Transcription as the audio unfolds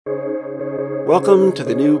Welcome to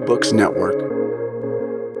the New Books Network.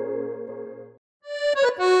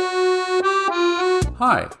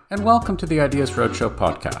 Hi, and welcome to the Ideas Roadshow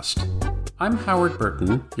podcast. I'm Howard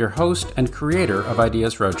Burton, your host and creator of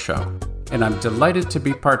Ideas Roadshow, and I'm delighted to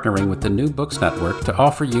be partnering with the New Books Network to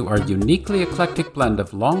offer you our uniquely eclectic blend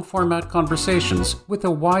of long-format conversations with a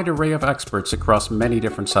wide array of experts across many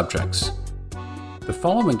different subjects. The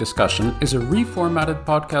following discussion is a reformatted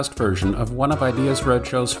podcast version of one of Ideas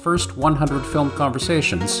Roadshow's first 100 film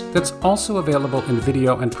conversations that's also available in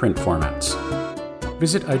video and print formats.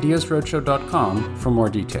 Visit ideasroadshow.com for more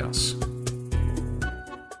details.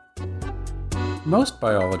 Most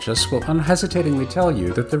biologists will unhesitatingly tell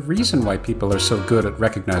you that the reason why people are so good at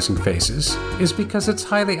recognizing faces is because it's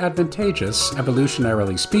highly advantageous,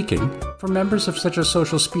 evolutionarily speaking, for members of such a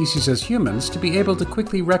social species as humans to be able to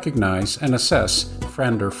quickly recognize and assess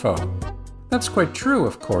friend or foe. That's quite true,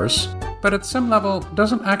 of course, but at some level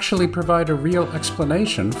doesn't actually provide a real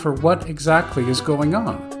explanation for what exactly is going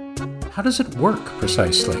on. How does it work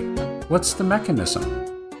precisely? What's the mechanism?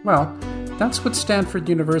 Well, that's what Stanford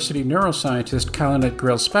University neuroscientist Kalanit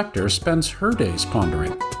Grill-Spector spends her days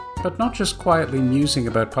pondering. But not just quietly musing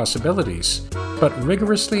about possibilities, but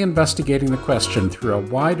rigorously investigating the question through a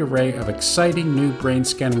wide array of exciting new brain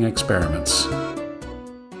scanning experiments.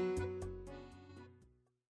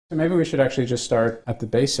 So maybe we should actually just start at the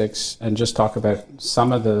basics and just talk about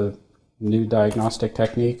some of the new diagnostic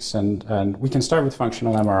techniques, and we can start with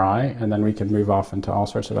functional MRI, and then we can move off into all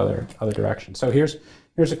sorts of other directions. So here's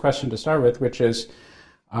a question to start with, which is,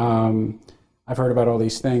 I've heard about all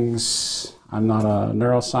these things. I'm not a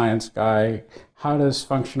neuroscience guy. How does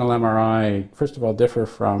functional MRI, first of all, differ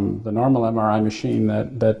from the normal MRI machine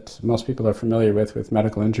that most people are familiar with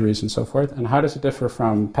medical injuries and so forth? And how does it differ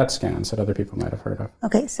from PET scans that other people might have heard of?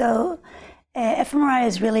 Okay, so fMRI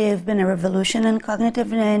has really been a revolution in cognitive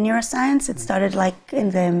neuroscience. It started like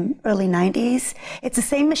in the early 90s. It's the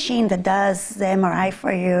same machine that does the MRI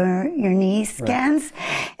for your knee scans.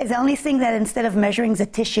 Right. It's the only thing that instead of measuring the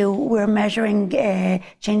tissue, we're measuring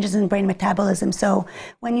changes in brain metabolism. So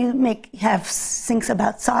when you have things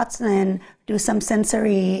about thoughts and do some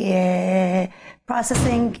sensory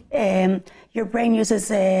processing, your brain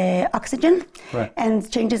uses oxygen, right,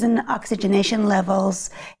 and changes in oxygenation levels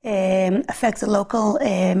affects the local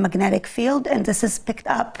magnetic field, and this is picked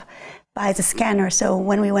up by the scanner. So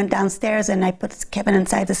when we went downstairs and I put Kevin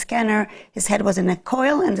inside the scanner, his head was in a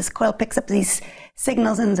coil, and this coil picks up these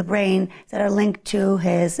signals in the brain that are linked to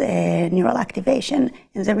his neural activation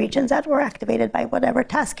in the regions that were activated by whatever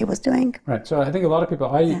task he was doing. Right. So I think a lot of people,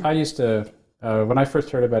 I used to, when I first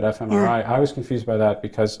heard about fMRI, I was confused by that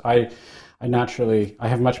because I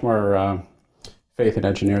have much more faith in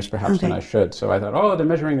engineers perhaps than I should. So I thought, they're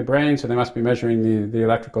measuring the brain, so they must be measuring the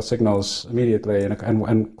electrical signals immediately. And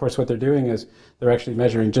of course what they're doing is they're actually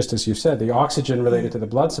measuring, just as you said, the oxygen related to the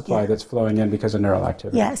blood supply that's flowing in because of neural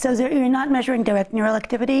activity. Yeah, so you're not measuring direct neural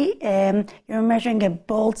activity. You're measuring a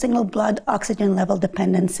bold signal, blood oxygen level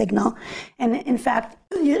dependent signal. And in fact,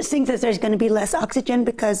 you think that there's going to be less oxygen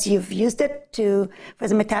because you've used it for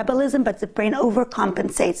the metabolism, but the brain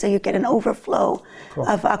overcompensates, so you get an overflow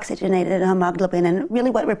of oxygenated hemoglobin. And really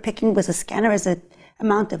what we're picking with a scanner is the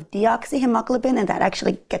amount of deoxyhemoglobin, and that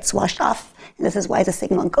actually gets washed off. And this is why the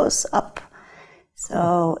signal goes up.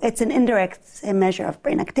 So it's an indirect measure of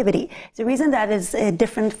brain activity. The reason that is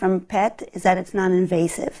different from PET is that it's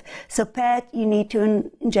non-invasive. So PET, you need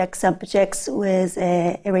to inject subjects with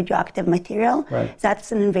a radioactive material. Right.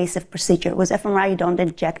 That's an invasive procedure. With fMRI, you don't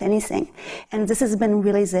inject anything. And this has been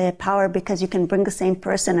really the power because you can bring the same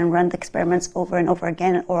person and run the experiments over and over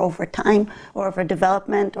again, or over time, or over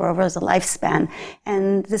development, or over the lifespan.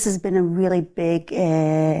 And this has been a really big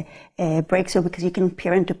breakthrough because you can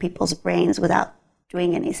peer into people's brains without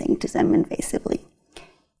doing anything to them invasively.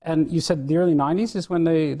 And you said the early 90s is when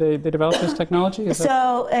they developed this technology?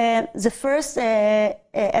 The first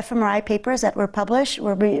fMRI papers that were published in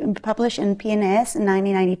PNAS in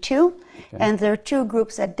 1992. Okay. And there are two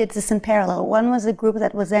groups that did this in parallel. One was a group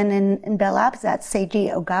that was then in Bell Labs, that's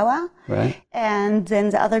Seiji Ogawa. Right. And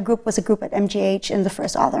then the other group was a group at MGH, and the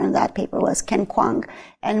first author in that paper was Ken Kwong.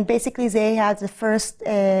 And basically they had the first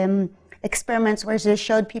experiments where they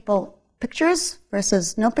showed people pictures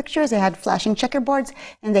versus no pictures. They had flashing checkerboards,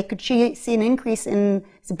 and they could see an increase in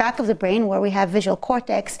the back of the brain where we have visual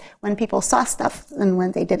cortex when people saw stuff and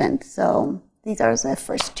when they didn't. So these are the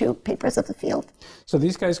first two papers of the field. So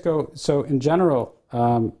these guys so in general,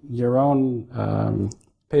 your own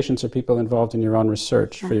patients or people involved in your own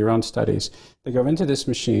research for your own studies, they go into this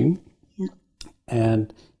machine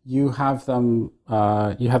and you have them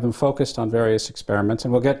focused on various experiments,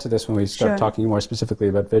 and we'll get to this when we start talking more specifically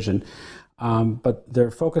about vision. But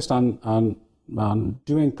they're focused on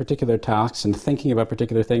doing particular tasks and thinking about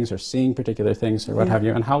particular things or seeing particular things or what have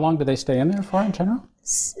you. And how long do they stay in there for in general?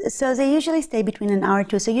 So they usually stay between an hour or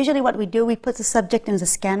two. So usually what we do, we put the subject in the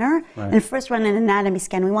scanner and first run an anatomy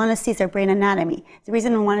scan. We want to see their brain anatomy. The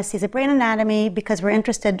reason we want to see the brain anatomy because we're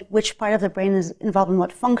interested which part of the brain is involved in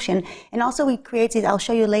what function. And also we create these, I'll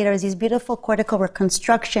show you later, these beautiful cortical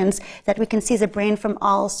reconstructions that we can see the brain from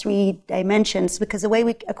all three dimensions, because the way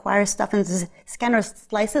we acquire stuff in the scanner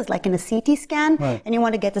slices like in a CT scan, and you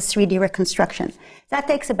want to get this 3D reconstruction. That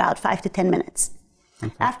takes about 5 to 10 minutes.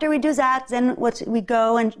 Okay. After we do that, then what we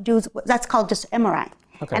go and do, that's called just MRI,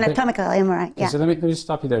 anatomical MRI. Yeah. So let me just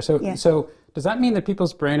stop you there. So does that mean that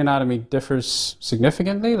people's brain anatomy differs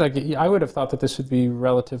significantly? Like I would have thought that this would be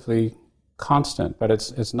relatively constant, but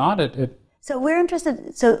it's not. So we're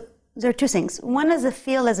interested. So there are two things. One is a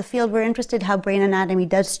field. As a field, we're interested how brain anatomy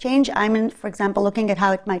does change. I'm, for example, looking at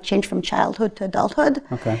how it might change from childhood to adulthood.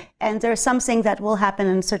 Okay. And there are some things that will happen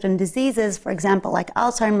in certain diseases, for example, like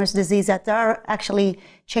Alzheimer's disease, that there are actually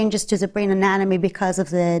changes to the brain anatomy because of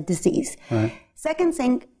the disease. Right. Second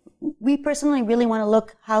thing, we personally really want to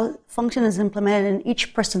look how function is implemented in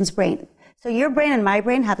each person's brain. So your brain and my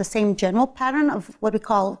brain have the same general pattern of what we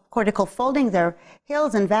call cortical folding. They're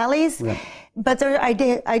hills and valleys, but there are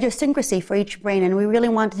idiosyncrasy for each brain, and we really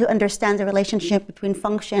want to understand the relationship between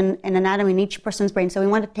function and anatomy in each person's brain. So we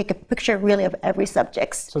want to take a picture really of every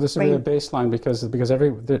subject's So this brain. would be a baseline because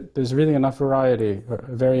there's really enough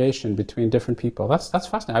variation between different people. That's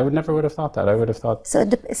fascinating. I never would have thought that. I would have thought...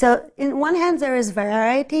 So in one hand there is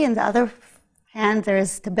variety, in the other hand there is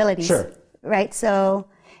stability. Sure. Right? So...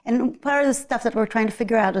 And part of the stuff that we're trying to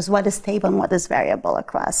figure out is what is stable and what is variable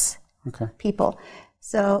across people.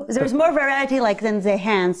 So there's more variety than the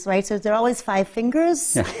hands, right? So there are always 5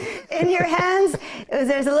 fingers in your hands.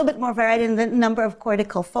 There's a little bit more variety in the number of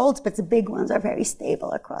cortical folds, but the big ones are very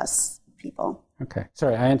stable across people. Okay.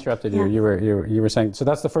 Sorry, I interrupted you. You were saying, so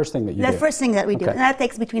that's the first thing that you do? The first thing that we do, and that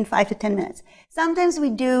takes between 5 to 10 minutes. Sometimes we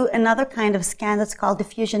do another kind of scan that's called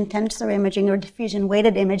diffusion tensor imaging or diffusion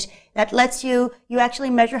weighted image that lets you actually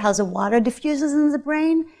measure how the water diffuses in the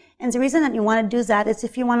brain. And the reason that you want to do that is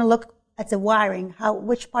if you want to look at the wiring,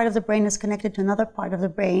 which part of the brain is connected to another part of the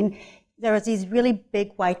brain. There are these really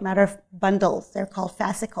big white matter bundles. They're called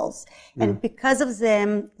fascicles. And because of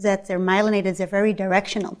them, that they're myelinated, they're very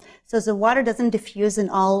directional. So the water doesn't diffuse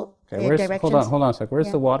in all directions. Hold on a sec.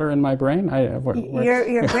 Where's the water in my brain?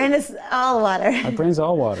 Your brain is all water. My brain's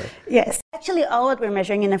all water. Yes. Actually, all what we're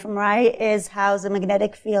measuring in fMRI is how the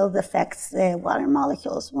magnetic field affects the water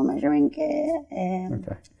molecules. We're measuring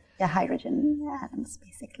the hydrogen atoms,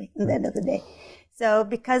 basically, at the end of the day. So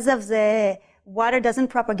because of the water doesn't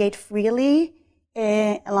propagate freely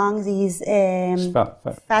along these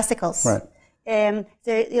fascicles. Right.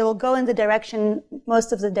 It will go in the direction,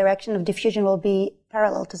 most of the direction of diffusion will be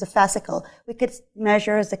parallel to the fascicle. We could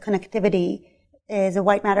measure the connectivity, the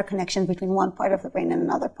white matter connection between one part of the brain and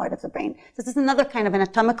another part of the brain. So this is another kind of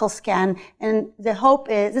anatomical scan, and the hope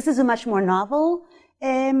is, this is a much more novel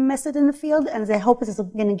method in the field, and the hope is it's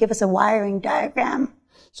going to give us a wiring diagram.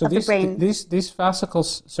 So these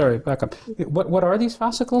fascicles, sorry, back up. What are these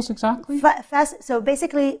fascicles exactly? So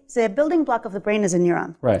basically, the building block of the brain is a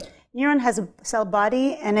neuron. Right. Neuron has a cell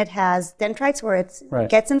body, and it has dendrites where it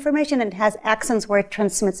gets information, and it has axons where it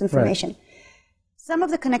transmits information. Right. Some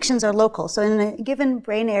of the connections are local. So in a given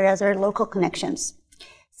brain area, there are local connections.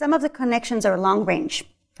 Some of the connections are long range.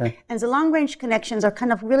 Okay. And the long-range connections are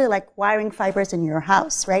kind of really like wiring fibers in your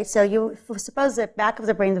house, right? So you suppose the back of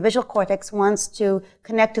the brain, the visual cortex, wants to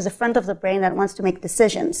connect to the front of the brain that wants to make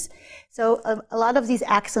decisions. So a lot of these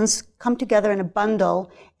axons come together in a bundle,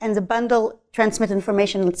 and the bundle transmits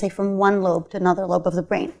information, let's say, from one lobe to another lobe of the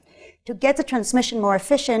brain. To get the transmission more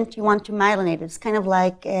efficient, you want to myelinate it. It's kind of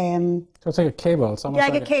like... so it's like a cable. It's almost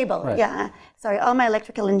like a cable, right. Yeah. Sorry, all my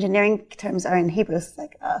electrical engineering terms are in Hebrew. It's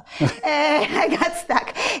like, I got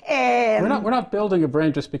stuck. We're not building a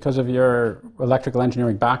brain just because of your electrical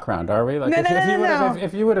engineering background, are we? Like No.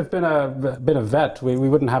 If you would have been a vet, we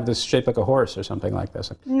wouldn't have this shaped like a horse or something like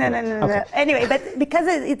this. No. Anyway, but because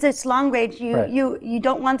it's long range, you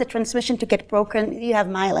don't want the transmission to get broken. You have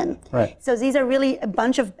myelin. Right. So these are really a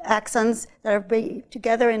bunch of axons that are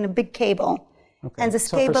together in a big cable. Okay. And this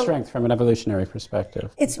cable, for strength from an evolutionary perspective.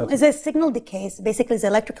 It's a signal decays. Basically, the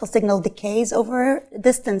electrical signal decays over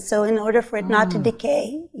distance. So in order for it not to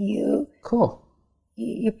decay, you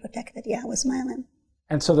protect it, with myelin.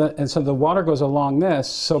 And so the water goes along this.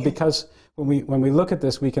 So because when we look at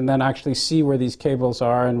this, we can then actually see where these cables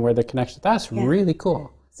are and where the connection. That's really cool.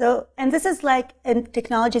 So, and this is like a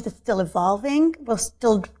technology that's still evolving. We're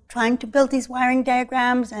still trying to build these wiring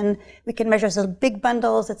diagrams, and we can measure some big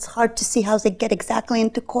bundles. It's hard to see how they get exactly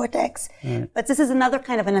into cortex. Right. But this is another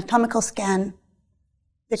kind of anatomical scan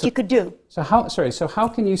that you could do. So how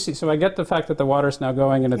can you see? So I get the fact that the water's now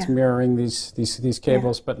going and it's mirroring these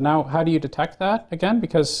cables, but now how do you detect that again?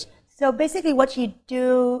 Because so basically, what you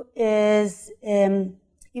do is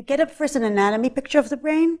you get up first an anatomy picture of the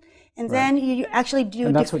brain. And then you actually do...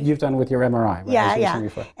 And that's what you've done with your MRI, right?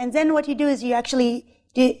 Yeah. And then what you do is you actually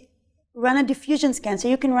run a diffusion scan. So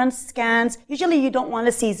you can run scans. Usually you don't want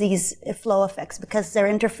to see these flow effects because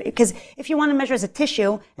they're because if you want to measure as a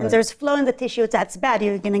tissue and there's flow in the tissue, that's bad.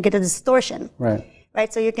 You're going to get a distortion.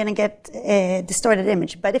 Right? So you're going to get a distorted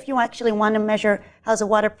image. But if you actually want to measure how the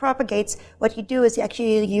water propagates, what you do is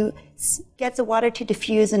you get the water to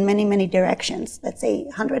diffuse in many, many directions, let's say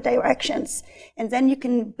 100 directions. And then you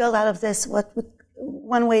can build out of this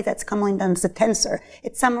one way that's commonly done is a tensor.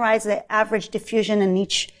 It summarizes the average diffusion in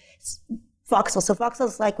each voxel. So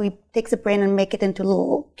voxels like we take the brain and make it into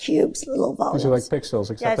little cubes, little volumes. These are like pixels,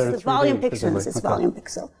 except they're 3D. It's volume pixels. It's volume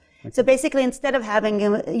pixel. Okay. So basically, instead of having,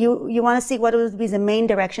 you want to see what would be the main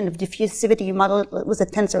direction of diffusivity, you model it with a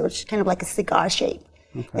tensor, which is kind of like a cigar shape.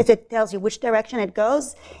 Okay. It tells you which direction it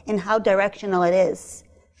goes and how directional it is.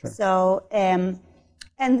 Sure. So,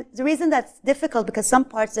 and the reason that's difficult, because some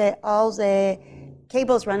parts, all the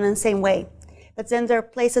cables run in the same way. But then there are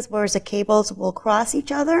places where the cables will cross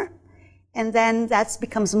each other, and then that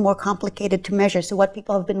becomes more complicated to measure. So what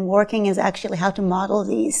people have been working is actually how to model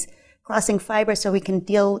these crossing fibers so we can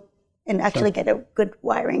deal and actually get a good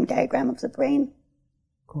wiring diagram of the brain.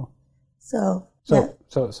 Cool. So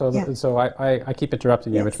I keep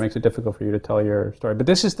interrupting you, which makes it difficult for you to tell your story. But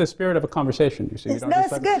this is the spirit of a conversation, you see. It's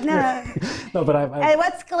good. No. No, but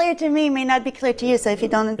what's clear to me may not be clear to you. So if you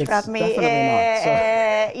don't interrupt me,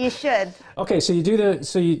 you should. Okay, so you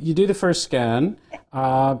do the first scan.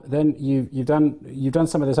 Then you've done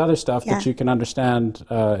some of this other stuff that you can understand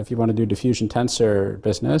if you want to do diffusion tensor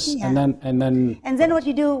business, and then what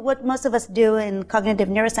you do, what most of us do in cognitive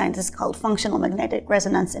neuroscience is called functional magnetic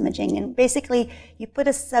resonance imaging, and basically you put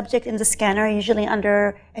a subject in the scanner, usually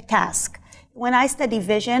under a task. When I study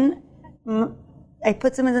vision, I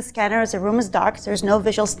put them in the scanner. The room is dark, so there's no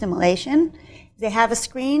visual stimulation. They have a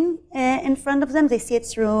screen in front of them. They see it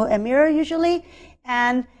through a mirror usually,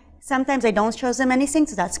 and sometimes I don't show them anything,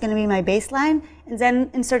 so that's going to be my baseline. And then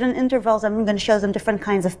in certain intervals, I'm going to show them different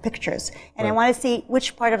kinds of pictures. And I want to see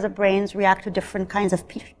which part of the brains react to different kinds of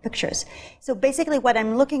pictures. So basically what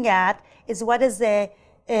I'm looking at is what is the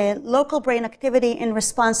local brain activity in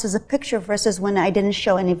response to the picture versus when I didn't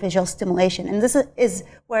show any visual stimulation. And this is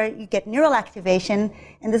where you get neural activation,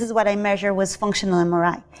 and this is what I measure with functional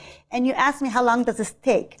MRI. And you asked me how long does this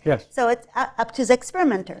take? Yes. So it's up to the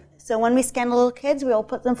experimenter. So when we scan little kids, we will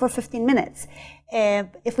put them for 15 minutes.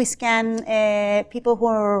 If we scan people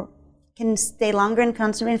who can stay longer and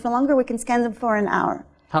concentrate for longer, we can scan them for an hour.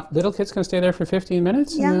 Little kids can stay there for 15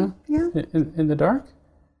 minutes in the dark?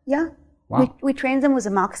 Yeah. Wow. We train them with a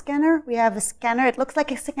mock scanner. We have a scanner. It looks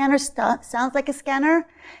like a scanner, sounds like a scanner,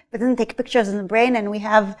 but doesn't take pictures in the brain. And we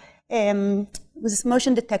have with this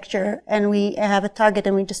motion detector, and we have a target,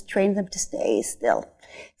 and we just train them to stay still.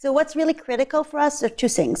 So what's really critical for us are two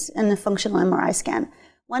things in the functional MRI scan.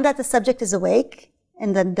 One, that the subject is awake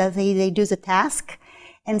and that they do the task.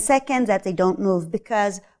 And second, that they don't move,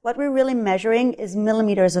 because what we're really measuring is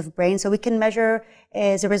millimeters of brain. So we can measure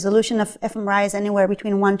the resolution of fMRI is anywhere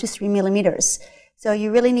between 1 to 3 millimeters. So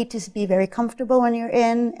you really need to be very comfortable when you're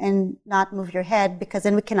in and not move your head, because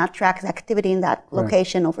then we cannot track the activity in that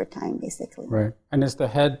location over time, basically. Right. And is the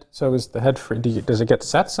head free? Does it get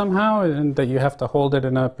set somehow, and that you have to hold it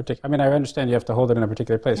in a particular? I mean, I understand you have to hold it in a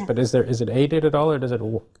particular place, but is it aided at all, or does it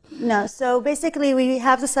work? No. So basically, we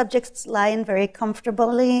have the subjects lie in very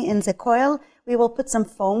comfortably in the coil. We will put some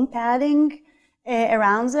foam padding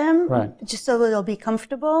around them, just so they'll be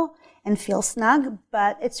comfortable and feel snug,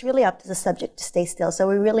 but it's really up to the subject to stay still. So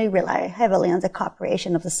we really rely heavily on the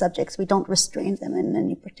cooperation of the subjects. We don't restrain them in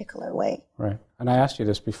any particular way. Right. And I asked you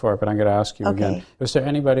this before, but I'm going to ask you again. Was there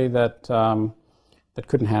anybody that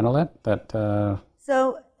couldn't handle it?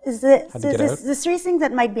 So the three things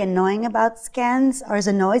that might be annoying about scans are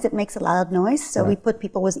the noise. It makes a loud noise. So we put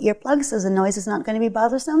people with earplugs, so the noise is not going to be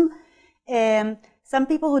bothersome. Some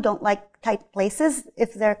people who don't like tight places,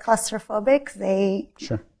 if they're claustrophobic, they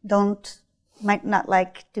might not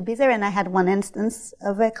like to be there. And I had one instance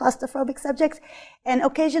of a claustrophobic subject. And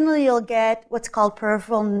occasionally you'll get what's called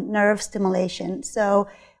peripheral nerve stimulation. So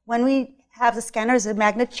when we have the scanners, the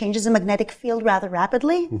magnet changes the magnetic field rather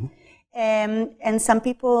rapidly. Mm-hmm. And some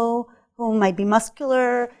people who might be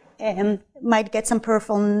muscular, might get some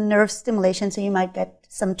peripheral nerve stimulation, so you might get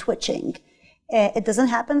some twitching. It doesn't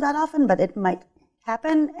happen that often, but it might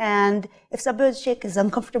happen. And if subject is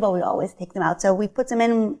uncomfortable, we always take them out. So we put them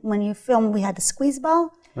in when you film. We had the squeeze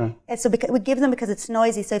ball. Right. And so we give them because it's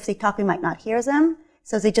noisy. So if they talk, we might not hear them.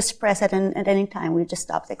 So they just press it, and at any time we just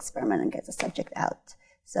stop the experiment and get the subject out.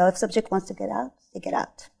 So if subject wants to get out, they get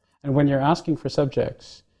out. And when you're asking for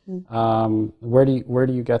subjects, where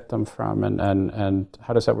do you get them from, and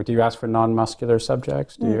how does that work? Do you ask for non-muscular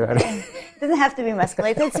subjects? It doesn't have to be muscular.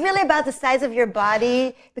 It's really about the size of your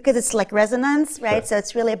body, because it's like resonance, right? Sure. So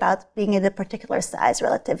it's really about being in a particular size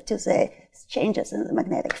relative to the changes in the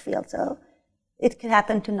magnetic field. So it could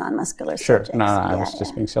happen to non-muscular subjects. Sure. No, I was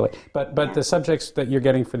just being silly. But the subjects that you're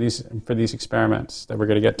getting for these experiments that we're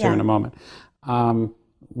going to get to in a moment,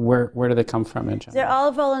 where do they come from in general? They're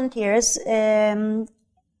all volunteers.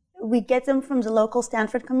 We get them from the local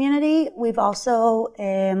Stanford community. We've also,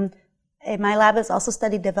 my lab has also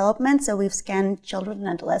studied development, so we've scanned children and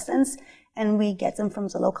adolescents, and we get them from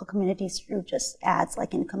the local communities through just ads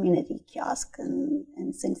like in community kiosks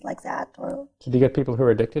and things like that. So do you get people who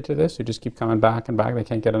are addicted to this, who just keep coming back and back? They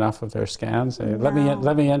can't get enough of their scans? They, let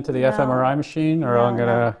me into the fMRI machine, or I'm going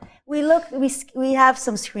to... We have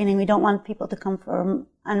some screening. We don't want people to come from,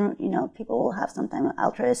 people will have sometimes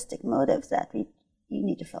altruistic motives that you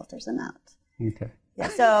need to filter them out. Okay. Yeah,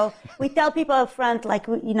 so we tell people up front, like,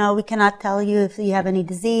 we cannot tell you if you have any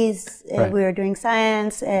disease. Right. We are doing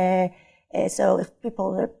science. So if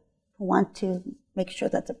people want to make sure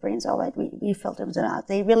that the brain's all right, we filter them out.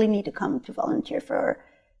 They really need to come to volunteer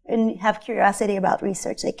and have curiosity about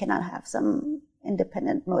research. They cannot have some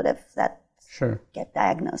independent motive that get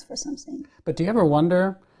diagnosed for something. But do you ever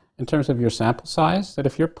wonder, in terms of your sample size, that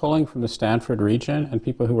if you're pulling from the Stanford region and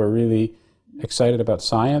people who are really excited about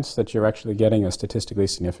science, that you're actually getting a statistically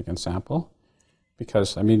significant sample?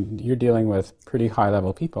 Because, you're dealing with pretty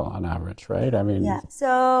high-level people on average, right? Yeah,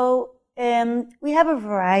 so we have a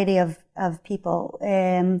variety of people.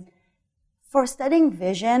 For studying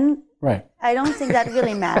vision, right. I don't think that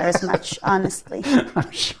really matters much, honestly.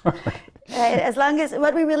 I'm sure. As long as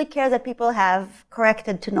what we really care is that people have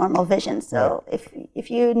corrected to normal vision. So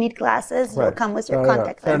if you need glasses, you'll come with your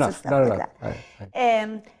contact lenses and stuff like that.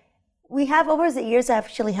 Right. We have, over the years,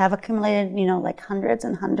 actually have accumulated, like hundreds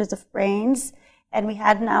and hundreds of brains. And we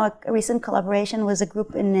had now a recent collaboration with a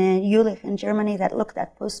group in Jülich in Germany that looked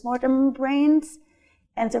at postmortem brains,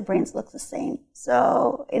 and their brains look the same.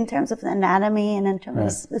 So in terms of the anatomy and in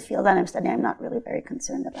terms of the field that I'm studying, I'm not really very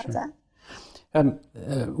concerned about that.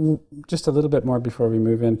 Just a little bit more before we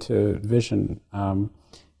move into vision.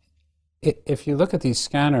 If you look at these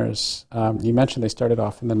scanners, you mentioned they started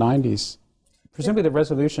off in the 90s. Presumably the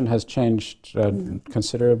resolution has changed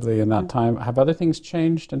considerably in that time. Have other things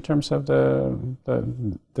changed in terms of the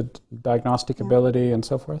diagnostic ability and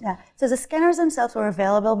so forth? Yeah. So the scanners themselves were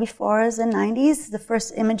available before the 90s. The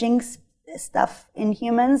first imaging stuff in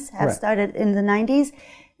humans have started in the 90s.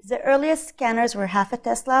 The earliest scanners were half a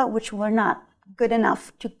Tesla, which were not good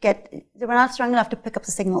enough they were not strong enough to pick up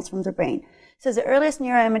the signals from the brain. So the earliest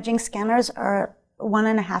neuroimaging scanners are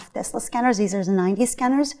 1.5 Tesla scanners. These are the 90s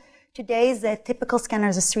scanners. Today's the typical scanner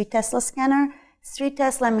is a 3 Tesla scanner. 3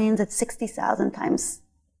 Tesla means it's 60,000 times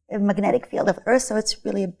a magnetic field of Earth, so it's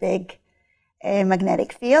really a big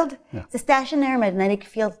magnetic field. Yeah. The stationary magnetic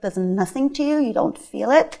field does nothing to you. You don't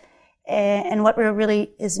feel it. And what we're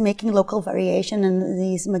really is making local variation in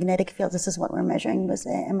these magnetic fields. This is what we're measuring with the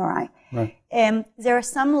MRI. Right. There are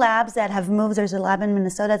some labs that have moved. There's a lab in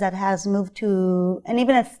Minnesota that has moved to, and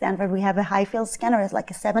even at Stanford, we have a high field scanner. It's like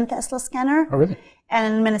a 7 Tesla scanner. Oh, really?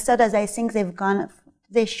 And in Minnesota, I think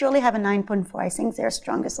they surely have a 9.4. I think their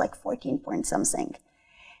strongest like 14 point something.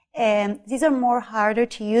 These are more harder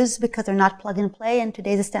to use because they're not plug and play. And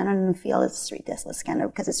today's standard in the field is 3 Tesla scanner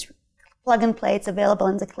because it's plug and play. It's available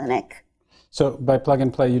in the clinic. So by plug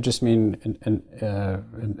and play, you just mean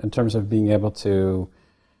in terms of being able to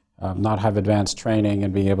not have advanced training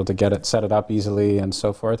and being able to set it up easily and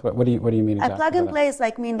so forth. What do you mean exactly? A plug and play is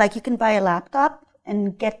like you can buy a laptop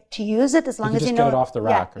and get to use it as long as you know. You just get it off the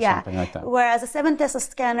rack or something like that. Whereas a 7 Tesla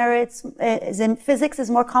scanner, the physics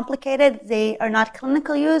is more complicated. They are not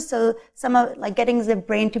clinical use, so some of getting the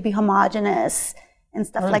brain to be homogeneous and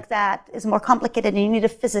stuff like that is more complicated, and you need a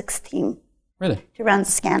physics team. Really? To run the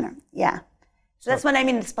scanner. Yeah. So that's what I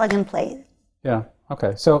mean. It's plug and play. Yeah.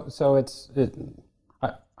 Okay. So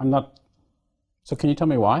I'm not. So can you tell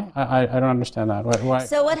me why? I don't understand that. Why?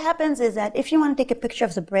 So what happens is that if you want to take a picture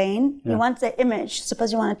of the brain, you want the image.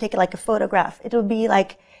 Suppose you want to take it like a photograph. It will be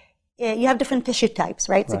like you have different tissue types,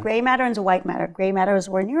 right? The gray matter and the white matter. Gray matter is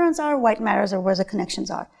where neurons are. White matter is where the connections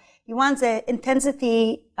are. you want the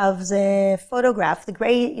intensity of the photograph, the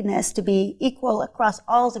grayness, to be equal across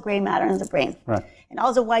all the gray matter in the brain. Right. And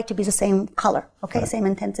all the white to be the same color, okay, right. Same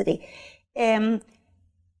intensity. And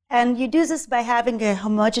you do this by having a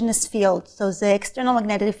homogeneous field. So the external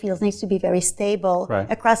magnetic field needs to be very stable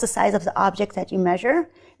across the size of the object that you measure.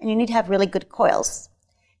 And you need to have really good coils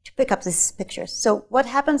to pick up these pictures. So what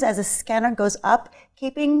happens as a scanner goes up,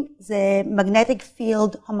 keeping the magnetic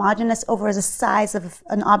field homogeneous over the size of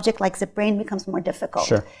an object like the brain becomes more difficult.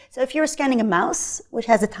 Sure. So if you're scanning a mouse, which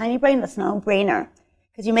has a tiny brain, that's no brainer.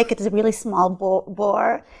 Because you make it as a really small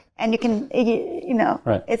bore, and you can,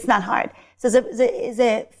 it's not hard. So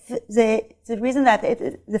the reason that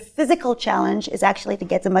the physical challenge is actually to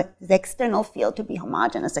get the external field to be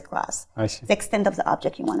homogeneous across the extent of the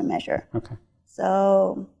object you want to measure. Okay.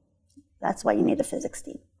 So that's why you need a physics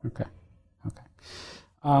team. Okay.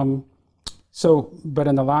 But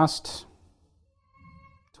in the last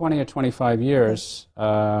 20 or 25 years,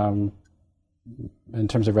 in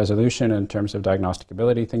terms of resolution, in terms of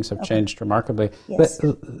diagnosticability, things have changed remarkably. Yes.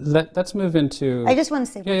 Let's move into... I just want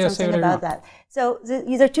to say something about that. So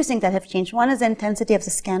these are two things that have changed. One is the intensity of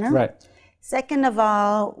the scanner. Right. Second of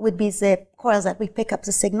all would be the coils that we pick up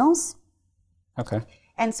the signals. Okay.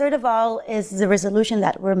 And third of all is the resolution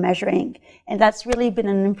that we're measuring. And that's really been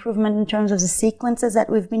an improvement in terms of the sequences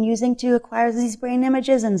that we've been using to acquire these brain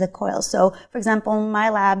images and the coils. So, for example, my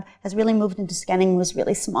lab has really moved into scanning with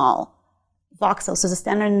really small voxels. So the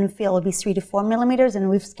standard in the field would be 3 to 4 millimeters, and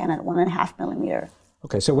we've scanned at 1.5 millimeter.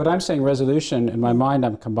 Okay, so when I'm saying resolution, in my mind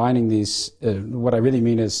I'm combining these, what I really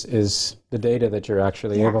mean is the data that you're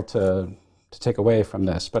actually able to take away from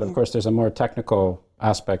this. But of course there's a more technical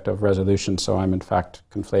aspect of resolution, so I'm in fact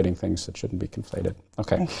conflating things that shouldn't be conflated.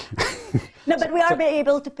 Okay. No, but we are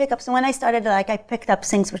able to pick up. So when I started, I picked up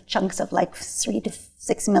things with chunks of 3 to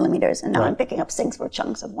 6 millimeters, and now I'm picking up things with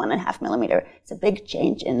chunks of 1.5 millimeter. It's a big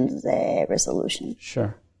change in the resolution.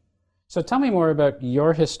 Sure. So tell me more about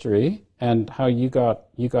your history and how you got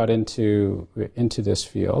into this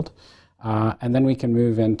field, and then we can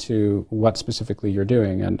move into what specifically you're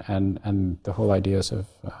doing and the whole ideas of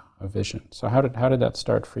vision. So how did that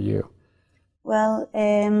start for you? Well,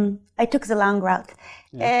 I took the long route.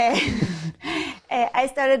 Yeah. I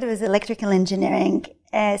started with electrical engineering.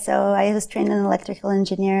 So I was trained as an electrical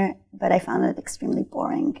engineer, but I found it extremely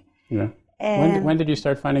boring. Yeah. When did you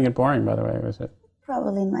start finding it boring, by the way? Was it?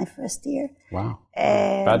 Probably in my first year. Wow.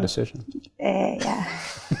 Bad decision. Yeah.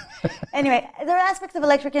 Anyway, there are aspects of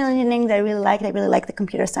electrical engineering that I really liked. I really liked the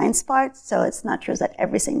computer science part, so it's not true that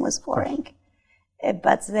everything was boring.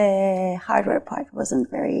 But the hardware part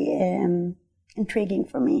wasn't very intriguing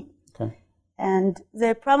for me. Okay. And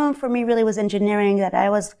the problem for me really was engineering, that I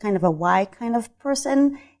was kind of a why kind of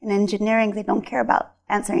person. In engineering, they don't care about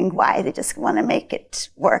answering why. They just want to make it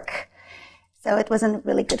work. So it wasn't a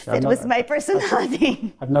really good fit with my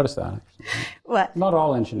personality. I've noticed that. What? Not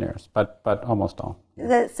all engineers, but almost all.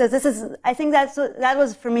 So I think that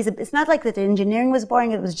was for me. It's not like that the engineering was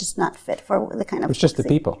boring. It was just not fit for the kind of. It's just the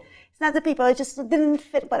people. It's not the people. It just didn't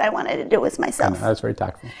fit what I wanted to do with myself. That's very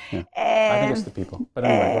tactful. Yeah. I think it's the people. But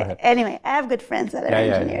anyway, go ahead. Anyway, I have good friends that are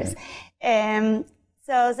engineers. Yeah.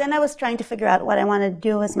 So then I was trying to figure out what I wanted to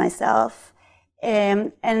do with myself.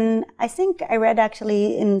 And I think I read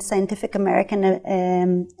actually in Scientific American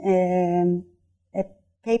a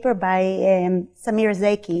paper by Samir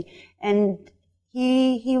Zeki, and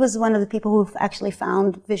he was one of the people who actually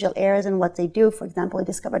found visual errors in what they do. For example, he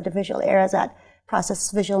discovered the visual errors that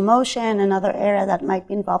process visual motion, another area that might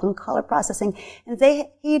be involved in color processing. And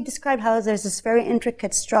he described how there's this very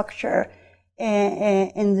intricate structure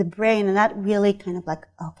in the brain, and that really kind of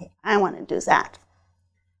okay, I want to do that.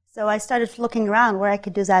 So I started looking around where I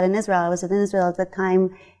could do that in Israel. I was in Israel at the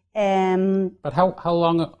time. But how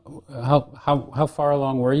far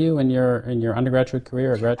along were you in your undergraduate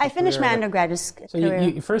career or graduate I finished career? My undergraduate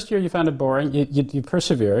career. So first year you found it boring. You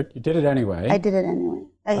persevered. You did it anyway. I did it anyway.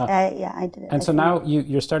 I did it. And so now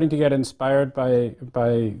you're starting to get inspired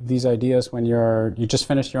by these ideas when you just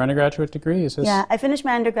finished your undergraduate degree? Is this? Yeah, I finished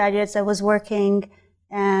my undergraduate. I was working,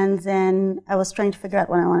 and then I was trying to figure out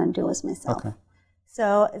what I wanted to do with myself. Okay.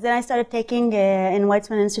 So then I started taking, in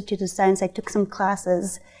Weizmann Institute of Science, I took some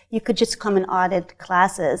classes. You could just come and audit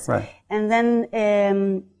classes. Right. And then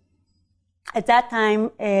at that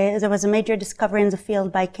time, there was a major discovery in the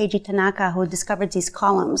field by Keiji Tanaka, who discovered these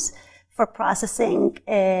columns for processing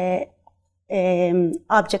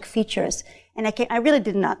object features. And I really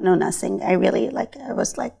did not know nothing. I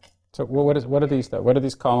was like... So what are these though? What are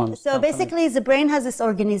these columns? So basically, the brain has this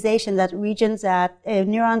organization that regions that,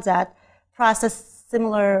 neurons that process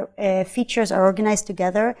similar features are organized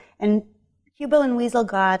together, and Hubel and Wiesel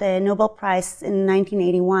got a Nobel Prize in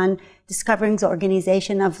 1981 discovering the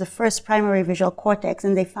organization of the first primary visual cortex,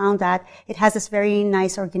 and they found that it has this very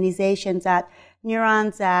nice organization that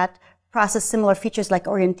neurons that process similar features like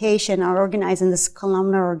orientation are organized in this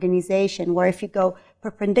columnar organization, where if you go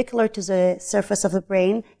perpendicular to the surface of the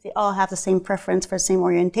brain, they all have the same preference for the same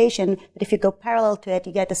orientation, but if you go parallel to it,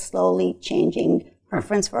 you get a slowly changing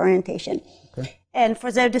preference for orientation. Okay. And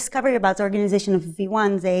for their discovery about the organization of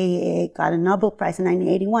V1, they got a Nobel Prize in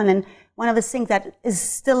 1981. And one of the things that is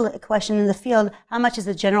still a question in the field, how much is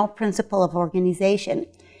the general principle of organization?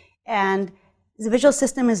 And the visual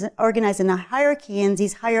system is organized in a hierarchy, and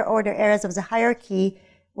these higher order areas of the hierarchy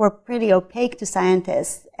were pretty opaque to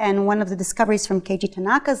scientists. And one of the discoveries from Keiji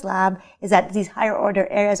Tanaka's lab is that these higher order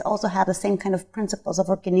areas also have the same kind of principles of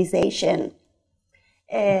organization.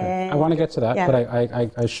 Okay. I want to get to that, but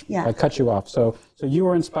I cut you off. So you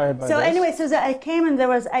were inspired by this? So anyway, I came and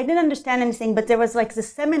I didn't understand anything, but there was like the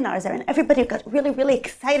seminars there, and everybody got really, really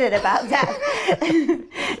excited about that.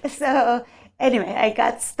 So anyway, I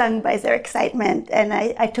got stung by their excitement, and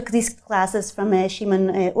I took these classes from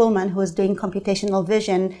Shimon Ullman, who was doing computational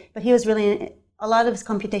vision, but he was really, a lot of his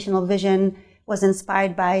computational vision was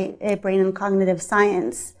inspired by brain and cognitive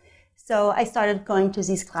science. So I started going to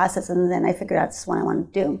these classes, and then I figured out this is what I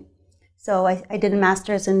want to do. So I did a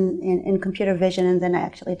master's in computer vision, and then I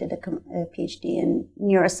actually did a PhD in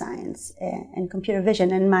neuroscience and computer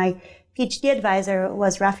vision. And my PhD advisor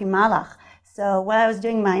was Rafi Malach. So while I was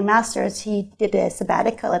doing my master's, he did a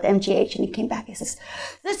sabbatical at MGH, and he came back. He says,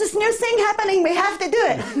 "There's this new thing happening. We have to do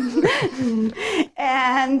it."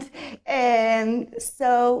 and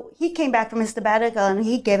so he came back from his sabbatical, and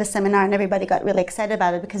he gave a seminar, and everybody got really excited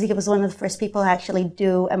about it because he was one of the first people to actually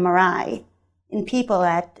do MRI in people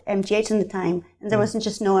at MGH in the time, and there wasn't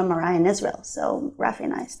just no MRI in Israel. So Rafi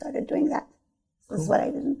and I started doing that. This is what I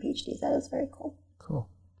did in PhD. That was very cool. Cool.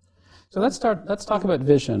 So let's talk about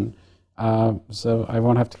vision. So I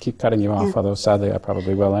won't have to keep cutting you off, although sadly I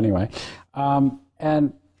probably will anyway. And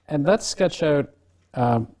let's sketch out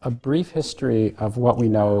a brief history of what we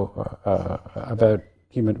know about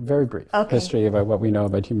very brief history about what we know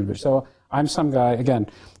about human vision. So I'm some guy, again,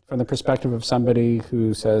 from the perspective of somebody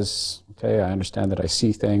who says, okay, I understand that I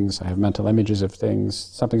see things, I have mental images of things,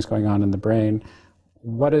 something's going on in the brain.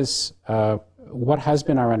 What has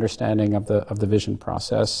been our understanding of the vision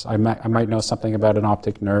process? I might know something about an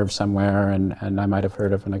optic nerve somewhere, and I might have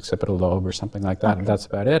heard of an occipital lobe or something like that, and that's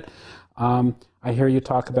about it. I hear you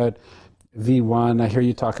talk about V1, I hear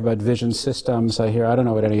you talk about vision systems, I don't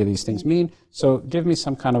know what any of these things mean. So give me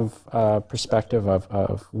some kind of perspective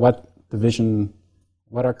of what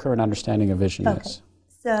our current understanding of vision is.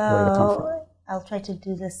 So where did it come from? I'll try to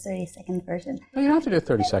do this 30-second version. No, you don't have to do a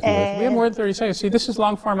 30-second version. We have more than 30 seconds. See, this is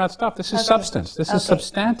long format stuff. This is substance. This is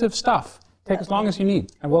substantive stuff. Take as long as you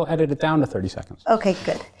need, and we'll edit it down to 30 seconds. Okay,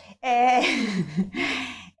 good.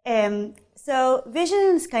 So vision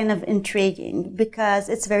is kind of intriguing because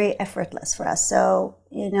it's very effortless for us. So,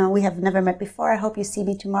 we have never met before. I hope you see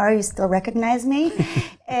me tomorrow. You still recognize me.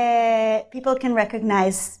 People can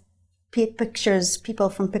recognize people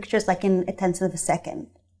from pictures like in a tenth of a second.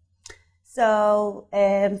 So,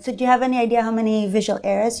 do you have any idea how many visual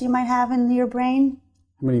areas you might have in your brain?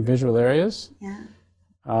 How many visual areas? Yeah.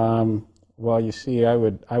 Well, you see, I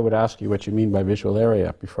would ask you what you mean by visual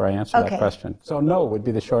area before I answer that question. So no would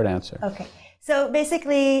be the short answer. Okay. So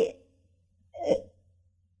basically,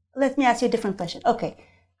 let me ask you a different question. Okay.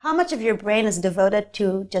 How much of your brain is devoted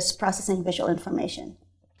to just processing visual information?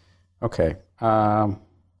 Okay.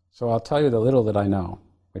 So I'll tell you the little that I know,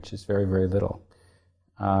 which is very, very little.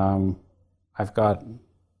 My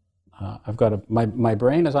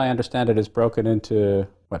brain, as I understand it, is broken into,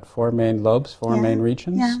 four main lobes, main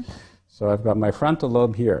regions? Yeah. So I've got my frontal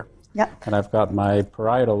lobe here. Yep. And I've got my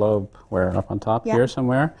parietal lobe, up on top here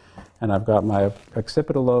somewhere. And I've got my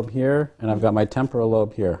occipital lobe here, and I've got my temporal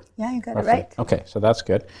lobe here. Yeah, you got it right. Okay, so that's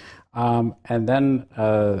good. And then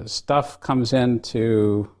stuff comes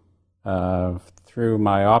into, through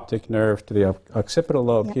my optic nerve to the occipital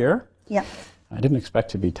lobe here. Yeah. I didn't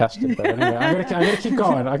expect to be tested, but anyway, I'm going to keep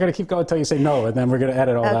going. I'm going to keep going until you say no, and then we're going to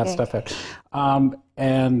edit all that stuff out.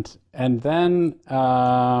 And then,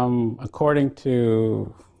 according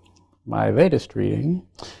to my latest reading,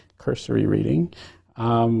 cursory reading,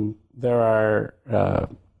 there are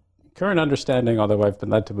current understanding, although I've been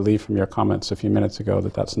led to believe from your comments a few minutes ago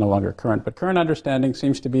that that's no longer current, but current understanding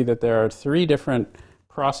seems to be that there are three different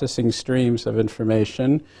processing streams of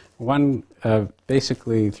information. One,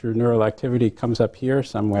 basically through neural activity, comes up here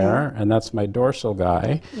somewhere, and that's my dorsal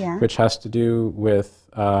guy, which has to do with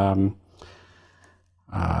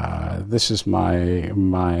this is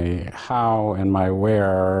my how and my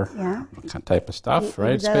where type of stuff,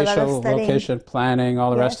 right? Spatial, location, planning,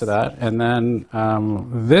 all the rest of that. And then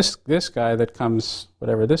this guy that comes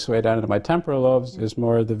whatever this way down into my temporal lobes is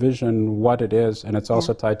more the vision, what it is, and it's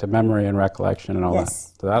also tied to memory and recollection and all that.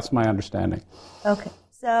 So that's my understanding. Okay.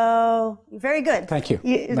 So, very good. Thank you.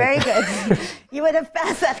 Very good. You would have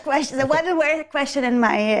passed that question. The one word question in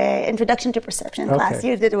my Introduction to Perception class.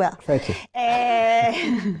 You did well. Thank you.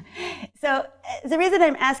 So, the reason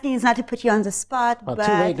I'm asking is not to put you on the spot, but...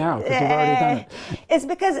 too late now, because you've already done it. It's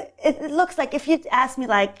because it looks like if you ask me,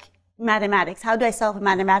 like, mathematics, how do I solve a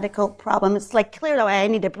mathematical problem? It's like, clearly I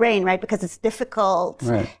need a brain, right? Because it's difficult.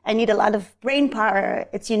 Right. I need a lot of brain power.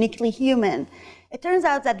 It's uniquely human. It turns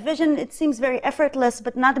out that vision, it seems very effortless,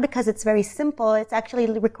 but not because it's very simple. It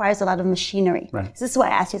actually requires a lot of machinery. Right. So this is why I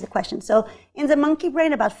asked you the question. So in the monkey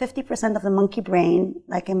brain, about 50% of the monkey brain,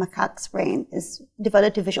 like a macaque's brain, is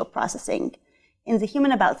devoted to visual processing. In the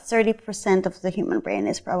human, about 30% of the human brain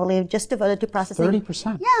is probably just devoted to processing.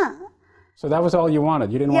 30%? Yeah. So that was all you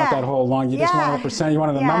wanted. You didn't want that whole long, you just wanted a percent, you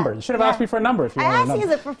wanted a number. You should have asked me for a number if you wanted a number. I asked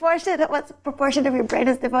you the proportion, what proportion of your brain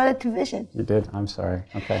is devoted to vision. You did? I'm sorry.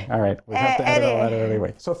 Okay, all right. We have to edit all that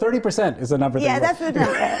anyway. So 30% is the number that you that's the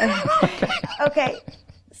number. Okay,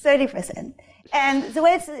 30%. And the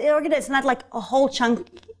way it's organized, it's not like a whole chunk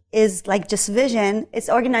is like just vision. It's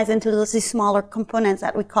organized into these smaller components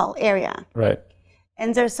that we call area. Right.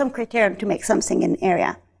 And there's some criterion to make something an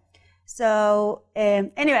area. So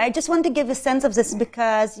anyway, I just want to give a sense of this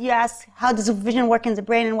because you asked how does vision work in the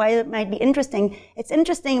brain and why it might be interesting. It's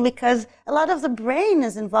interesting because a lot of the brain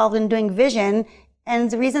is involved in doing vision,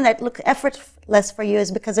 and the reason that it looks effortless for you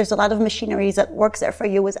is because there's a lot of machinery that works there for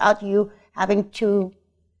you without you having to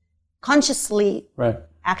consciously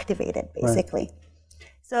activate it, basically. Right.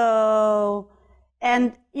 So,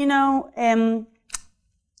 and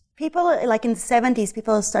people, like in the 70s,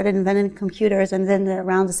 people started inventing computers, and then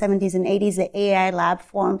around the 70s and 80s, the AI lab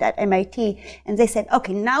formed at MIT, and they said,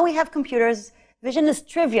 okay, now we have computers, vision is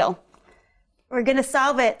trivial. We're going to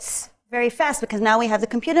solve it very fast because now we have the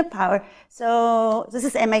computer power. So this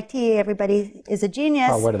is MIT, everybody is a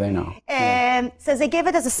genius. Oh, what do they know? So they gave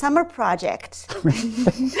it as a summer project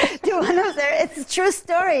to one of it's a true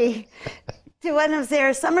story. To one of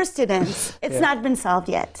their summer students. It's not been solved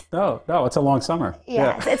yet. No, it's a long summer.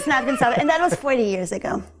 Yeah, it's not been solved. And that was 40 years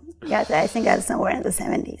ago. Yeah, I think that was somewhere in the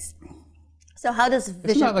 70s. So how does vision...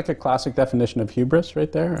 Isn't that like a classic definition of hubris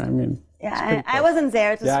right there? I mean... Yeah, I wasn't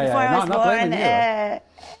there. It was before I was born.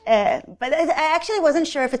 But I actually wasn't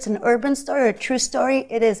sure if it's an urban story or a true story.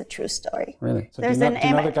 It is a true story. Really? So do you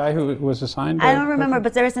know the guy who was assigned? I don't remember,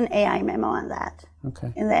 but there is an AI memo on that.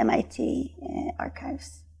 Okay. In the MIT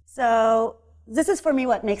archives. So... This is, for me,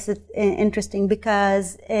 what makes it interesting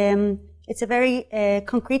because it's a very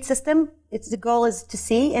concrete system. The goal is to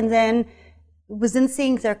see, and then within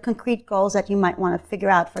seeing, there are concrete goals that you might want to figure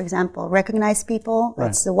out. For example, recognize people.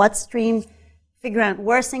 That's the what stream. Figuring out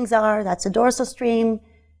where things are. That's the dorsal stream.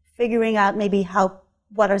 Figuring out maybe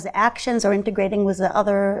what are the actions or integrating with the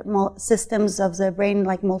other systems of the brain,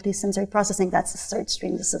 like multisensory processing. That's the third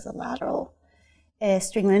stream. This is the lateral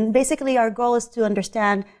stream. And basically, our goal is to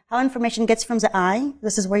understand how information gets from the eye.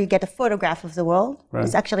 This is where you get a photograph of the world. Right.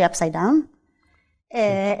 It's actually upside down.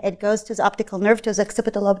 It goes to the optical nerve, to the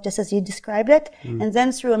occipital lobe, just as you described it. And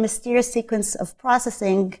then through a mysterious sequence of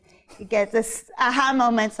processing, you get this aha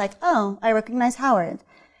moments like, oh, I recognize Howard.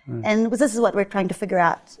 And this is what we're trying to figure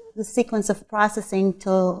out, the sequence of processing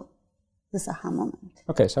till this aha moment.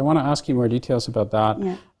 Okay, so I want to ask you more details about that,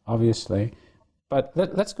 obviously. But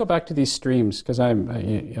let's go back to these streams, because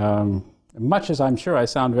much as I'm sure I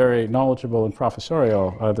sound very knowledgeable and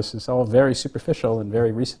professorial, this is all very superficial and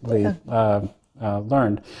very recently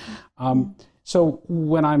learned. So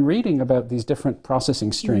when I'm reading about these different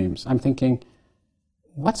processing streams, I'm thinking,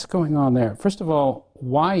 what's going on there? First of all,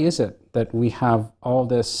 why is it that we have all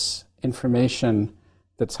this information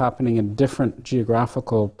that's happening in different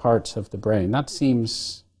geographical parts of the brain? That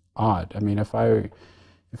seems odd. I mean, if I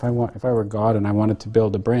were God and I wanted to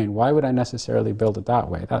build a brain, why would I necessarily build it that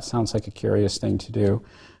way? That sounds like a curious thing to do.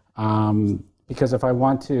 Because if I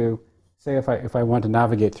want to, say if I want to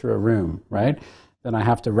navigate through a room, right, then I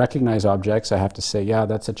have to recognize objects. I have to say, yeah,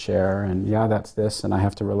 that's a chair, and yeah, that's this, and I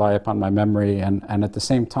have to rely upon my memory. And at the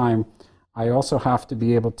same time, I also have to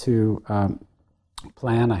be able to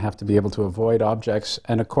plan. I have to be able to avoid objects.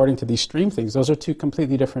 And according to these stream things, those are two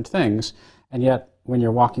completely different things. And yet, when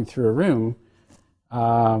you're walking through a room,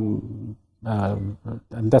 and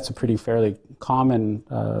that's a pretty fairly common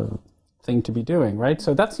thing to be doing, right?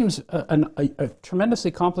 So that seems a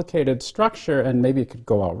tremendously complicated structure, and maybe it could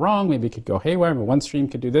go all wrong, maybe it could go haywire, but one stream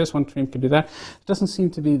could do this, one stream could do that. It doesn't seem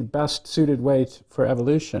to be the best suited way for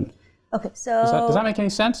evolution. Okay, so... Does that make any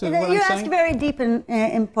sense? You asked a very deep and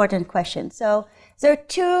important question. So there are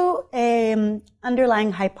two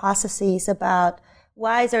underlying hypotheses about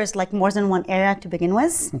why there's like more than one area to begin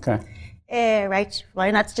with. Okay. Right? Why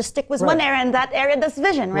not just stick with one area and that area does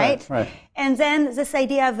vision, right? Right. And then this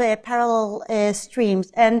idea of parallel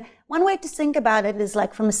streams. And one way to think about it is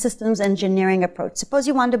like from a systems engineering approach. Suppose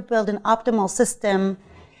you want to build an optimal system,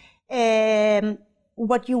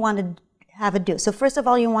 what you want to have it do. So first of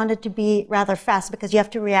all, you want it to be rather fast because you have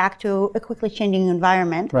to react to a quickly changing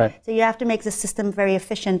environment. Right. So you have to make the system very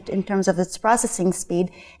efficient in terms of its processing speed.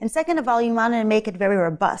 And second of all, you want to make it very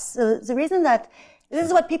robust. So the reason that this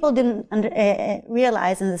is what people didn't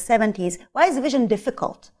realize in the 70s. Why is vision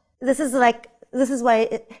difficult? This is why This is why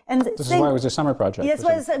it was a summer project. Yes,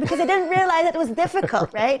 because they didn't realize it was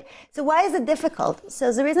difficult, right? So why is it difficult?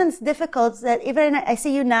 So the reason it's difficult is that even I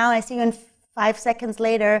see you now, I see you in 5 seconds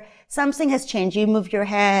later, something has changed. You moved your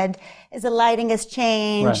head, the lighting has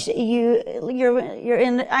changed.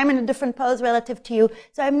 Right. I'm in a different pose relative to you.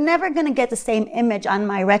 So I'm never going to get the same image on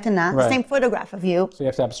my retina, the same photograph of you. So you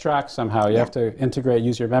have to abstract somehow. You have to integrate,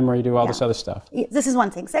 use your memory, do all this other stuff. This is one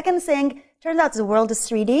thing. Second thing, turns out the world is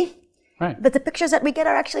 3D. Right. But the pictures that we get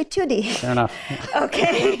are actually 2D. Fair enough.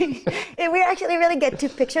 Okay. We actually really get two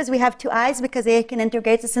pictures. We have two eyes because they can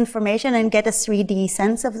integrate this information and get a 3D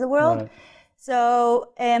sense of the world. Right.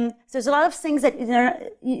 So there's a lot of things that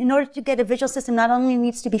in order to get a visual system, not only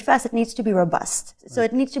needs to be fast, it needs to be robust. Right. So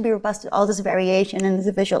it needs to be robust to all this variation and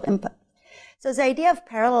the visual input. So the idea of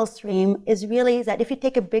parallel stream is really that if you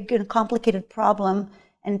take a big and complicated problem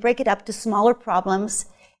and break it up to smaller problems,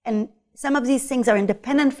 and some of these things are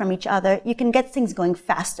independent from each other, you can get things going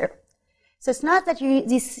faster. So it's not that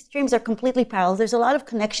these streams are completely parallel. There's a lot of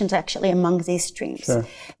connections actually among these streams. Sure.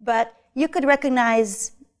 But you could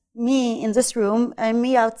recognize me in this room and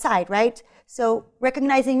me outside, right? So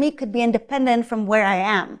recognizing me could be independent from where I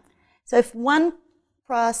am. So if one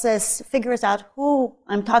process figures out who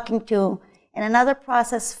I'm talking to and another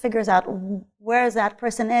process figures out where that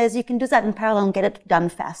person is, you can do that in parallel and get it done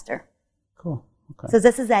faster. Cool. Okay. So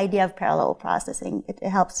this is the idea of parallel processing. It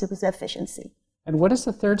helps with efficiency. And what is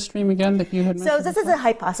the third stream again that you had mentioned? So this is a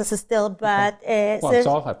hypothesis still, but... Okay. Well, it's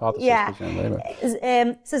all hypothesis. Yeah.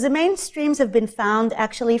 So the main streams have been found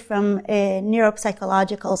actually from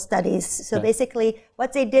neuropsychological studies. So basically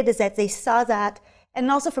what they did is that they saw that,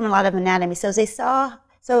 and also from a lot of anatomy. So they saw,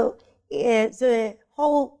 the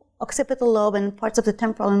whole occipital lobe and parts of the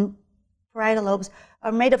temporal and parietal lobes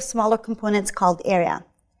are made of smaller components called area.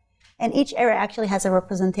 And each area actually has a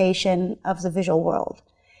representation of the visual world.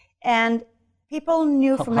 And people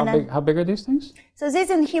knew how big are these things? So these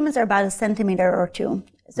in humans are about 1 centimeter or 2.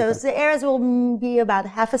 So the areas will be about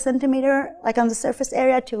 0.5 centimeter, like on the surface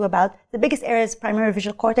area, to about, the biggest area is primary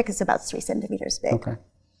visual cortex, is about 3 centimeters big. Okay.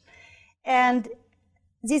 And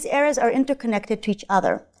these areas are interconnected to each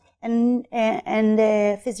other. And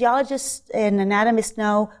physiologists and anatomists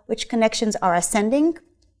know which connections are ascending,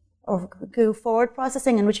 or go forward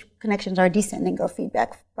processing, and which connections are descending or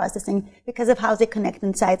feedback processing because of how they connect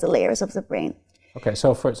inside the layers of the brain. Okay,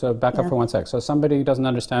 so back up for 1 sec. So somebody who doesn't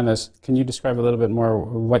understand this, can you describe a little bit more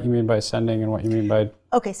what you mean by ascending and what you mean by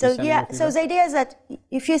so the idea is that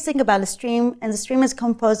if you think about a stream, and the stream is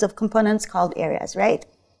composed of components called areas, right?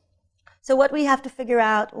 So what we have to figure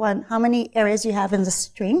out, how many areas you have in the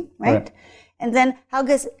stream, right? And then how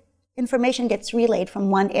information gets relayed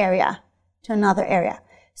from one area to another area.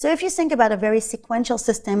 So if you think about a very sequential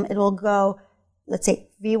system, it will go, let's say,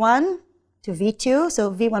 V1 to V2. So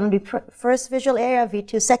V1 would be first visual area,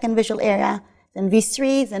 V2 second visual area, then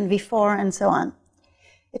V3, then V4, and so on.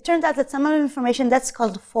 It turns out that some of the information, that's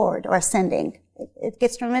called forward or ascending. It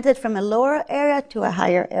gets transmitted from a lower area to a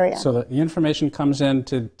higher area. So the information comes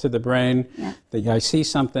into the brain, that I see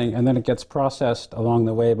something, and then it gets processed along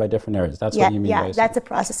the way by different areas. That's what you mean by ascending. Yeah, that's a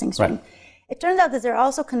processing stream. Right. It turns out that there are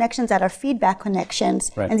also connections that are feedback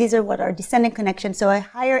connections, and these are what are descending connections. So a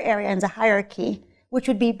higher area in the hierarchy, which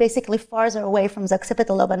would be basically farther away from the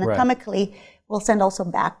occipital lobe anatomically, will send also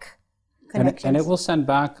back connections. And it will send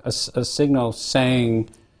back a signal saying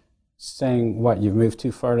what, you've moved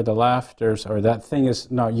too far to the left, or that thing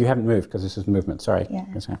is, no, you haven't moved because this is movement, sorry. Yeah.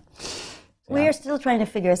 We are still trying to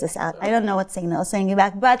figure this out. I don't know what signal is sending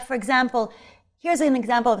back, but for example, here's an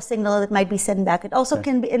example of a signal that might be sent back. It also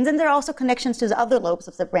can be, and then there are also connections to the other lobes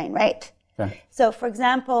of the brain, right? Okay. So, for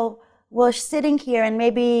example, we're sitting here, and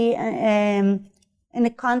maybe in the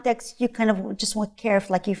context, you kind of just won't care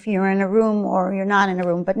if you're in a room or you're not in a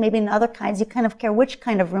room. But maybe in other kinds, you kind of care which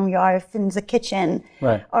kind of room you are. If in the kitchen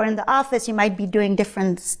or in the office, you might be doing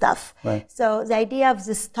different stuff. Right. So the idea of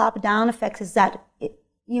this top-down effect is that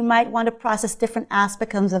you might want to process different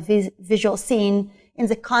aspects of a visual scene in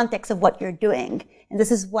the context of what you're doing. And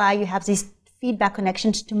this is why you have these feedback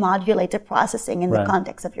connections to modulate the processing in the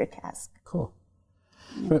context of your task. Cool.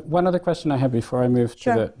 But one other question I have before I move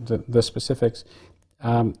to the specifics.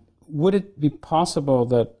 Would it be possible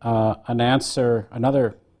that another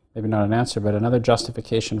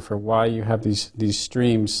justification for why you have these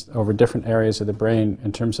streams over different areas of the brain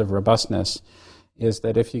in terms of robustness is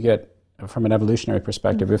that if you get, from an evolutionary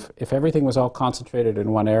perspective, if everything was all concentrated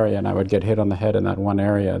in one area and I would get hit on the head in that one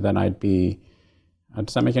area, then I'd be...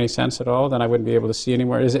 does that make any sense at all? Then I wouldn't be able to see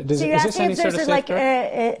anymore. Is this any sort of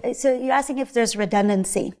safeguard? So you're asking if there's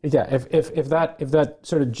redundancy? Yeah, if that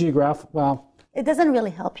sort of geographic, well... It doesn't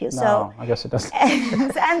really help you. No, I guess it doesn't.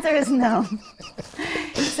 The answer is no.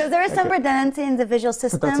 So there is some redundancy in the visual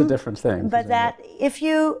system. But that's a different thing. But that if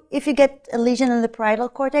you get a lesion in the parietal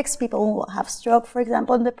cortex, people who have stroke, for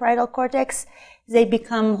example, in the parietal cortex, they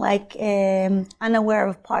become unaware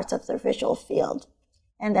of parts of their visual field.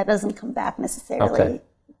 And that doesn't come back necessarily.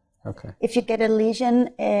 Okay. If you get a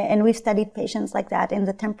lesion, and we've studied patients like that in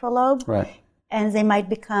the temporal lobe, and they might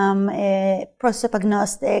become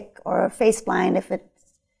prosopagnostic or face blind if it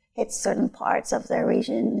hits certain parts of their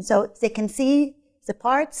region. So they can see the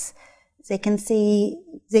parts, they're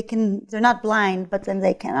not blind, but then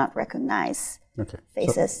they cannot recognize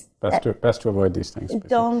faces. So best to avoid these things.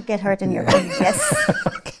 Don't get hurt in your head, yes.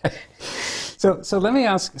 Okay. So let me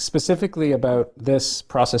ask specifically about this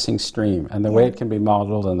processing stream and the way it can be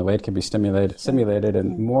modeled and the way it can be simulated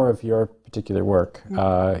and more of your particular work.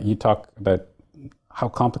 You talk about how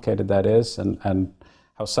complicated that is and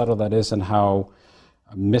how subtle that is and how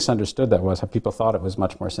misunderstood that was, how people thought it was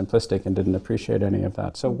much more simplistic and didn't appreciate any of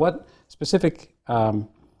that. So what specific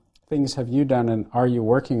things have you done and are you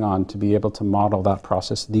working on to be able to model that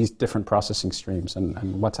process, these different processing streams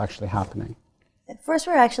and what's actually happening? At first,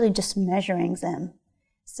 we're actually just measuring them.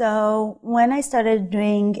 So when I started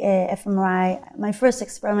doing fMRI, my first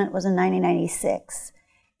experiment was in 1996.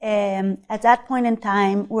 At that point in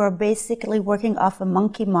time, we were basically working off a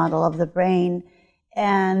monkey model of the brain,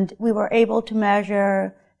 and we were able to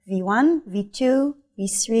measure V1, V2,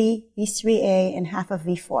 V3, V3A, and half of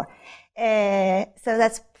V4.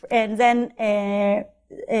 And then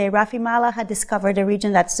Rafi Mala had discovered a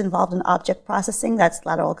region that's involved in object processing, that's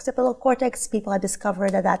lateral occipital cortex. People had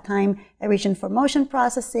discovered at that time a region for motion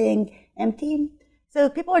processing, MT. So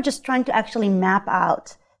people were just trying to actually map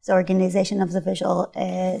out the organization of the visual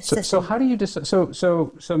system. So how do you decide?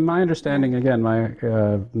 So my understanding, again, my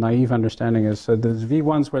naive understanding is, so there's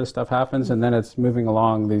V1s where the stuff happens, and then it's moving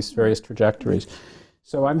along these various trajectories.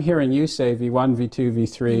 So I'm hearing you say V1, V2,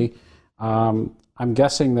 V3. I'm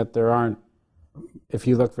guessing that there aren't, if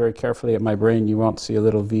you look very carefully at my brain, you won't see a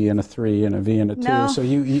little V and a 3 and a V and a 2. No. So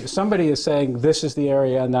somebody is saying this is the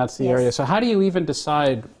area and that's the area. So how do you even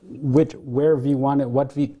decide where V1,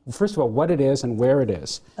 what V, first of all, what it is and where it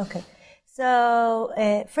is? Okay. So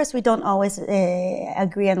first, we don't always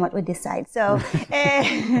agree on what we decide. So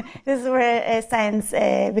this is where science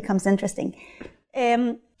becomes interesting.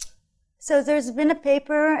 So there's been a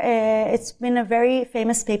paper, it's been a very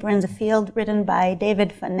famous paper in the field written by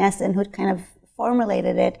David Van Nessen, who kind of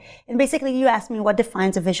formulated it. And basically, you asked me what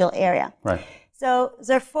defines a visual area. Right. So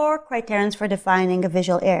there are 4 criterions for defining a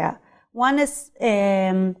visual area. One is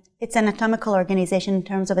its anatomical organization in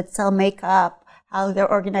terms of its cell makeup, how they're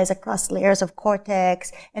organized across layers of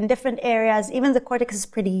cortex and different areas. Even the cortex is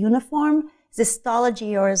pretty uniform. The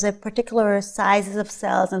histology or the particular sizes of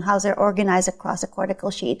cells and how they're organized across a cortical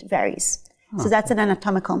sheet varies. So that's an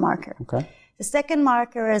anatomical marker. Okay. The second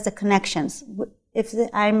marker is the connections. If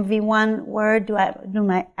I'm V1, where do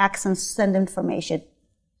my axons send information?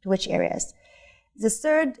 To which areas? The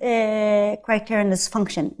third criterion is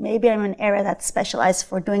function. Maybe I'm in an area that's specialized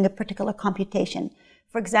for doing a particular computation.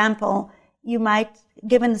 For example, you might,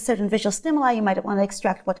 given a certain visual stimuli, you might want to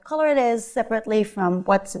extract what color it is separately from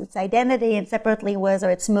what's its identity and separately whether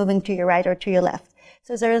it's moving to your right or to your left.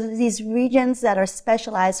 So there are these regions that are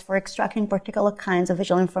specialized for extracting particular kinds of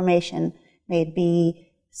visual information, may it be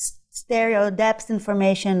stereo depth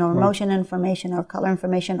information or motion information or color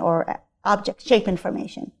information or object shape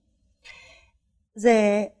information.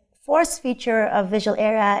 The fourth feature of visual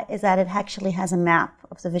area is that it actually has a map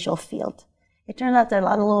of the visual field. It turns out there are a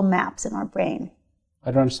lot of little maps in our brain.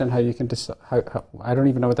 I don't understand how you can decide. I don't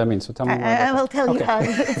even know what that means. So tell me more. I will tell you how.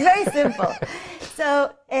 It's very simple.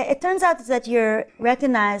 So it turns out that your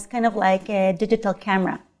retina is kind of like a digital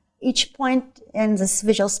camera. Each point in this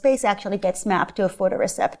visual space actually gets mapped to a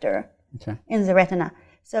photoreceptor in the retina.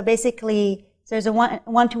 So basically, there's a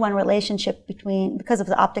one-to-one relationship because of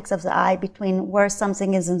the optics of the eye, between where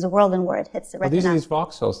something is in the world and where it hits the retina. These are these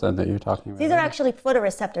voxels then that you're talking about. These are actually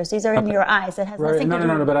photoreceptors. These are in your eyes. It has nothing to do.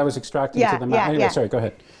 No, but I was extracting to the map. Anyway, sorry, go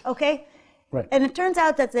ahead. Okay. Right. And it turns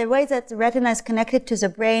out that the way that the retina is connected to the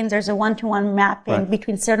brain, there's a one-to-one mapping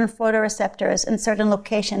between certain photoreceptors in certain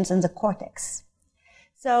locations in the cortex.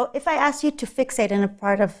 So if I ask you to fixate in a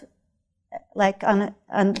part of, like on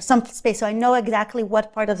some space, so I know exactly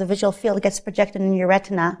what part of the visual field gets projected in your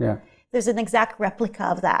retina, there's an exact replica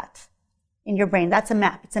of that in your brain. That's a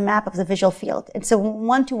map. It's a map of the visual field. It's a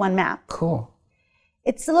one-to-one map. Cool.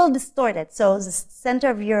 It's a little distorted. So the center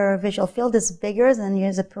of your visual field is bigger than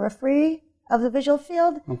the periphery of the visual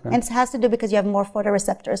field. And it has to do because you have more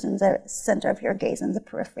photoreceptors in the center of your gaze than the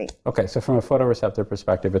periphery. Okay, so from a photoreceptor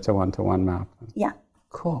perspective, it's a one-to-one map. Yeah.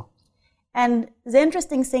 Cool. And the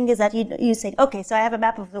interesting thing is that you say, okay, so I have a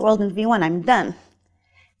map of the world in V1, I'm done.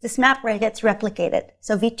 This map gets replicated.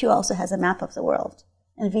 So V2 also has a map of the world.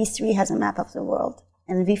 And V3 has a map of the world.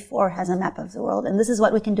 And V4 has a map of the world. And this is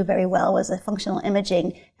what we can do very well with functional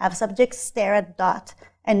imaging. Have subjects stare at dot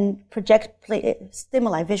and project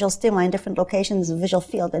stimuli, visual stimuli in different locations of the visual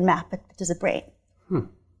field and map it to the brain.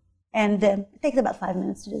 And it takes about 5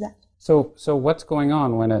 minutes to do that. So what's going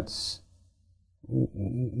on when it's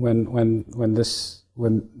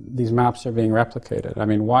when these maps are being replicated? I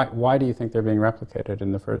mean, why do you think they're being replicated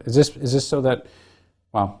in the first? Is this so that?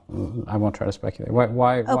 Well, I won't try to speculate.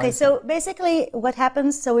 Why? Okay, so basically, what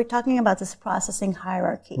happens? So we're talking about this processing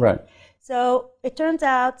hierarchy. Right. So it turns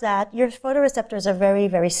out that your photoreceptors are very,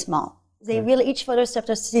 very small. Each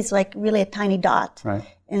photoreceptor sees like really a tiny dot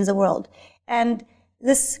in the world, and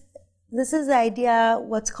this is the idea,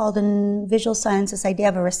 what's called in visual science, this idea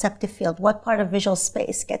of a receptive field. What part of visual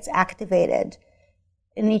space gets activated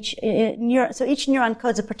in each neuron? So each neuron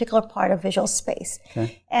codes a particular part of visual space.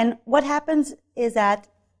 And what happens is that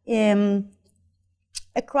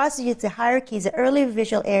across the hierarchies, the early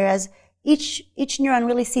visual areas, each neuron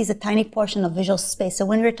really sees a tiny portion of visual space. So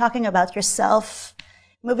when you're talking about yourself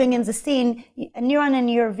moving in the scene, a neuron in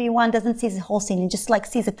your V1 doesn't see the whole scene. It just like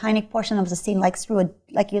sees a tiny portion of the scene, like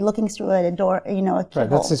you're looking through a door, a keyhole. Right,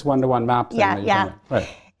 that's this one-to-one map. Right.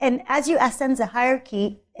 And as you ascend the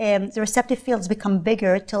hierarchy, the receptive fields become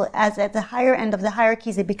bigger till as at the higher end of the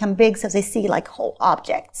hierarchies, they become big, so they see like whole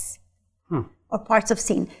objects or parts of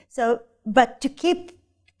scene. So, but to keep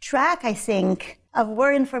track, I think, of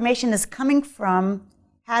where information is coming from,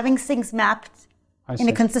 having things mapped in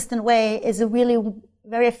a consistent way is a really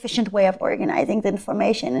very efficient way of organizing the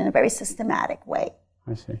information in a very systematic way.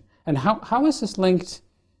 I see. And how is this linked?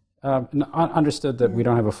 Understood that we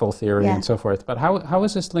don't have a full theory and so forth, but how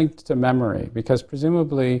is this linked to memory? Because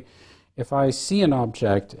presumably, if I see an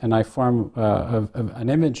object and I form an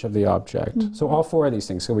image of the object, so all four of these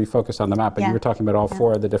things, so we focus on the map, but you were talking about all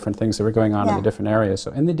four of the different things that were going on in the different areas.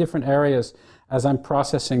 So in the different areas, as I'm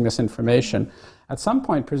processing this information, at some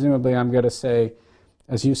point, presumably, I'm going to say,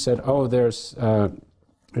 as you said, oh, there's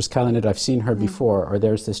Kalanit, I've seen her before, or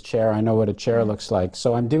there's this chair, I know what a chair looks like.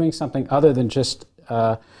 So I'm doing something other than just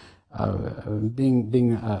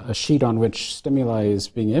being a sheet on which stimuli is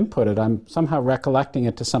being inputted. I'm somehow recollecting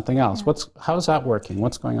it to something else. How's that working?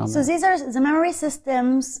 What's going on there? So these are the memory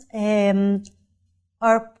systems. There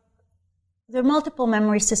are multiple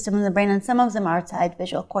memory systems in the brain, and some of them are outside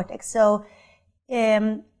visual cortex. So,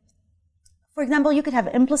 for example, you could have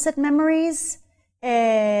implicit memories.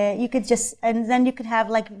 You could and then you could have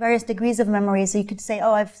like various degrees of memory. So you could say,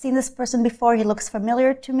 oh, I've seen this person before, he looks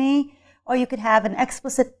familiar to me. Or you could have an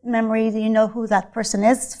explicit memory that you know who that person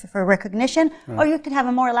is for recognition. Or you could have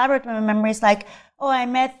a more elaborate memories like, oh, I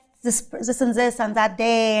met this and this on that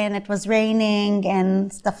day and it was raining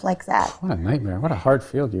and stuff like that. What a nightmare. What a hard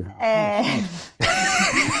field you have.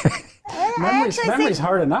 Memory's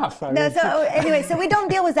hard enough. So anyway, so we don't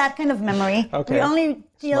deal with that kind of memory. We only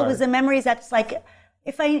deal with the memories that's like,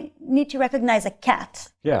 if I need to recognize a cat,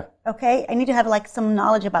 okay, I need to have like some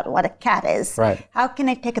knowledge about what a cat is. Right. How can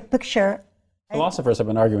I take a picture? Philosophers have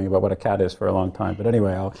been arguing about what a cat is for a long time, but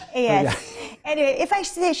anyway, Anyway, if I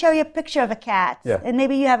show you a picture of a cat, and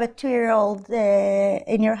maybe you have a 2-year-old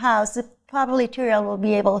in your house, probably 2-year-old will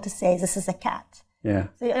be able to say this is a cat. Yeah.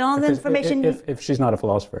 So all the information. If she's not a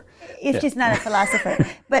philosopher. If she's not a philosopher.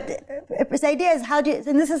 But the idea is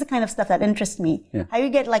and this is the kind of stuff that interests me, how you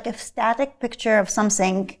get like a static picture of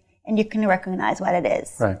something and you can recognize what it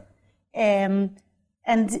is. Right.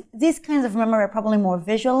 And these kinds of memory are probably more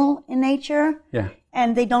visual in nature. Yeah.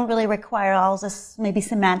 And they don't really require all this maybe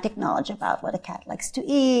semantic knowledge about what a cat likes to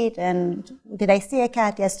eat and did I see a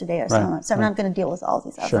cat yesterday or so on. So I'm not going to deal with all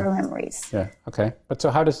these other memories. Yeah. Okay. But so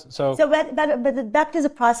how does but back to the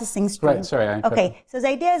processing stream. Right. Sorry. Okay. So the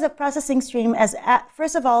idea is a processing stream as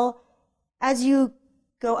first of all, as you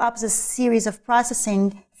go up this series of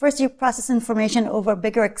processing, first you process information over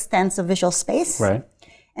bigger extents of visual space. Right.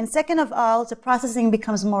 And second of all, the processing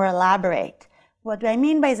becomes more elaborate. What do I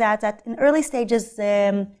mean by that? That in early stages,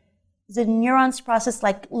 the neurons process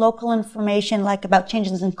like local information, like about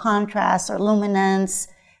changes in contrast or luminance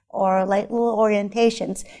or like little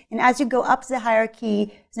orientations. And as you go up the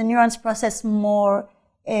hierarchy, the neurons process more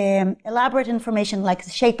elaborate information like the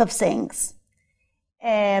shape of things.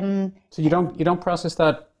 So you don't process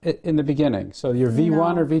that in the beginning. So your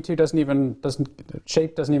V1 or V2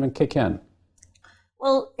 shape doesn't even kick in.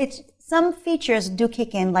 Well, some features do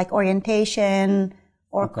kick in, like orientation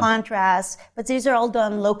or contrast, but these are all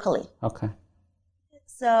done locally. Okay.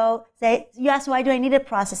 So you asked, why do I need a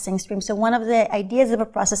processing stream? So one of the ideas of a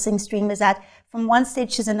processing stream is that from one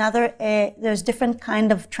stage to another, there's different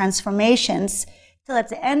kind of transformations till at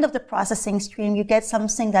the end of the processing stream, you get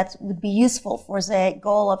something that would be useful for the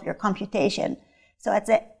goal of your computation. So at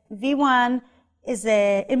the V1, is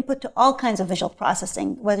the input to all kinds of visual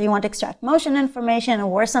processing, whether you want to extract motion information or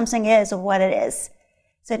where something is or what it is.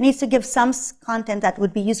 So it needs to give some content that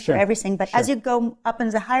would be used for everything. But as you go up in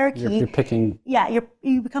the hierarchy, you're picking. Yeah,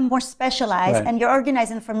 you become more specialized and you organize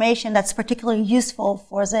information that's particularly useful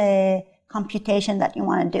for the computation that you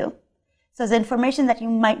want to do. So the information that you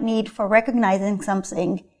might need for recognizing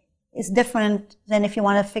something is different than if you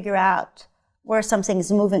want to figure out where something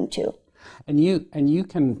is moving to. And you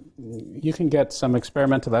can get some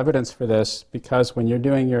experimental evidence for this, because when you're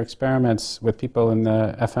doing your experiments with people in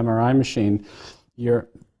the fMRI machine, they're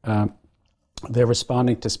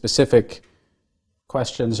responding to specific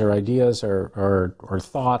questions or ideas or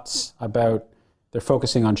thoughts about. They're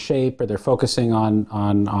focusing on shape, or they're focusing on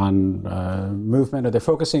movement, or they're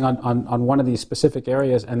focusing on one of these specific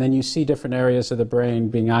areas, and then you see different areas of the brain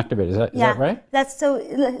being activated. Is that right? That's so.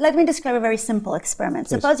 Let me describe a very simple experiment.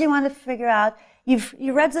 Please. Suppose you want to figure out.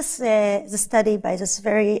 You read this study by this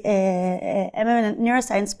very eminent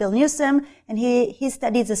neuroscientist, Bill Newsom, and he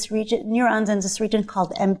studied this neurons in this region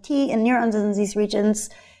called MT, and neurons in these regions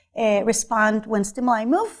respond when stimuli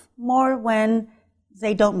move more when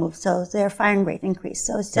they don't move, so their firing rate increased.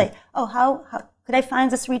 So say, how could I find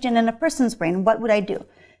this region in a person's brain? What would I do?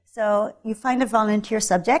 So you find a volunteer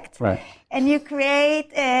subject, and you create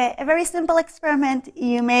a very simple experiment.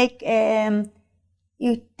 You make,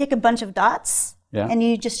 you take a bunch of dots, and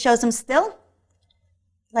you just show them still,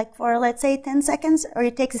 like for, let's say, 10 seconds, or you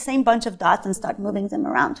take the same bunch of dots and start moving them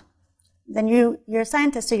around. Then you're a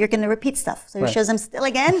scientist, so you're going to repeat stuff. So you show them still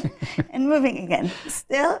again and moving again.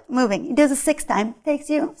 Still moving. You do the 6th time. It takes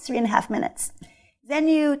you 3.5 minutes. Then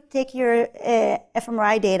you take your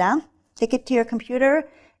fMRI data, take it to your computer,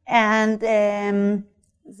 and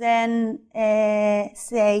then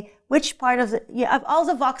say which part of of all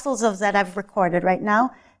the voxels that I've recorded right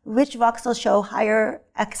now, which voxels show higher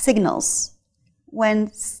signals when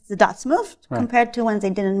the dots moved compared to when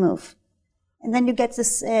they didn't move. And then you get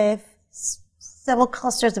this several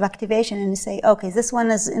clusters of activation, and you say, okay, this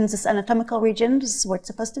one is in this anatomical region. This is where it's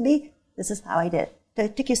supposed to be. This is how I did it. So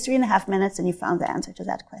it took you 3.5 minutes, and you found the answer to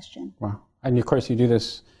that question. Wow. And of course, you do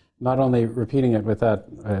this not only repeating it with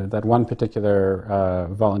that one particular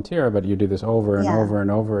volunteer, but you do this over and over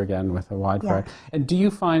and over again with a wide variety. And do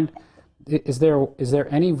you find, is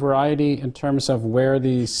there any variety in terms of where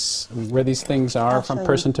these things are from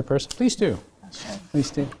person to person? Please do. Please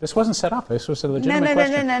do. This wasn't set up. This was a legitimate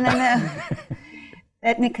question. No.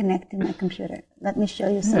 Let me connect to my computer. Let me show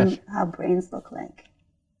you how brains look like.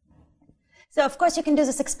 So, of course, you can do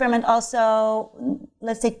this experiment also.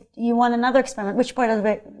 Let's say you want another experiment. Which part of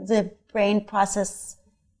the brain process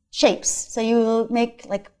shapes? So you make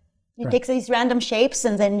you take these random shapes,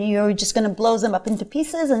 and then you're just going to blow them up into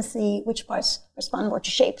pieces and see which parts respond more to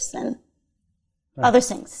shapes and other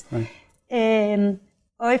things.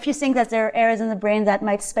 Or if you think that there are areas in the brain that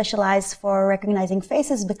might specialize for recognizing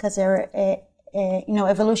faces because they're,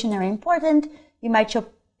 evolutionary important, you might show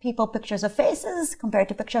people pictures of faces compared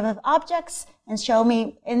to pictures of objects, and show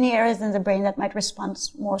me any areas in the brain that might respond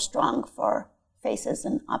more strong for faces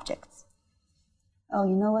and objects. Oh,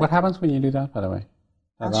 you know what? What happens when you do that, by the way?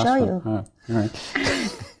 I'll show you. Oh, all right.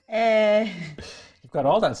 You've got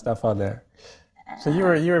all that stuff on there. So you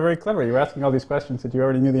were very clever. You were asking all these questions that you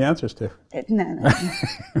already knew the answers to. No.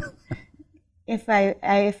 If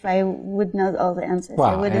I would know all the answers,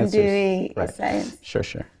 I wouldn't do science. Sure.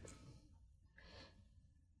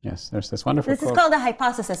 Yes, there's this wonderful This quote. is called a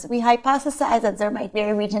hypothesis. We hypothesize that there might be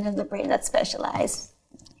a region in the brain that's specialized.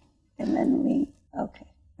 And then okay.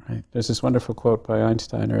 Right. There's this wonderful quote by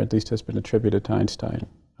Einstein, or at least has been attributed to Einstein,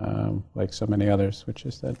 like so many others, which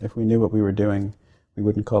is that if we knew what we were doing, we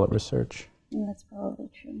wouldn't call it research. And that's probably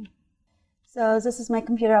true. So this is my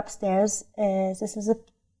computer upstairs. This is a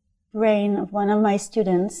brain of one of my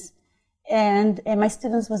students. And my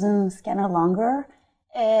students was in the scanner longer.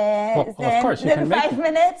 Well, of course, you can make 5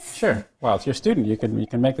 minutes. Sure. Well, it's your student. You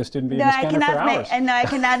can make the student be in the scanner for hours. No, I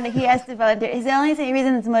cannot. He has to volunteer. He's the only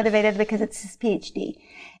reason he's motivated because it's his PhD.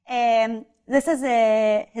 This is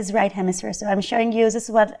his right hemisphere. So I'm showing you, this is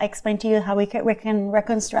what I explained to you, how we can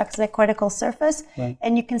reconstruct the cortical surface. Right.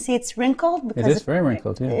 And you can see it's wrinkled. Because it is very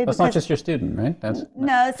wrinkled, yeah. That's not just your student, right?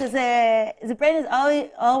 No, the brain is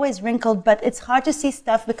always wrinkled, but it's hard to see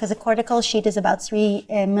stuff because the cortical sheet is about 3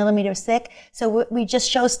 millimeters thick. So we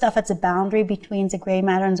just show stuff at the boundary between the gray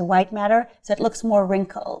matter and the white matter, so it looks more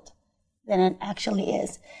wrinkled than it actually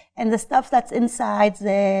is. And the stuff that's inside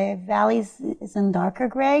the valleys is in darker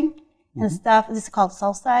gray. And the stuff, this is called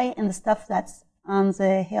sulci, and the stuff that's on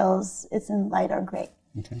the hills is in lighter gray.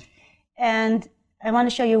 Okay. And I want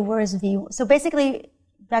to show you where is V. So basically,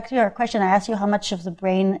 back to your question, I asked you how much of the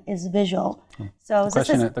brain is visual. So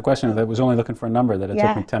the question that was only looking for a number that it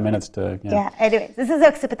took me 10 minutes to. Yeah. Anyways, this is the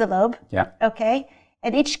occipital lobe. Yeah. Okay.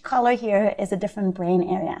 And each color here is a different brain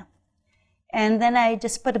area. And then I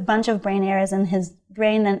just put a bunch of brain areas in his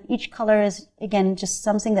brain, and each color is, again, just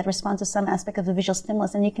something that responds to some aspect of the visual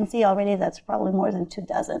stimulus. And you can see already that's probably more than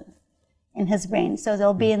 24 in his brain. So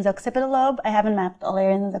they'll be in the occipital lobe. I haven't mapped all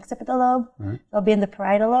areas in the occipital lobe. Right. They'll be in the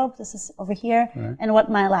parietal lobe. This is over here. Right. And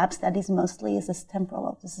what my lab studies mostly is this temporal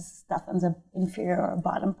lobe. This is stuff in the inferior or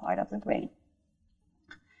bottom part of the brain.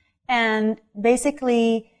 And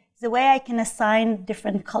basically, the way I can assign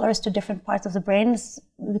different colors to different parts of the brain is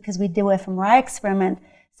because we do fMRI experiment.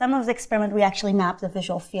 Some of the experiment, we actually map the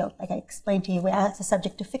visual field. Like I explained to you, we ask the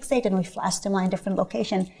subject to fixate and we flash stimuli in different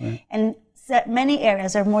locations. Right. And many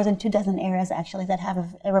areas, or more than 24 areas actually, that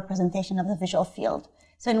have a representation of the visual field.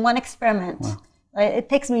 So in one experiment, it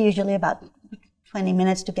takes me usually about 20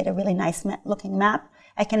 minutes to get a really nice looking map.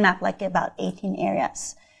 I can map like about 18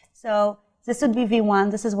 areas. So this would be V1.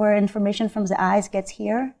 This is where information from the eyes gets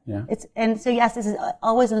here. Yeah. And so yes, this is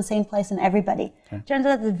always in the same place in everybody. Okay. Turns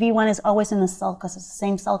out that the V1 is always in the sulcus. It's the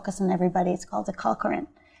same sulcus in everybody. It's called the calcarine.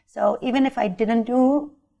 So even if I didn't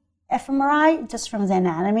do fMRI, just from the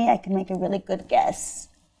anatomy, I can make a really good guess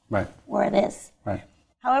where it is. Right.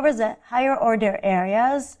 However, the higher order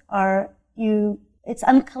areas it's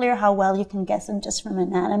unclear how well you can guess them just from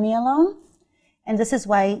anatomy alone. And this is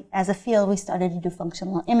why, as a field, we started to do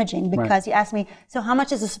functional imaging, because you asked me, so how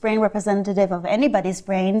much is this brain representative of anybody's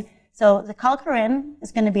brain? So the calcarine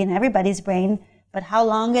is going to be in everybody's brain, but how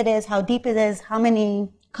long it is, how deep it is, how many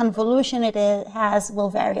convolution has will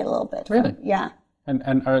vary a little bit. Really? Yeah.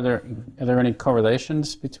 And are there any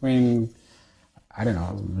correlations between, I don't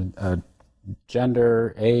know,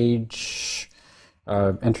 gender, age,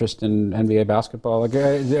 interest in NBA basketball? Are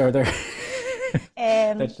there that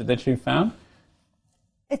you found?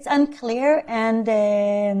 It's unclear,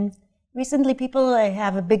 and recently people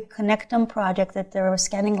have a big connectome project that they were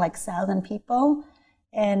scanning like 1,000 people,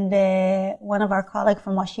 and one of our colleagues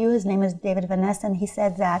from WashU, his name is David Van Ness, and he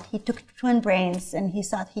said that he took twin brains and he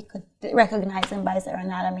thought he could recognize them by their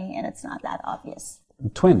anatomy, and it's not that obvious.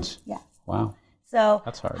 Twins? Yeah. Wow. So,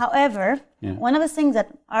 that's hard. However, one of the things that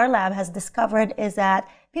our lab has discovered is that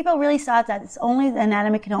people really thought that the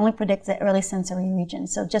anatomy can only predict the early sensory region.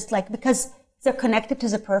 So just like, because they're connected to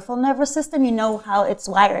the peripheral nervous system, you know how it's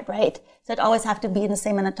wired, right? So it always have to be in the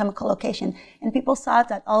same anatomical location. And people thought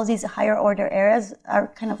that all these higher order areas are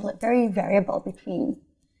kind of very variable between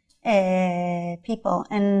people.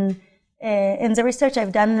 And in the research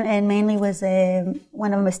I've done, and mainly with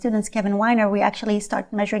one of my students, Kevin Weiner, we actually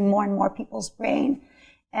start measuring more and more people's brain.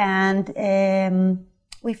 And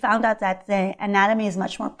we found out that the anatomy is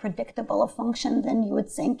much more predictable of function than you would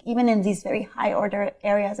think, even in these very high order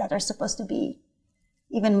areas that are supposed to be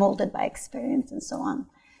even molded by experience and so on.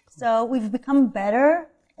 So we've become better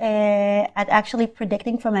at actually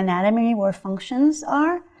predicting from anatomy where functions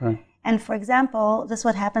are. Right. And for example, this is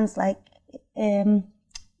what happens like, I'm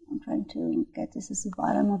trying to get this as the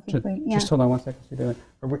bottom of the brain. Just hold on 1 second.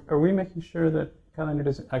 Are we making sure that Kalanit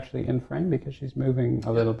is actually in frame because she's moving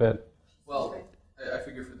a little bit? Well, I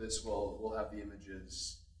figure for this we'll have the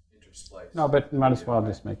images interspliced. No, but might as well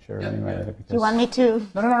just make sure anyway. Yeah. Do you want me to?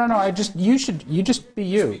 No. You just be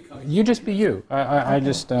you. You just be you. I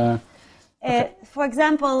just. Okay. For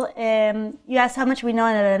example, you asked how much we know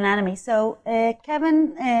in anatomy. So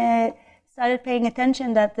Kevin started paying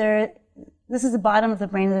attention that this is the bottom of the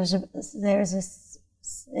brain. There's this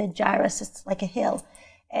gyrus. It's like a hill.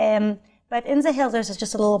 But in the hill, there's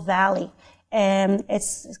just a little valley.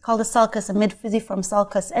 It's called a sulcus, a mid-fusiform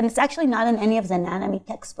sulcus. And it's actually not in any of the anatomy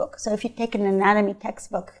textbooks. So if you take an anatomy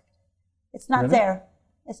textbook, it's not there.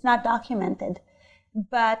 It's not documented.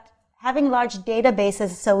 But having large databases,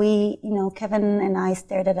 so Kevin and I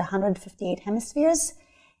stared at 158 hemispheres.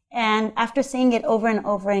 And after seeing it over and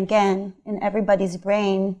over again in everybody's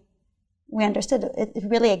brain, we understood it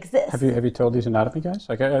really exists. Have you told these anatomy guys?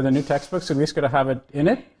 Like, are the new textbooks at least going to have it in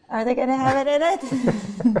it? Are they going to have it in it?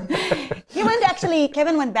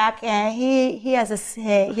 Kevin went back, he has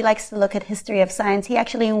he likes to look at history of science. He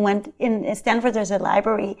actually went in Stanford, there's a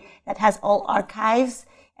library that has all archives,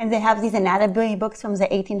 and they have these anatomy books from the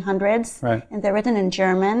 1800s. Right. And they're written in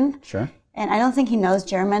German. Sure. And I don't think he knows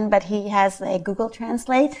German, but he has a Google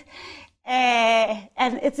Translate.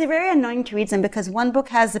 And it's very annoying to read them because one book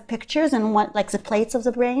has the pictures and one, like the plates of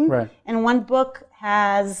the brain. Right. And one book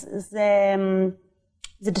has the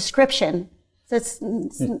description. So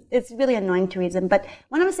it's really annoying to read them. But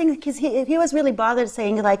one of the things, because he was really bothered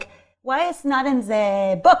saying, like, why it's not in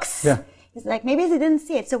the books? Yeah. He's like, maybe they didn't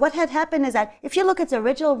see it. So what had happened is that if you look at the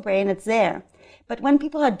original brain, it's there. But when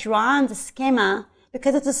people had drawn the schema,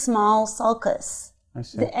 because it's a small sulcus, I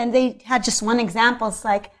see. And they had just one example, it's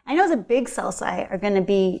like, I know the big sulci are going to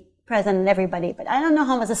be present in everybody, but I don't know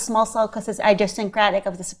how much a small sulcus is idiosyncratic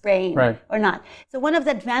of this brain or not. So one of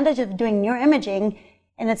the advantages of doing neuroimaging,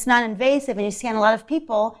 and it's not invasive, and you scan a lot of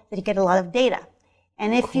people, that you get a lot of data.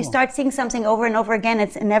 And if you start seeing something over and over again,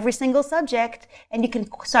 it's in every single subject, and you can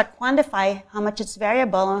start quantify how much it's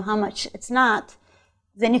variable and how much it's not,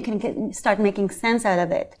 then you can start making sense out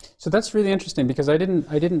of it. So that's really interesting because I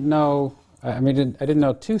didn't know. I didn't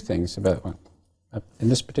know two things about in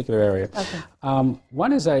this particular area. Okay.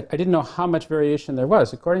 One is I didn't know how much variation there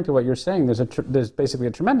was. According to what you're saying, there's basically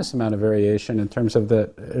a tremendous amount of variation in terms of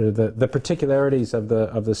the particularities of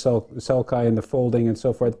the sulci and the folding and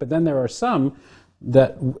so forth. But then there are some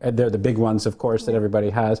that they're the big ones, of course, that everybody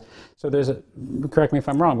has. So correct me if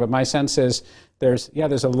I'm wrong, but my sense is there's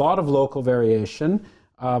a lot of local variation.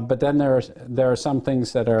 But then there are some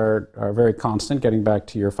things that are very constant, getting back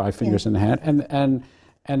to your 5 fingers in the hand,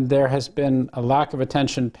 and there has been a lack of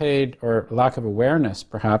attention paid or lack of awareness,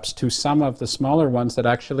 perhaps, to some of the smaller ones that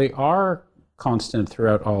actually are constant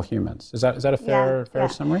throughout all humans. Is that a fair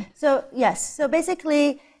summary? So yes. So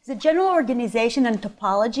basically, the general organization and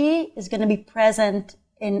topology is going to be present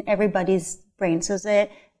in everybody's brain. So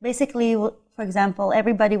basically, for example,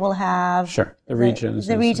 everybody will have the regions,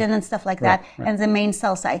 and stuff like that, and the main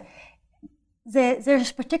cell site.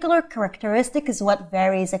 There's particular characteristic is what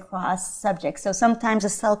varies across subjects. So sometimes a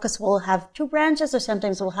sulcus will have 2 branches, or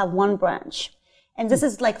sometimes it will have 1 branch. And this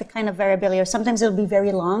is like the kind of variability, or sometimes it'll be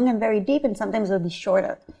very long and very deep, and sometimes it'll be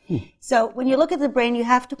shorter. So when you look at the brain, you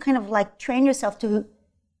have to kind of like train yourself to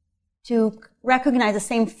recognize the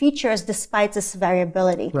same features despite this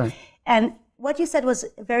variability. Right. And what you said was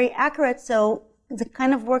very accurate. So the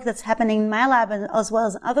kind of work that's happening in my lab and as well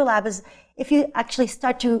as other labs is if you actually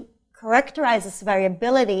start to characterize this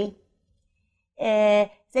variability,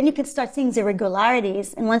 then you can start seeing the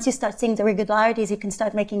irregularities. And once you start seeing the irregularities, you can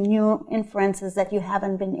start making new inferences that you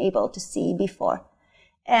haven't been able to see before.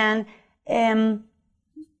 And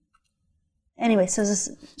anyway, so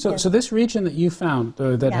this region that you found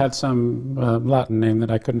that had some Latin name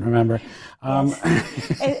that I couldn't remember.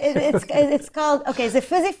 It's called, the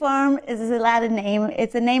fusiform is the Latin name.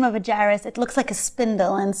 It's the name of a gyrus. It looks like a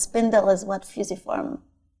spindle, and spindle is what fusiform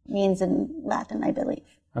means in Latin, I believe.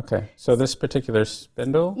 Okay, so this particular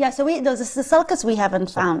spindle? Yeah, so the sulcus we haven't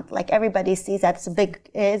found. Like everybody sees that it's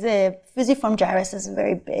a fusiform gyrus is a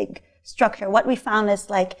very big structure. What we found is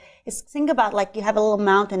think about like you have a little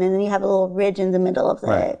mountain and then you have a little ridge in the middle of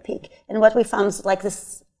the peak. And what we found is like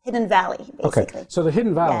this hidden valley, basically. Okay, so the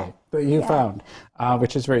hidden valley that you found,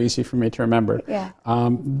 which is very easy for me to remember,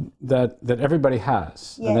 that everybody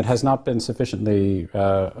has, and that has not been sufficiently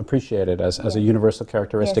appreciated as a universal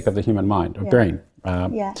characteristic of the human mind, or brain,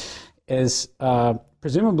 is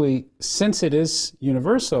presumably, since it is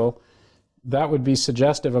universal, that would be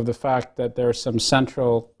suggestive of the fact that there's some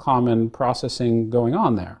central common processing going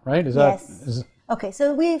on there, right? Okay,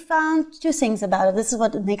 so we found 2 things about it. This is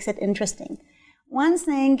what makes it interesting. One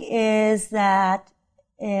thing is that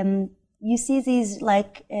you see these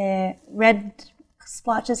red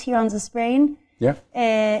splotches here on this brain. Yeah.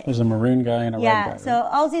 There's a maroon guy and a red guy. Yeah, so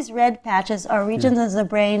all these red patches are regions of the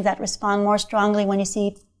brain that respond more strongly when you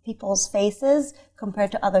see people's faces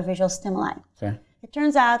compared to other visual stimuli. Okay. It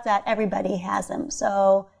turns out that everybody has them.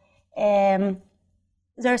 So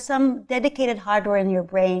the there's some dedicated hardware in your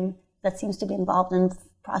brain that seems to be involved in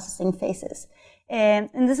processing faces. And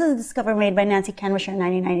this is a discovery made by Nancy Kanwisher in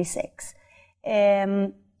 1996.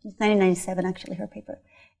 1997, actually, her paper.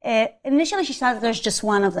 Initially, she thought that there's just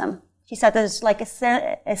one of them. She said there's like a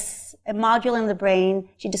module in the brain.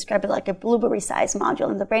 She described it like a blueberry-sized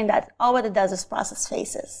module in the brain that all what it does is process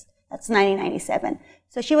faces. That's 1997.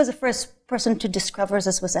 So she was the first person to discover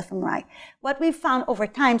this with fMRI. What we've found over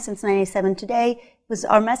time since 1997 today was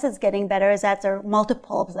our methods getting better is that there are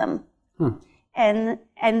multiple of them. But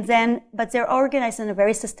they're organized in a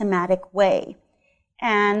very systematic way.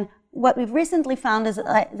 And what we've recently found is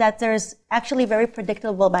that there's actually very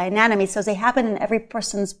predictable by anatomy. So they happen in every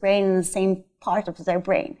person's brain in the same part of their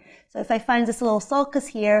brain. So if I find this little sulcus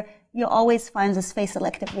here, you'll always find this face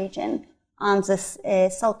selective region on this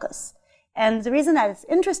sulcus. And the reason that it's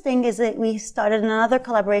interesting is that we started another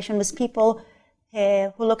collaboration with people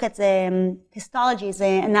who look at the histology, the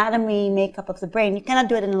anatomy makeup of the brain. You cannot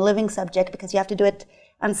do it in a living subject because you have to do it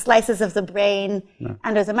on slices of the brain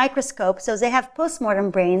under the microscope. So they have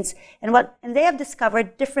postmortem brains, and they have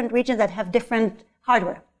discovered different regions that have different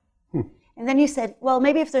hardware. And then you said, well,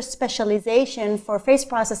 maybe if there's specialization for face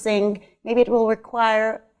processing, maybe it will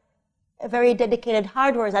require a very dedicated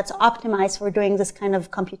hardware that's optimized for doing this kind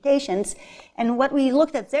of computations. And what we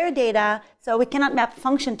looked at their data, so we cannot map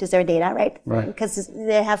function to their data, right? Because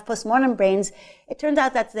they have postmortem brains. It turns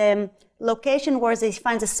out that the location where they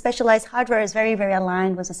find the specialized hardware is very, very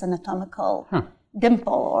aligned with this anatomical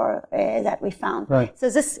dimple that we found. So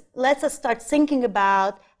this lets us start thinking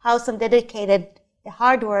about how some dedicated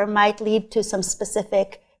hardware might lead to some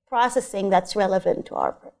specific processing that's relevant to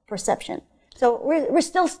our perception. So we're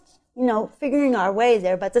still figuring our way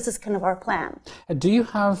there, but this is kind of our plan. Do you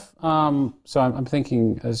have, so I'm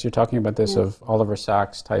thinking, as you're talking about this, of Oliver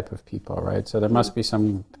Sacks type of people, right? So there must be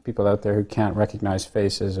some people out there who can't recognize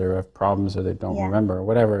faces or have problems or they don't remember or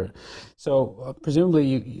whatever. So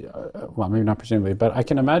presumably, well, maybe not presumably, but I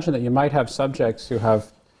can imagine that you might have subjects who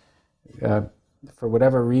have, for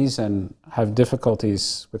whatever reason, have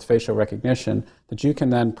difficulties with facial recognition that you can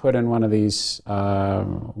then put in one of these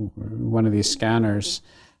scanners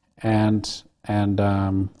and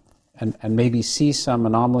maybe see some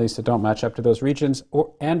anomalies that don't match up to those regions,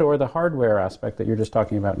 or the hardware aspect that you're just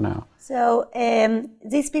talking about now. So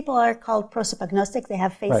these people are called prosopagnostic. They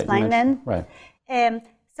have face blindness.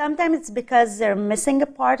 Sometimes it's because they're missing a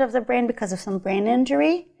part of the brain because of some brain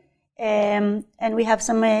injury, and we have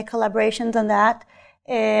some collaborations on that.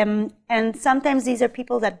 And sometimes these are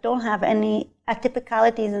people that don't have any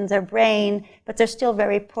atypicalities in their brain, but they're still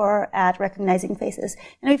very poor at recognizing faces.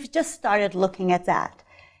 And we've just started looking at that.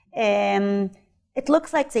 It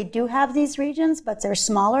looks like they do have these regions, but they're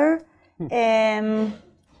smaller.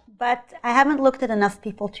 But I haven't looked at enough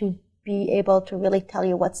people to be able to really tell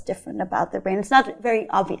you what's different about their brain. It's not very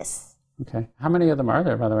obvious. Okay. How many of them are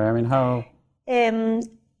there, by the way? I mean, how...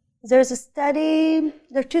 There's a study,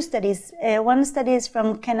 there are two studies. One study is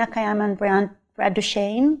from Ken Akayama and Brad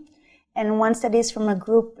Duchesne, and one study is from a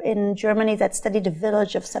group in Germany that studied a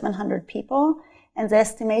village of 700 people, and the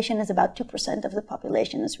estimation is about 2% of the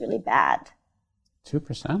population is really bad.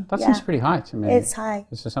 2%? That seems pretty high to me. It's high.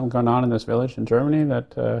 Is there something going on in this village in Germany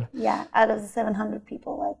that... Yeah, out of the 700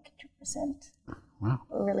 people, like 2%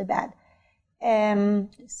 were really bad.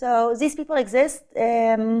 So these people exist.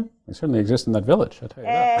 They certainly exist in that village, I'll tell you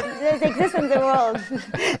that. They exist in the world.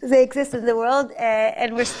 They exist in the world,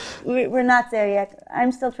 and we're not there yet.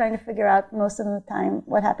 I'm still trying to figure out most of the time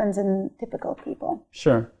what happens in typical people.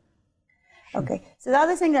 Sure. Okay. So the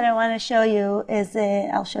other thing that I want to show you is,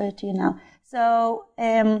 I'll show it to you now. So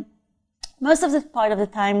most of the part of the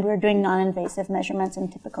time we're doing non-invasive measurements in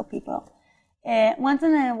typical people. Once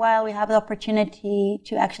in a while, we have the opportunity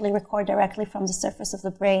to actually record directly from the surface of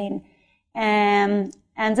the brain. And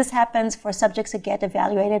this happens for subjects who get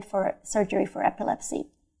evaluated for surgery for epilepsy.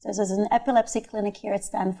 So there's an epilepsy clinic here at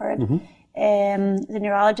Stanford. The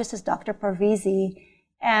neurologist is Dr. Parvizi.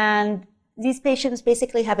 And these patients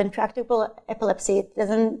basically have intractable epilepsy. It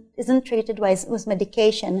isn't treated with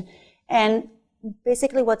medication. And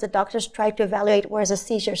basically what the doctors try to evaluate where the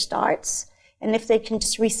seizure starts. And if they can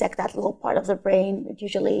just resect that little part of the brain, it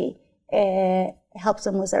usually helps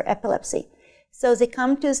them with their epilepsy. So they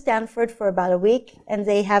come to Stanford for about a week, and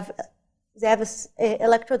they have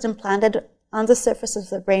electrodes implanted on the surface of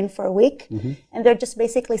the brain for a week, and they're just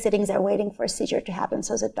basically sitting there waiting for a seizure to happen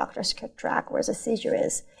so the doctors can track where the seizure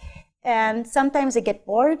is. And sometimes they get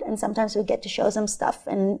bored, and sometimes we get to show them stuff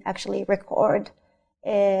and actually record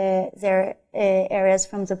their areas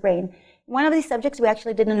from the brain. One of these subjects we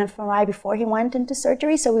actually did an fMRI before he went into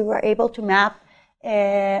surgery, so we were able to map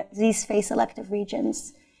these face selective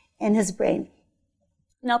regions in his brain.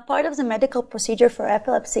 Now, part of the medical procedure for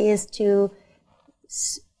epilepsy is to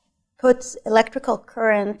put electrical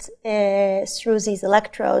current through these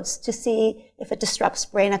electrodes to see if it disrupts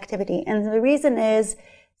brain activity. And the reason is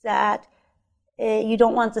that you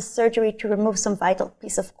don't want the surgery to remove some vital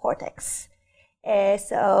piece of cortex.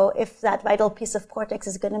 So if that vital piece of cortex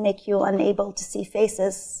is going to make you unable to see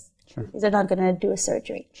faces, sure, they're not going to do a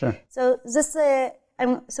surgery. Sure. So this,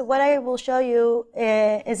 so what I will show you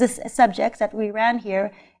is this subject that we ran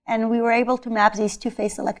here, and we were able to map these two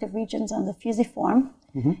face selective regions on the fusiform.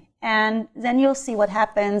 Mm-hmm. And then you'll see what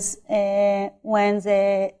happens when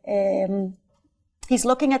he's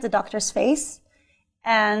looking at the doctor's face.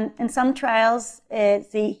 And in some trials,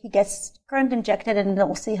 he gets current injected, and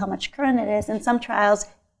we'll see how much current it is. In some trials,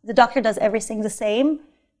 the doctor does everything the same,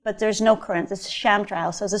 but there's no current. It's a sham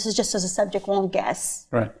trial. So this is just so the subject won't guess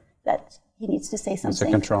that he needs to say something. It's a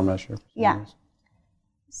control measure. Yeah.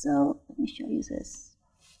 So let me show you this.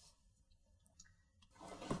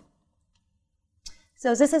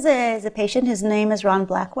 So this is a patient. His name is Ron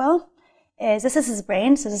Blackwell. This is his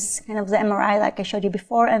brain. So this is kind of the MRI like I showed you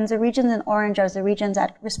before. And the regions in orange are the regions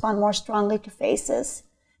that respond more strongly to faces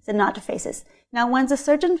than not to faces. Now, when the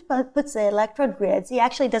surgeon puts the electrode grids, he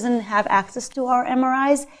actually doesn't have access to our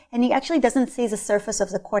MRIs, and he actually doesn't see the surface of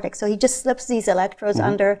the cortex. So he just slips these electrodes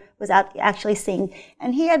under without actually seeing.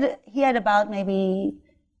 And he had about maybe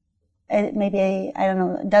I don't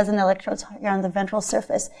know, a dozen electrodes here on the ventral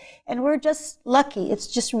surface. And we're just lucky, it's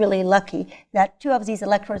just really lucky, that two of these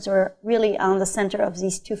electrodes are really on the center of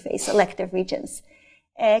these two face selective regions.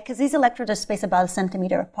 Because these electrodes are spaced about 1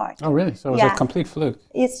 centimeter apart. Oh, really? So it was a complete fluke?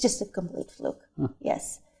 It's just a complete fluke,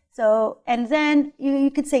 yes. So, and then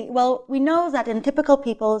you could say, well, we know that in typical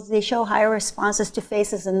people, they show higher responses to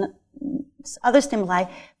faces and other stimuli,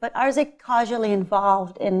 but are they causally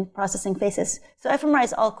involved in processing faces? So fMRI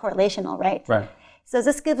is all correlational, right? Right. So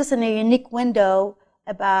this gives us a unique window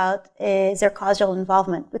about their causal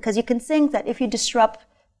involvement, because you can think that if you disrupt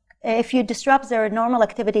their normal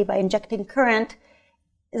activity by injecting current,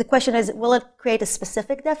 the question is, will it create a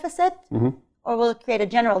specific deficit? Mm-hmm. Or will it create a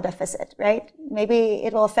general deficit, right? Maybe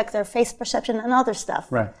it will affect their face perception and other stuff.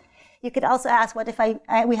 Right. You could also ask, what if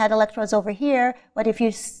we had electrodes over here? What if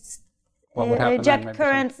you inject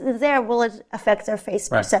current there? Will it affect their face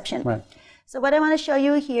perception? Right. So what I want to show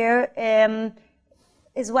you here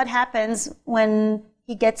is what happens when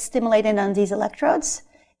he gets stimulated on these electrodes.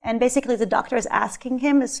 And basically the doctor is asking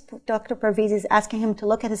him, Dr. Parvizi is asking him to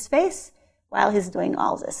look at his face while he's doing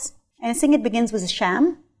all this. And I think it begins with a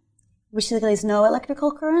sham, which is no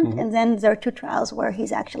electrical current, mm-hmm. and then there are two trials where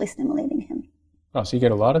he's actually stimulating him. Oh, so you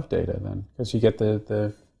get a lot of data then, because you get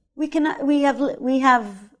the. We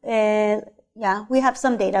have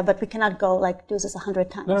some data, but we cannot go do this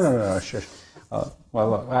 100 times. No, sure.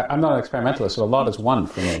 Well, I'm not an experimentalist, so a lot is one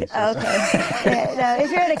for me. So. Okay. No,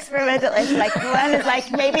 if you're an experimentalist, one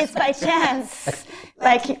is maybe it's by chance.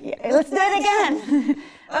 Let's do it again.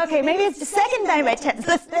 Okay, maybe it's the second time by chance.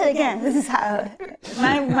 Let's do it again. This is how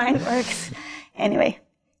my mind works. Anyway.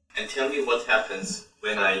 And tell me what happens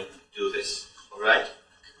when I do this, all right?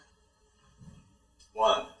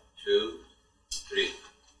 1, 2, 3.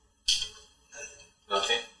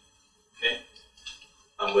 Nothing. Okay?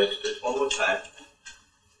 I'm going to do it one more time.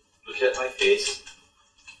 Look at my face.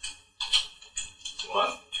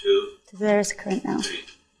 1, 2. So there's current now. 3.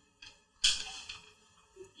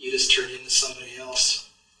 You just turned into somebody else.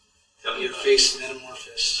 Your face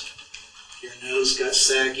metamorphosed. Your nose got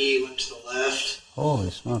saggy, went to the left. Holy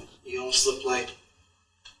smokes. You almost looked like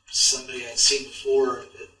somebody I'd seen before,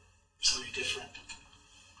 but somebody different.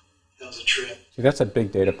 That was a trip. See, that's a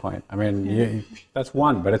big data point. I mean, that's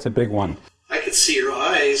one, but it's a big one. I could see your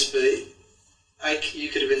eyes, but you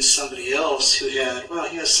could have been somebody else who had,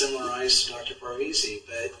 he has similar eyes to Dr. Parvizi,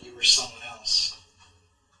 but you were someone else.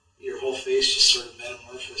 Your whole face just sort of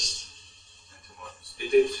metamorphosed.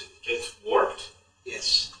 Did it get warped?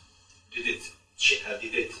 Yes. Did it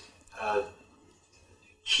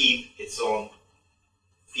keep its own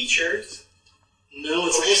features? No,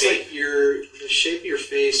 it's almost like the shape of your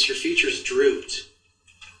face, your features drooped.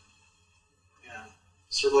 Yeah,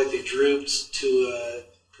 sort of like they drooped to a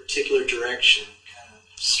particular direction, kind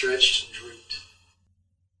of stretched and drooped.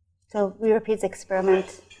 So we repeat the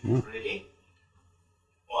experiment. Right. Ready?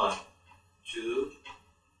 1, 2,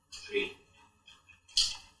 3.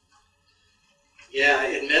 Yeah,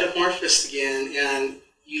 it metamorphosed again, and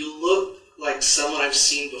you look like someone I've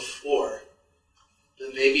seen before,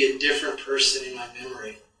 but maybe a different person in my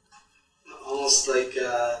memory. Almost like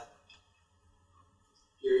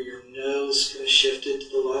your nose kind of shifted to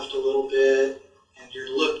the left a little bit, and your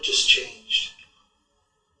look just changed.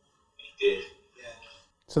 It did. Yeah.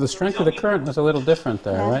 So the strength of the current was a little different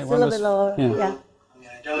there, right? It's a little bit lower. Yeah. Yeah. I mean,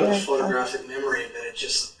 I don't have photographic memory, but it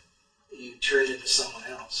just, you turned into someone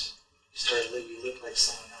else. You look like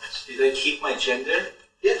someone else. Did I keep my gender?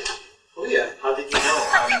 Yeah. Oh, yeah. How did you know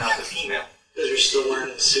I'm not a female? Because you're still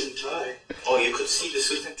wearing a suit and tie. Oh, you could see the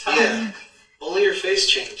suit and tie? Yeah. Only your face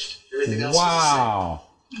changed. Everything else Wow.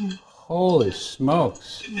 Holy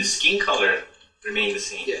smokes. The skin color remained the same? was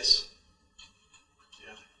the same. Yes.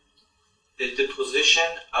 Yeah. Did the position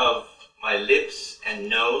of my lips and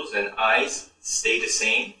nose and eyes stay the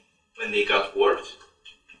same when they got warped?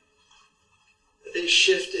 They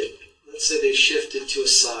shifted. Let's say they shifted to a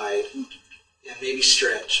side and maybe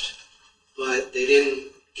stretched, but they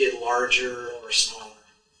didn't get larger or smaller.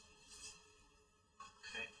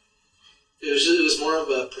 Okay. It was more of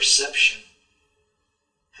a perception,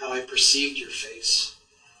 how I perceived your face.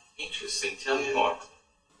 Interesting. Tell me more.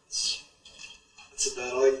 That's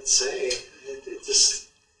about all I can say. It just,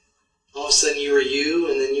 all of a sudden you were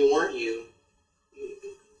you, and then you weren't you.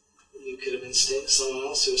 You could have been someone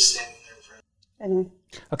else who was standing there in front of you.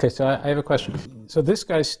 Okay, so I have a question. So this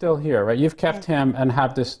guy's still here, right? You've kept him and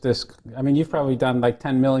have this, I mean, you've probably done like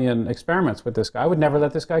 10 million experiments with this guy. I would never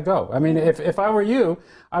let this guy go. I mean, if I were you,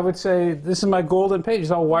 I would say, this is my golden page.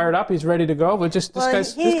 He's all wired up. He's ready to go. But just,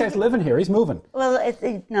 this guy's living here. He's moving. Well,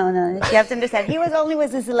 no. You have to understand. He was only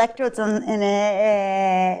with his electrodes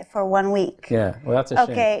for 1 week. Yeah, well, that's a shame.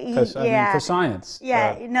 Okay, Because, I mean, for science.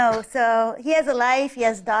 Yeah, so he has a life. He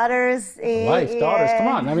has daughters. Daughters, come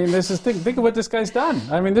on. I mean, think of what this guy's done.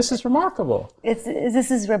 I mean, this is remarkable. This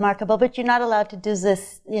is remarkable, but you're not allowed to do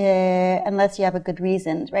this unless you have a good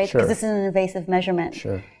reason, right? Sure. Because this is an invasive measurement.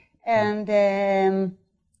 Sure. And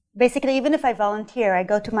basically, even if I volunteer, I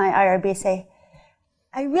go to my IRB, say,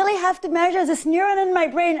 I really have to measure this neuron in my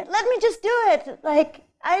brain. Let me just do it. Like,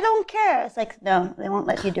 I don't care. It's like, no, they won't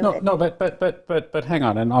let you do it. No, but hang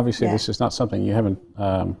on. And obviously, this is not something you haven't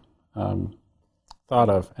thought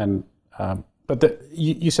of. And but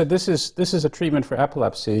you said this is a treatment for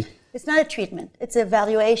epilepsy. It's not a treatment. It's an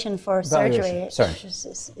evaluation for surgery. Sorry.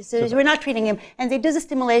 We're not treating him. And they do the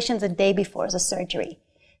stimulations a day before the surgery.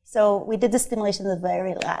 So we did the stimulation the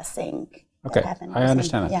very last thing that happened. I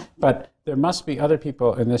understand that. Yeah. But there must be other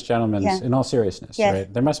people in this gentleman's, in all seriousness, right?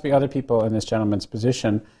 There must be other people in this gentleman's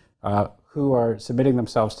position who are submitting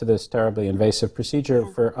themselves to this terribly invasive procedure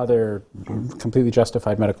for other completely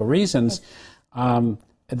justified medical reasons.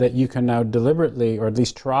 That you can now deliberately, or at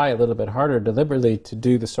least try a little bit harder deliberately, to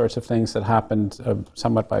do the sorts of things that happened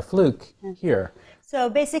somewhat by fluke here. So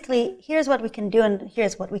basically, here's what we can do and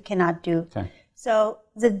here's what we cannot do. Okay. So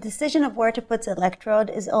the decision of where to put the electrode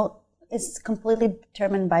is completely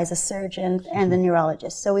determined by the surgeon and the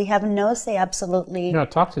neurologist. So we have no say absolutely.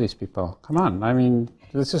 Talk to these people. Come on. I mean,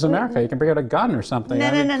 this is America. You can bring out a gun or something. No.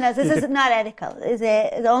 This is not ethical.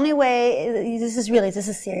 The only way, this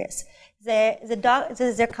is serious.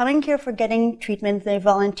 They're coming here for getting treatment. They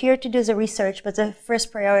volunteer to do the research, but the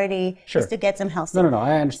first priority is to get them healthy. No,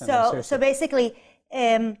 I understand. So basically,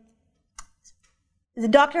 the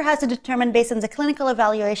doctor has to determine based on the clinical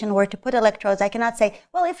evaluation where to put electrodes. I cannot say,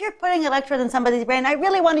 well, if you're putting electrodes in somebody's brain, I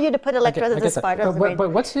really wanted you to put electrodes in this part of the brain.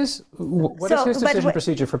 But what is his decision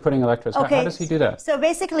procedure for putting electrodes? Okay, how does he do that? So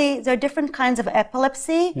basically, there are different kinds of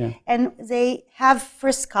epilepsy, and they have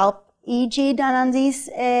first scalp EEG done on these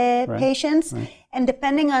patients, and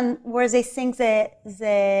depending on where they think the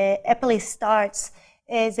epilepsy starts,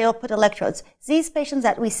 they'll put electrodes. These patients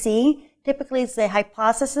that we see, typically the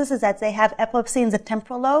hypothesis is that they have epilepsy in the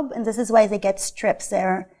temporal lobe, and this is why they get strips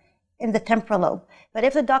there in the temporal lobe. But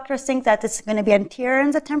if the doctors think that it's going to be anterior in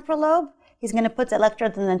the temporal lobe, he's going to put the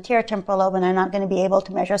electrodes in the anterior temporal lobe, and they're not going to be able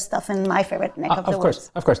to measure stuff in my favorite neck of the woods.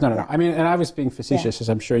 Of course. No. I mean, and I was being facetious, as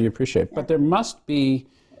I'm sure you appreciate. But there must be...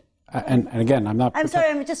 And again, I'm not... I'm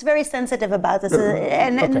sorry, I'm just very sensitive about this. So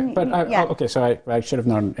I should have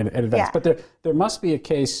known in advance. Yeah. But there must be a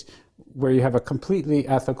case where you have a completely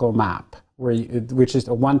ethical map, which is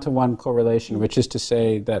a one-to-one correlation, which is to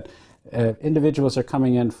say that individuals are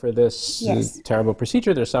coming in for this terrible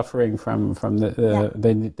procedure. They're suffering from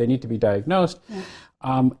they need to be diagnosed. Yeah.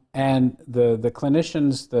 And the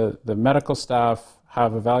clinicians, the medical staff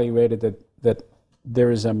have evaluated that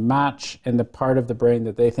there is a match in the part of the brain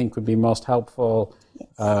that they think would be most helpful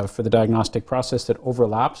for the diagnostic process that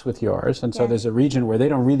overlaps with yours. And so there's a region where they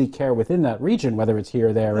don't really care within that region, whether it's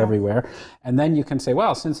here, there, everywhere. And then you can say,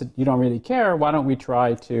 well, since you don't really care, why don't we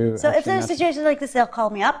try to... So if there's a situation like this, they'll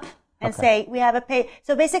call me up and say, we have a patient.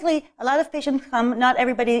 So basically, a lot of patients come, not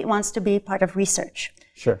everybody wants to be part of research.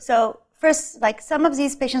 Sure. So first, like some of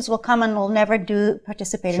these patients will come and will never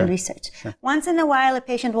participate in research. Once in a while, a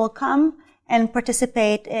patient will come and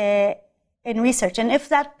participate in research. And if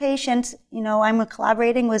that patient, I'm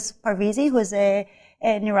collaborating with Parvizi, who is a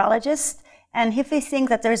neurologist, and if we think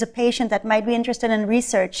that there's a patient that might be interested in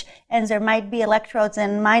research and there might be electrodes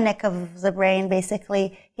in my neck of the brain,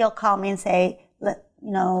 basically, he'll call me and say,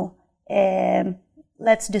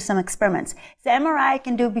 let's do some experiments. The MRI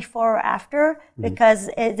can do before or after because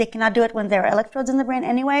they cannot do it when there are electrodes in the brain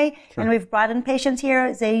anyway. And we've brought in patients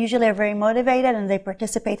here. They usually are very motivated and they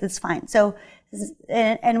participate. It's fine. So,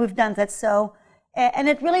 and we've done that. So, and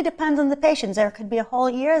it really depends on the patients. There could be a whole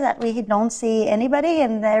year that we don't see anybody,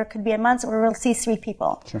 and there could be a month where we'll see 3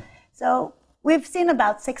 people. So we've seen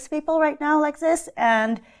about 6 people right now like this.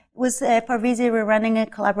 And with Parvizi, we're running a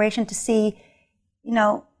collaboration to see,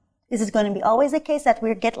 is it going to be always the case that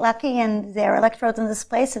we get lucky and there are electrodes in this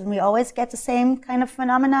place and we always get the same kind of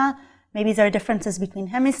phenomena? Maybe there are differences between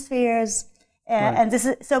hemispheres. And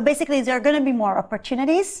so basically there are going to be more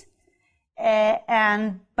opportunities.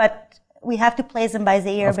 But we have to play them by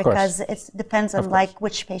the ear because it depends on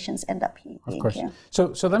which patients end up being here.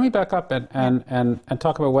 So let me back up and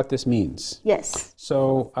talk about what this means. Yes.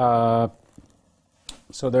 So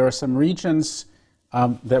there are some regions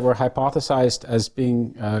that were hypothesized as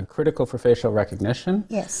being critical for facial recognition.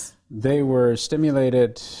 Yes. They were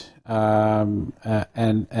stimulated, and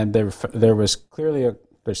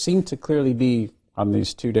there seemed to clearly be on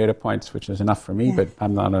these 2 data points, which is enough for me, but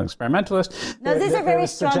I'm not an experimentalist. No, these are very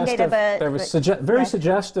strong data, but there was very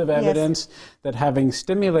suggestive evidence that having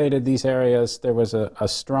stimulated these areas, there was a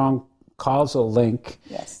strong causal link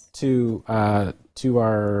to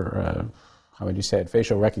our how would you say it,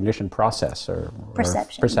 facial recognition process or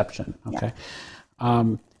perception. Okay.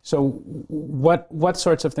 So what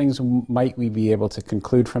sorts of things might we be able to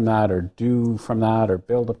conclude from that or do from that or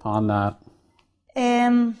build upon that?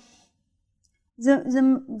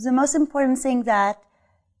 The most important thing that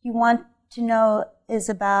you want to know is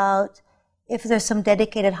about if there's some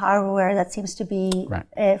dedicated hardware that seems to be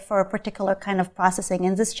for a particular kind of processing.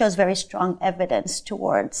 And this shows very strong evidence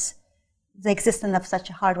towards the existence of such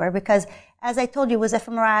a hardware, because as I told you, with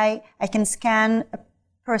fMRI, I can scan a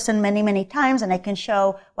person many, many times, and I can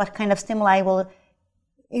show what kind of stimuli will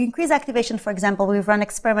increase activation. For example, we've run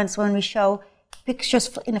experiments when we show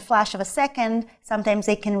pictures in a flash of a second. Sometimes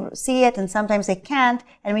they can see it, and sometimes they can't,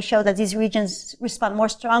 and we show that these regions respond more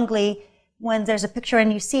strongly when there's a picture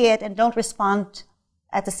and you see it, and don't respond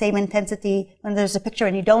at the same intensity when there's a picture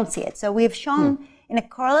and you don't see it. So we've shown in a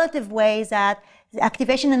correlative way that the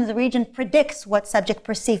activation in the region predicts what subject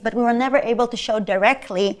perceive, but we were never able to show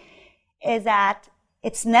directly that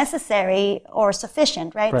it's necessary or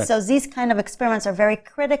sufficient, right? So these kind of experiments are very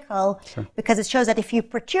critical because it shows that if you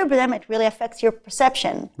perturb them, it really affects your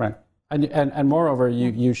perception. Right. And moreover,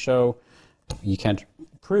 you show, you can't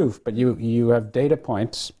prove, but you have data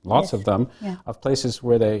points, lots of them, of places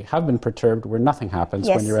where they have been perturbed, where nothing happens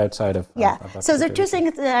when you're outside of So there are 2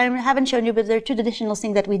 things that I haven't shown you, but there are 2 additional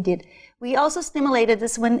things that we did. We also stimulated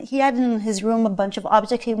this when he had in his room a bunch of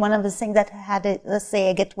objects. One of the things that had, let's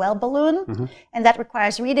say, a get well balloon, and that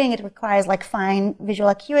requires reading. It requires fine visual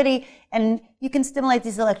acuity, and you can stimulate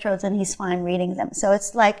these electrodes, and he's fine reading them. So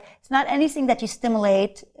it's not anything that you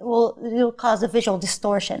stimulate will cause a visual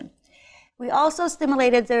distortion. We also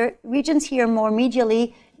stimulated the regions here more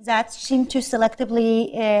medially that seem to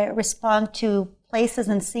selectively respond to places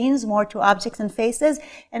and scenes, more to objects and faces.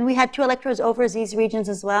 And we had 2 electrodes over these regions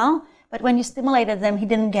as well. But when you stimulated them, he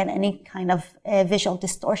didn't get any kind of visual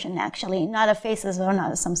distortion, actually, not of faces or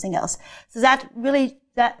not of something else. So that really,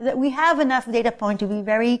 that we have enough data point to be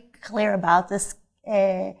very clear about this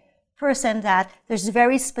person, that there's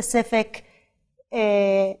very specific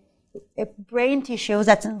brain tissue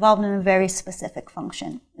that's involved in a very specific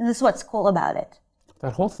function. And this is what's cool about it.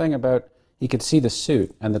 That whole thing about you could see the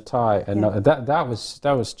suit and the tie, and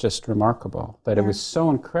that was just remarkable. That it was so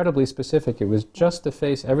incredibly specific. It was just the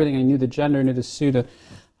face, everything. I knew the gender, I knew the suit.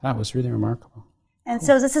 That was really remarkable. And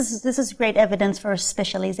so this is great evidence for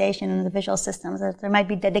specialization in the visual systems. That there might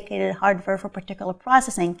be dedicated hardware for particular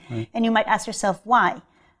processing, and you might ask yourself why.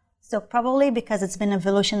 So probably because it's been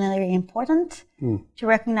evolutionarily important to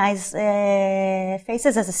recognize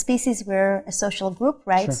faces. As a species, we're a social group,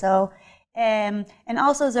 right? So, and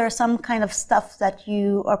also there are some kind of stuff that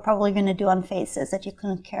you are probably going to do on faces that you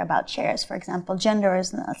couldn't care about chairs. For example, gender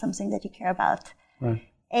is not something that you care about.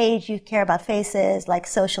 Age, you care about faces, like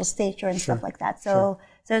social stature and stuff like that. So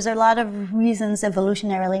there's a lot of reasons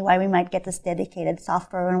evolutionarily why we might get this dedicated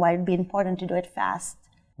software and why it'd be important to do it fast.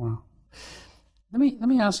 Wow. Let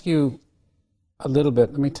me ask you a little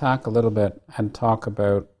bit, let me talk a little bit and talk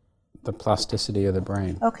about the plasticity of the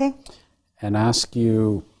brain. Okay. And ask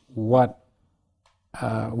you what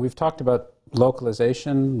we've talked about: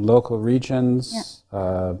 localization, local regions,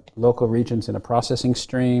 local regions in a processing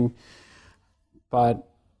stream. But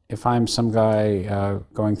if I'm some guy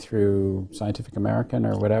going through Scientific American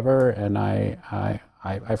or whatever, and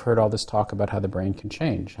I've heard all this talk about how the brain can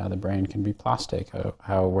change, how the brain can be plastic,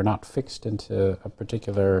 how we're not fixed into a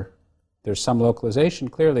particular. There's some localization,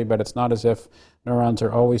 clearly, but it's not as if neurons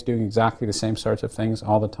are always doing exactly the same sorts of things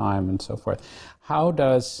all the time and so forth. How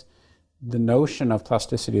does the notion of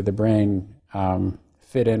plasticity of the brain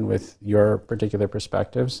fit in with your particular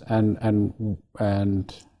perspectives, and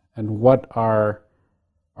what are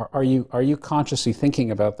you consciously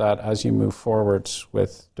thinking about that as you move forwards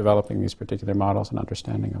with developing these particular models and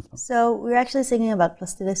understanding of them? So we're actually thinking about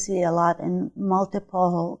plasticity a lot in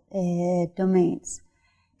multiple domains.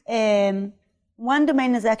 One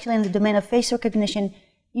domain is actually in the domain of face recognition.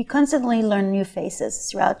 You constantly learn new faces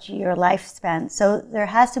throughout your lifespan. So there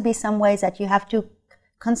has to be some ways that you have to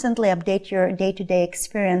constantly update your day-to-day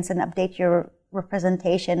experience and update your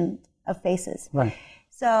representation of faces. Right.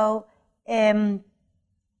 So, and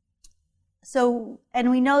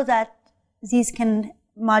we know that these can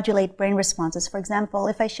modulate brain responses. For example,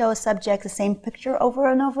 if I show a subject the same picture over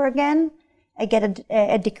and over again, I get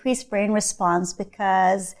a decreased brain response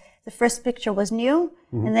because the first picture was new,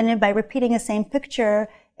 and then by repeating the same picture,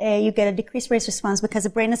 you get a decreased brain response because the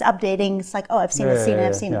brain is updating. It's like, oh, I've seen it,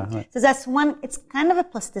 I've seen it. Right. So that's one. It's kind of a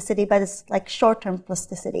plasticity, but it's like short-term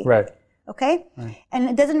plasticity. Right. Okay? Right. And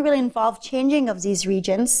it doesn't really involve changing of these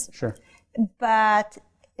regions. Sure. But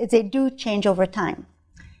they do change over time.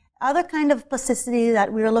 Other kind of plasticity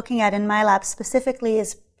that we were looking at in my lab specifically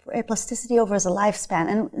is plasticity over the lifespan.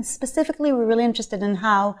 And specifically, we're really interested in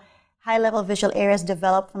how high-level visual areas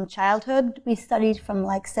develop from childhood. We studied from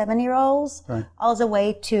like 7-year-olds all the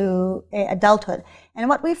way to adulthood. And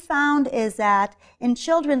what we found is that in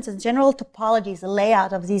children's general topologies, the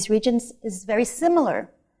layout of these regions is very similar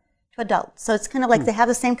to adults. So it's kind of like they have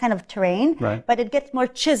the same kind of terrain, but it gets more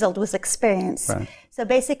chiseled with experience. Right. So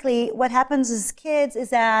basically what happens with kids is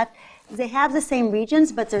that they have the same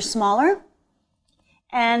regions, but they're smaller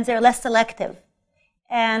and they're less selective.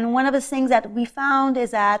 And one of the things that we found is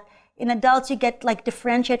that in adults, you get like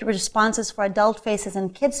differentiated responses for adult faces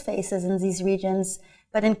and kids' faces in these regions.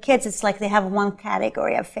 But in kids, it's like they have one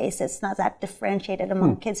category of faces. It's not that differentiated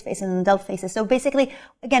among kids' faces and adult faces. So basically,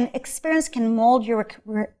 again, experience can mold your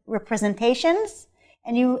representations.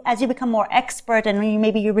 And you, as you become more expert and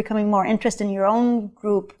maybe you're becoming more interested in your own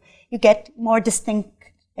group, you get more distinct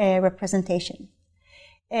representation.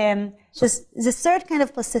 The third kind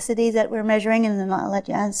of plasticity that we're measuring, and then I'll let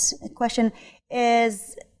you answer a question,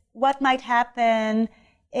 is what might happen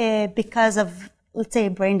because of, let's say,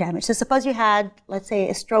 brain damage. So suppose you had, let's say,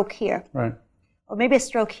 a stroke here. Right. Or maybe a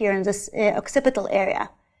stroke here in this occipital area.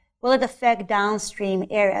 Will it affect downstream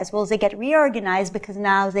areas? Will they get reorganized because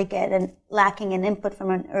now they get lacking in input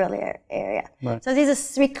from an earlier area? Right. So these are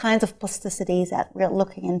 3 kinds of plasticities that we're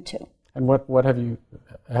looking into. And what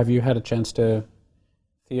have you had a chance to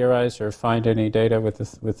theorize or find any data with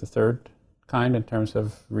the third kind in terms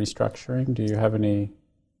of restructuring? Do you have any?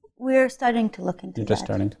 We're starting to look into that. You're just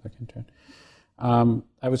starting to look into it.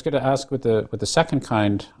 I was going to ask with the second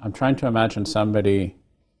kind, I'm trying to imagine somebody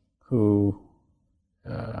who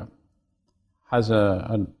has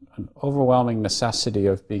an overwhelming necessity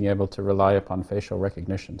of being able to rely upon facial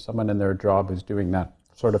recognition. Someone in their job is doing that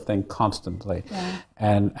sort of thing constantly. Yeah.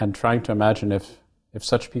 And trying to imagine if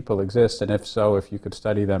such people exist, and if so, if you could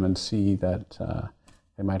study them and see that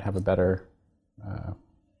they might have a better...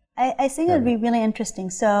 I think it would be really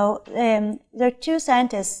interesting. So there are 2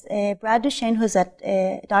 scientists, Brad Duchesne, who's at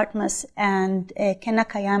Dartmouth, and Ken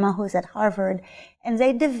Nakayama, who's at Harvard, and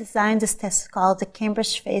they designed this test called the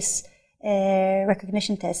Cambridge Face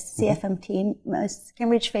Recognition Test, CFMT,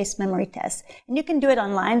 Cambridge Face Memory Test. And you can do it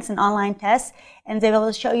online. It's an online test, and they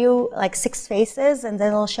will show you like 6 faces, and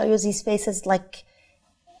then they'll show you these faces like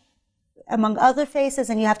among other faces,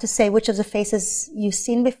 and you have to say which of the faces you've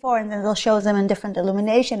seen before, and then they'll show them in different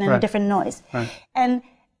illumination and different noise. Right. And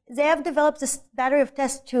they have developed this battery of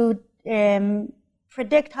tests to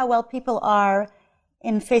predict how well people are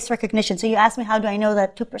in face recognition. So you asked me, how do I know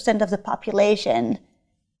that 2% of the population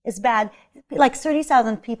is bad? Like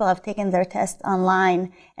 30,000 people have taken their test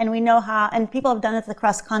online, and we know how, and people have done it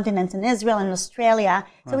across continents in Israel and Australia.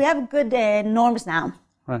 So we have good norms now,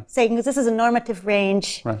 saying this is a normative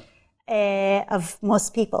range of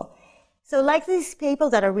most people. So like these people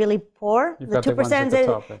that are really poor, the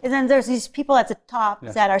 2%, and then there's these people at the top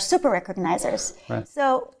that are super recognizers. Right.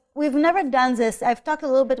 So we've never done this. I've talked a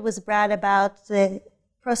little bit with Brad about the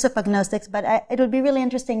prosopagnostics, but it would be really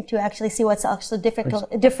interesting to actually see what's actually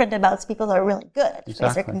different about people who are really good at face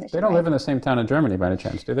recognition. They don't live in the same town in Germany by any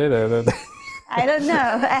chance, do they? I don't know.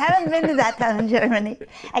 I haven't been to that town in Germany.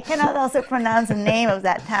 I cannot also pronounce the name of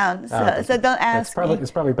that town, so don't ask me.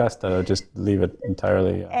 It's probably best to just leave it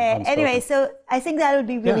entirely anyway, so I think that would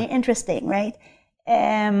be really interesting, right?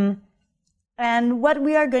 And what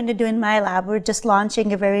we are going to do in my lab, we're just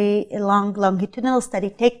launching a very long longitudinal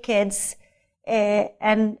study, take kids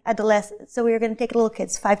and adolescents. So we're going to take little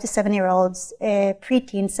kids, 5 to 7-year-olds,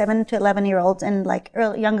 preteens, 7 to 11-year-olds, and like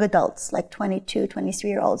young adults, like 22,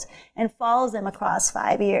 23-year-olds, and follow them across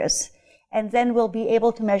 5 years. And then we'll be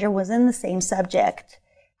able to measure within the same subject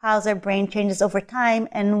how their brain changes over time,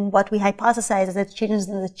 and what we hypothesize is that changes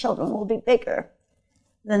in the children will be bigger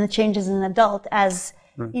than the changes in an adult as,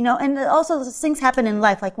 you know, and also things happen in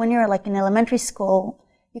life. Like when you're like in elementary school,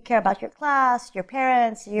 you care about your class, your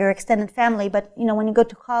parents, your extended family. But, you know, when you go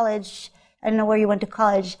to college, I don't know where you went to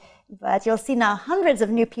college, but you'll see now hundreds of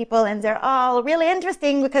new people, and they're all really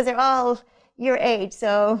interesting because they're all your age.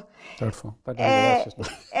 So, doubtful. But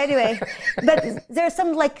anyway, but there's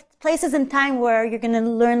some like places in time where you're going to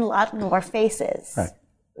learn a lot more faces, right,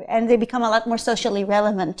 and they become a lot more socially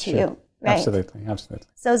relevant to you. Right. Absolutely.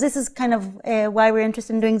 So this is kind of why we're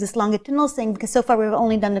interested in doing this longitudinal thing, because so far we've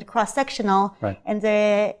only done it cross-sectional, right, and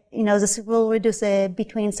this will reduce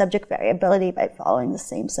between subject variability by following the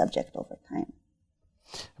same subject over time.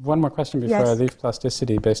 I have one more question before I leave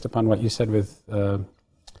plasticity, based upon what you said with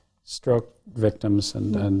stroke victims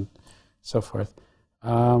and so forth.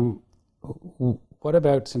 What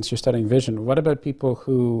about, since you're studying vision, what about people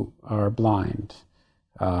who are blind?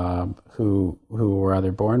 Who were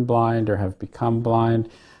either born blind or have become blind.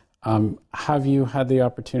 Have you had the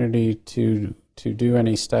opportunity to do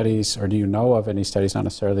any studies, or do you know of any studies, not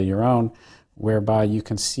necessarily your own, whereby you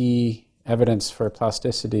can see evidence for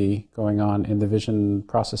plasticity going on in the vision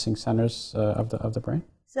processing centers of the brain?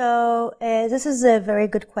 So this is a very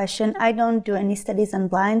good question. I don't do any studies on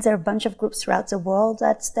blinds. There are a bunch of groups throughout the world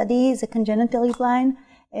that study the congenitally blind.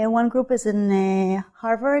 One group is in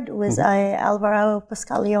Harvard with Alvaro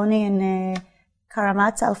Pascalione and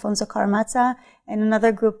Alfonso Karamazza, and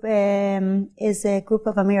another group is a group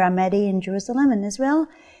of Amir Ahmedi in Jerusalem in Israel.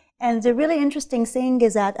 And the really interesting thing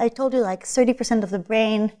is that I told you like 30% of the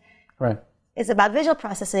brain is about visual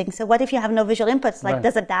processing. So what if you have no visual inputs? Like,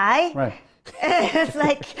 does it die? Right. It's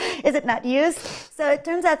like, is it not used? So it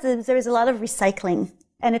turns out that there is a lot of recycling.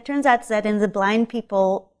 And it turns out that in the blind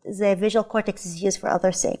people, the visual cortex is used for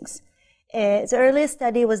other things. The earliest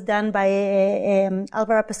study was done by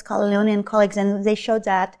Alvaro Pascalione and colleagues, and they showed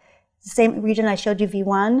that the same region I showed you,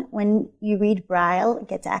 V1, when you read Braille, it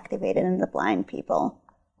gets activated in the blind people.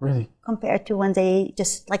 Really? Compared to when they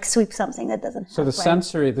just like sweep something that doesn't have. So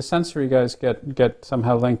the sensory guys get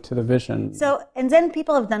somehow linked to the vision. So, and then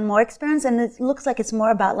people have done more experiments, and it looks like it's more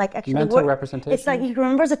about like actually mental representation. It's like, you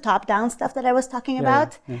remember the top-down stuff that I was talking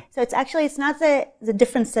about? Yeah. So it's not the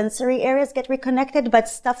different sensory areas get reconnected, but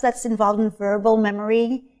stuff that's involved in verbal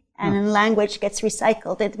memory and in language gets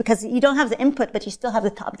recycled. Because you don't have the input, but you still have the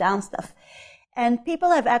top-down stuff. And people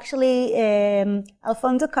have actually,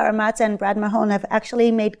 Alfonso Karamazza and Brad Mahone have actually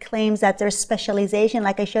made claims that there's specialization,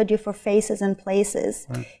 like I showed you, for faces and places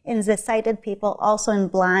in the sighted people, also in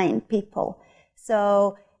blind people.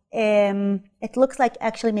 So it looks like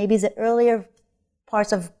actually maybe the earlier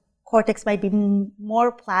parts of cortex might be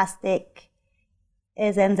more plastic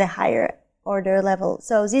than the higher order level.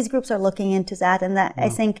 So these groups are looking into that, and that I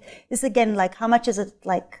think this again, like how much is it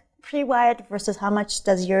like pre-wired versus how much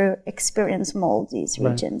does your experience mold these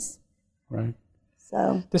regions? Right.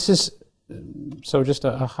 So this is just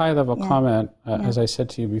a high-level comment. As I said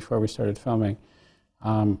to you before we started filming,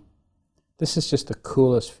 this is just the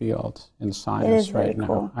coolest field in science right now.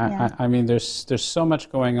 Cool. I mean, there's so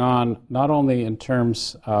much going on, not only in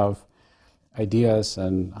terms of ideas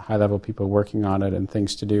and high-level people working on it and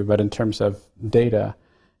things to do, but in terms of data,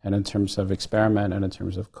 and in terms of experiment, and in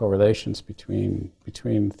terms of correlations between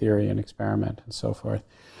theory and experiment and so forth.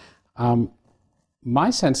 My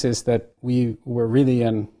sense is that we're really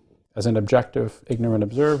in, as an objective, ignorant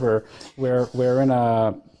observer, we're in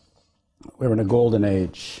a golden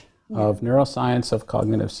age of neuroscience, of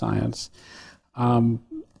cognitive science. Was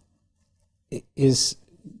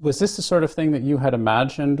this the sort of thing that you had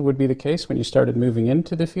imagined would be the case when you started moving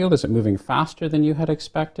into the field? Is it moving faster than you had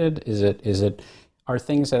expected? Are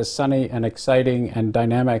things as sunny and exciting and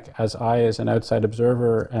dynamic as I, as an outside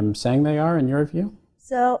observer, am saying they are, in your view?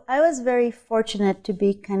 So I was very fortunate to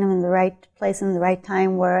be kind of in the right place in the right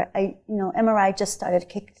time, where MRI just started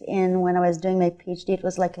kicked in when I was doing my PhD. It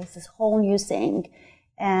was like this whole new thing.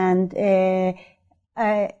 And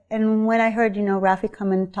And when I heard, Rafi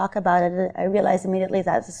come and talk about it, I realized immediately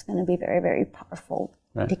that this is going to be very, very powerful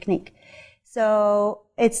technique. So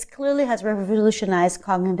it clearly has revolutionized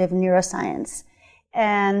cognitive neuroscience.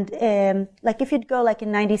 And if you'd go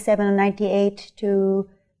in 97 or 98 to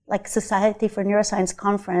Society for Neuroscience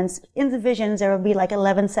conference, in the visions there would be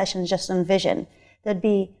 11 sessions just on vision. There'd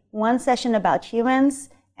be one session about humans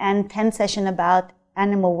and 10 sessions about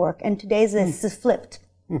animal work. And today's this is flipped.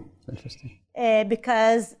 Interesting.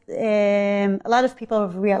 Because a lot of people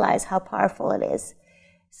have realized how powerful it is.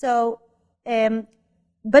 So,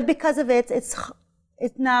 but because of it, it's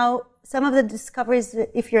now some of the discoveries.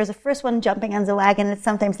 If you're the first one jumping on the wagon,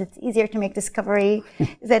 sometimes it's easier to make discovery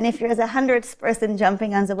than if you're the 100th person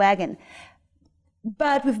jumping on the wagon.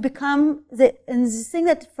 But we've become and the thing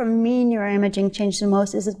that for me neuroimaging changed the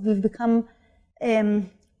most is that we've become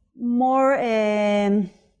more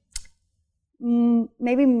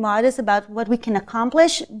maybe modest about what we can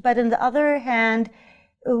accomplish, but on the other hand,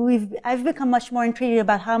 I've become much more intrigued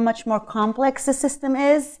about how much more complex the system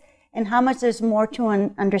is and how much there's more to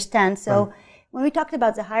understand. So when we talked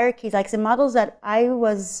about the hierarchies, the models that I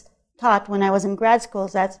was taught when I was in grad school,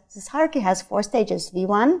 is that this hierarchy has 4 stages: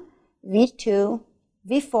 V1, V2,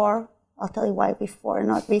 V4. I'll tell you why V4 and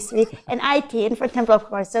not V3, and IT, infant temporal, of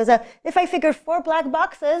course. So if I figure 4 black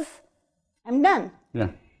boxes, I'm done.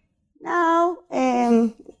 Yeah. Now,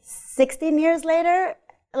 16 years later,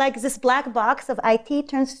 this black box of IT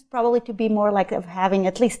turns probably to be more of having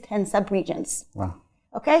at least 10 subregions. Wow.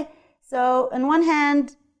 Okay? So, on one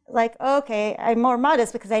hand, okay, I'm more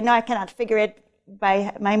modest because I know I cannot figure it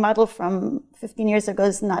by my model from 15 years ago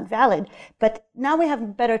is not valid. But now we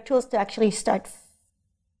have better tools to actually start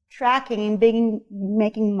tracking and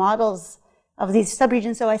making models of these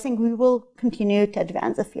subregions. So I think we will continue to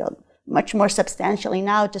advance the field much more substantially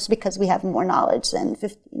now just because we have more knowledge than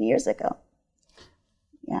 15 years ago.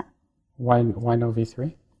 Yeah. Why no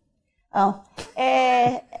V3? Oh,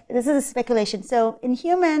 this is a speculation. So in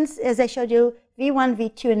humans, as I showed you, V1,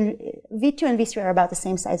 V2, and V3 are about the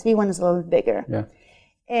same size. V1 is a little bit bigger. Yeah.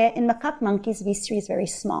 In macaque monkeys, V3 is very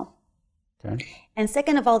small. Okay. And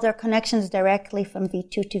second of all, there are connections directly from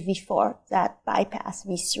V2 to V4 that bypass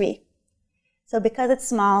V3. So because it's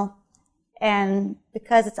small, and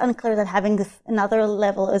because it's unclear that having another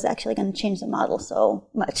level is actually going to change the model so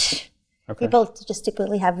much. Okay. People just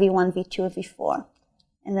typically have V1, V2, V4,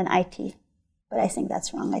 and then IT. But I think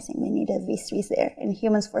that's wrong. I think we need a V3 there. In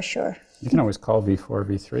humans, for sure. You can always call V4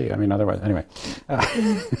 V3. I mean, otherwise, anyway.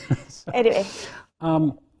 Anyway.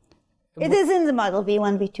 It is in the model,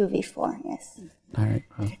 V1, V2, V4, yes. All right.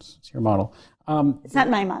 Well, it's your model. It's not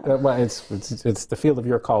my model. Well, it's the field of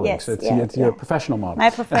your colleagues. Yes, it's your professional model. My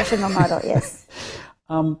professional model, yes.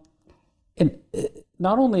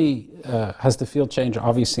 Not only has the field changed,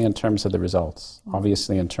 obviously, in terms of the results,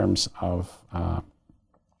 obviously in terms of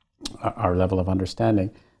our level of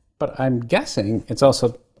understanding, but I'm guessing it's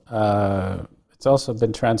also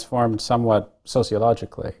been transformed somewhat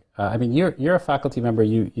sociologically. I mean, you're a faculty member.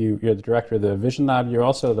 You're the director of the Vision Lab. You're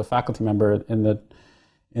also the faculty member in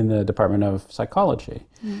the Department of Psychology.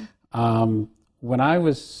 Mm. When I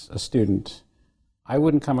was a student, I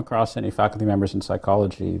wouldn't come across any faculty members in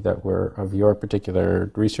psychology that were of your particular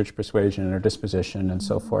research persuasion or disposition and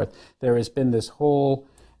so forth. There has been this whole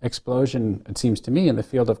explosion, it seems to me, in the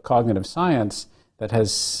field of cognitive science that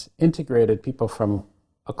has integrated people from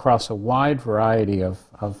across a wide variety of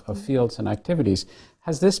fields and activities.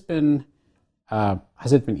 Has it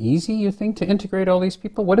been easy, you think, to integrate all these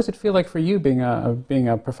people? What does it feel like for you being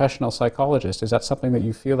a professional psychologist? Is that something that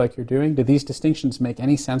you feel like you're doing? Do these distinctions make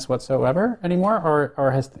any sense whatsoever anymore,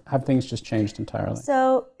 or have things just changed entirely?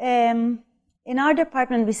 So in our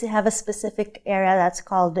department, we have a specific area that's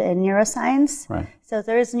called neuroscience. Right. So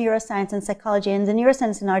there is neuroscience and psychology, and the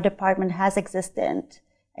neuroscience in our department has existed,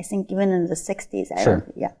 I think, even in the 60s. Sure.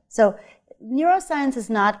 Yeah. So neuroscience has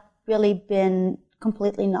not really been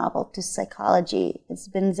completely novel to psychology. It's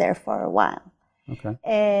been there for a while. Okay.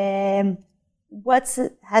 What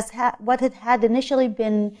it had initially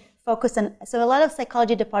been focused on, so a lot of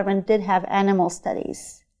psychology department did have animal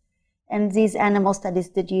studies. And these animal studies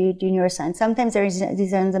did do neuroscience. Sometimes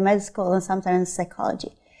these are in the med school and sometimes in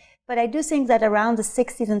psychology. But I do think that around the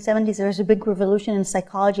 60s and 70s, there was a big revolution in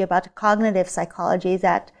psychology about cognitive psychology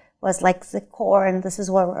that was like the core, and this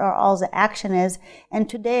is where all the action is. And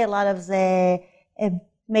today, a lot of the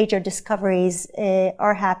major discoveries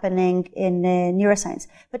are happening in neuroscience.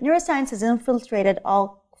 But neuroscience has infiltrated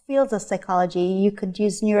all fields of psychology. You could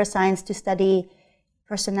use neuroscience to study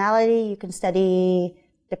personality. You can study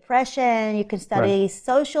depression. You can study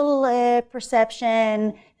social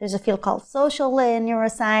perception. There's a field called social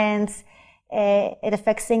neuroscience. It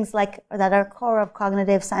affects things like that are core of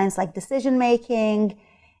cognitive science, like decision making.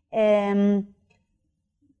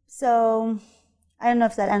 So I don't know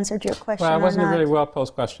if that answered your question. Well, it wasn't or not. a really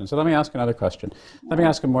well-posed question. So let me ask another question. Let me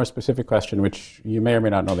ask a more specific question, which you may or may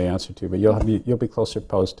not know the answer to, but you'll be closer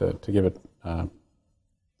posed to give it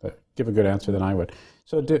give a good answer than I would.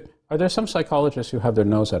 So are there some psychologists who have their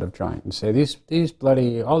nose out of joint and say,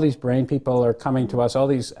 all these brain people are coming to us, all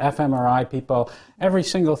these fMRI people, every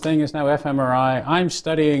single thing is now fMRI. I'm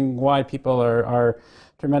studying why people are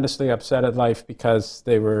tremendously upset at life because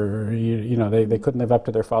they were, they couldn't live up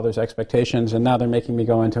to their father's expectations, and now they're making me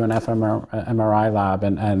go into an fMRI lab,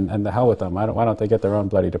 and the hell with them. Why don't they get their own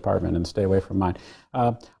bloody department and stay away from mine?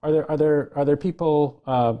 Are there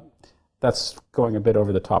people? That's going a bit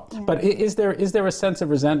over the top. Yeah. But is there a sense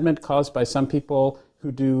of resentment caused by some people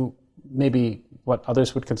who do maybe what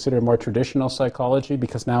others would consider more traditional psychology,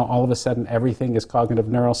 because now all of a sudden everything is cognitive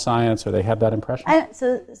neuroscience, or they have that impression?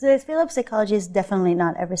 So the field of psychology is definitely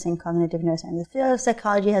not everything cognitive neuroscience. The field of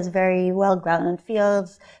psychology has very well-grounded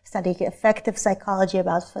fields, studying affective psychology,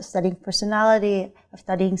 about studying personality, of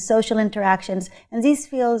studying social interactions, and these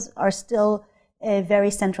fields are still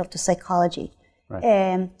very central to psychology.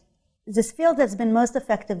 Right. This field that's been most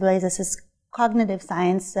effectively, this is cognitive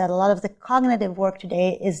science, that a lot of the cognitive work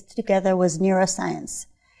today is together with neuroscience.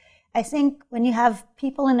 I think when you have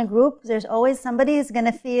people in a group, there's always somebody who's going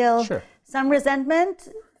to feel some resentment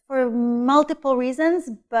for multiple reasons,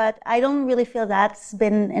 but I don't really feel that's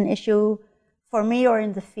been an issue for me or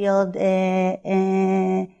in the field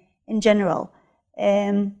in general.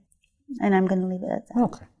 And I'm going to leave it at that.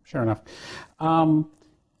 Okay, sure enough.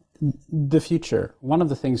 The future, one of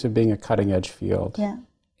the things of being a cutting-edge field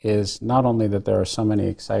is not only that there are so many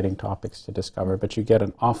exciting topics to discover, but you get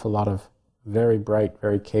an awful lot of very bright,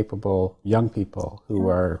 very capable young people who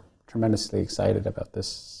are tremendously excited about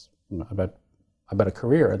this, about a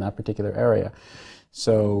career in that particular area.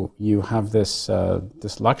 So you have this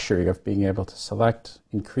luxury of being able to select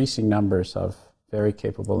increasing numbers of very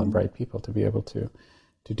capable and bright people to be able to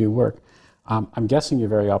do work. I'm guessing you're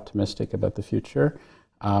very optimistic about the future.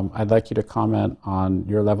 I'd like you to comment on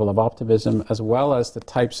your level of optimism, as well as the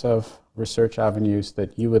types of research avenues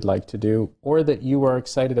that you would like to do, or that you are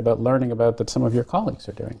excited about learning about that some of your colleagues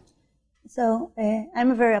are doing. So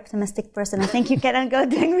I'm a very optimistic person. I think you cannot go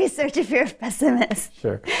doing research if you're a pessimist.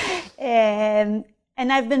 Sure. And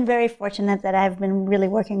I've been very fortunate that I've been really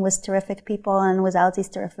working with terrific people, and without these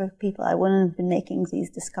terrific people, I wouldn't have been making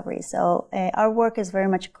these discoveries. So our work is very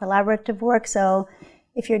much collaborative work. So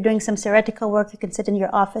if you're doing some theoretical work, you can sit in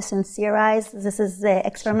your office and theorize. This is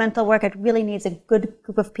experimental work. It really needs a good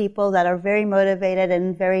group of people that are very motivated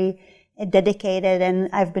and very dedicated, and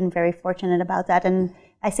I've been very fortunate about that. And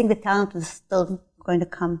I think the talent is still going to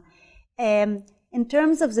come. In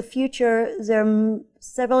terms of the future, there are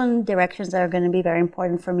several directions that are going to be very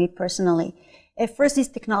important for me personally. First, these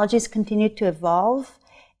technologies continue to evolve,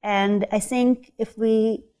 and I think if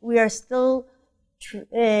we are still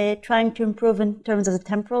trying to improve in terms of the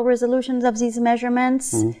temporal resolutions of these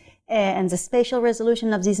measurements and the spatial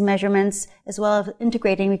resolution of these measurements, as well as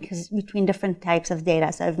integrating between different types of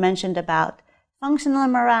data. So I've mentioned about functional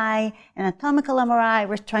MRI, anatomical MRI.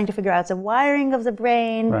 We're trying to figure out the wiring of the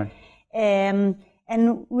brain. Right.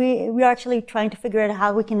 And we are actually trying to figure out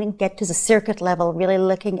how we can get to the circuit level, really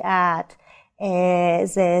looking at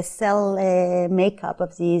the cell makeup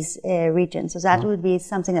of these regions. So that would be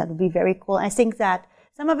something that would be very cool. I think that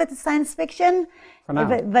some of it is science fiction,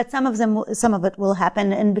 but some of it will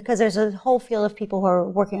happen. And because there's a whole field of people who are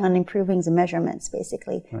working on improving the measurements,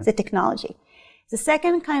 basically, the technology. The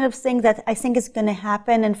second kind of thing that I think is going to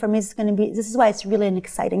happen, and for me it's going to be, this is why it's really an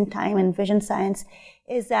exciting time in vision science,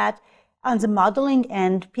 is that on the modeling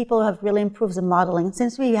end, people have really improved the modeling.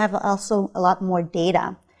 Since we have also a lot more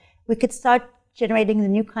data, we could start generating the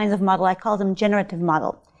new kinds of model. I call them generative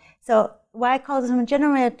model. So why I call them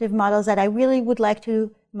generative models, that I really would like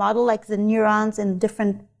to model like the neurons in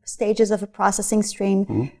different stages of a processing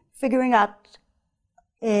stream, figuring out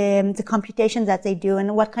the computation that they do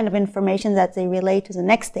and what kind of information that they relay to the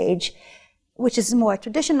next stage, which is a more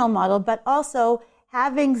traditional model, but also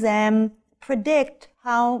having them predict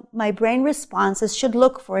how my brain responses should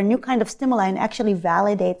look for a new kind of stimuli and actually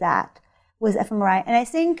validate that with fMRI. And I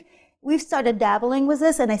think we've started dabbling with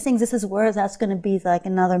this, and I think this is where that's going to be like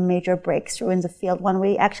another major breakthrough in the field, when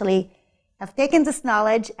we actually have taken this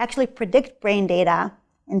knowledge, actually predict brain data,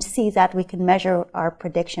 and see that we can measure our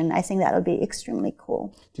prediction. I think that would be extremely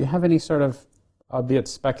cool. Do you have any sort of, albeit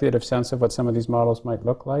speculative, sense of what some of these models might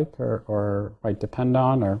look like, or might depend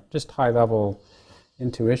on, or just high-level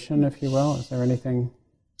intuition, if you will? Is there anything?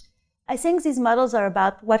 I think these models are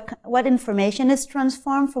about what information is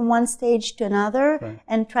transformed from one stage to another, Right.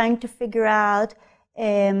 and trying to figure out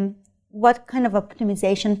what kind of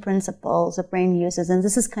optimization principles the brain uses. And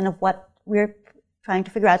this is kind of what we're trying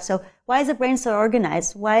to figure out. So why is the brain so organized?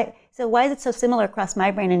 Why is it so similar across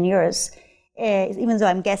my brain and yours? Even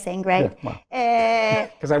though I'm guessing, right?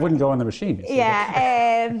 Because I wouldn't go on the machine. You see.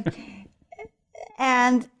 Yeah.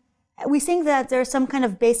 And we think that there are some kind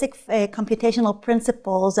of basic computational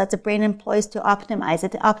principles that the brain employs to optimize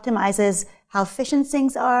it. It optimizes how efficient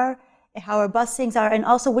things are, how robust things are, and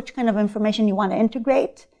also which kind of information you want to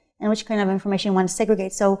integrate and which kind of information you want to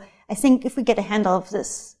segregate. So I think if we get a handle of this,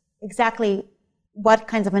 exactly what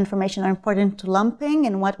kinds of information are important to lumping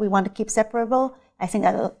and what we want to keep separable, I think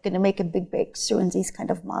that's going to make a big breakthrough in these kind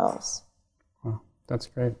of models. Wow, that's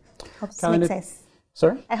great. Hope this Kalanit, makes sense.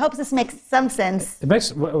 Sorry? I hope this makes some sense. It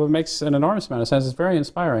makes an enormous amount of sense. It's very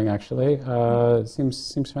inspiring, actually. It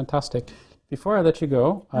seems fantastic. Before I let you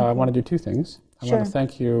go, I want to do two things. I want to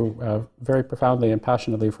thank you very profoundly and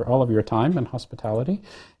passionately for all of your time and hospitality.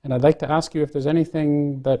 And I'd like to ask you if there's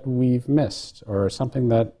anything that we've missed or something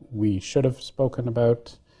that we should have spoken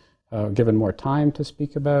about, given more time to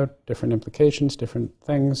speak about, different implications, different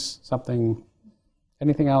things,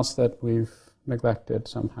 anything else that we've neglected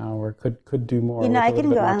somehow or could do more. You know, I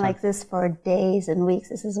can go on like this for days and weeks.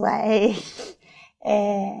 This is why.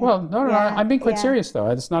 Well, no, I'm being quite serious, though.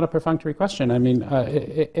 It's not a perfunctory question. I mean,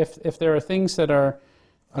 if there are things that are,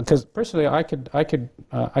 because personally, I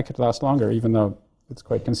could last longer, even though it's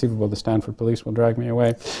quite conceivable the Stanford police will drag me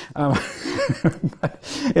away.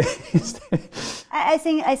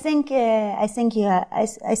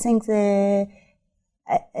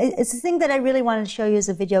 It's the thing that I really wanted to show you as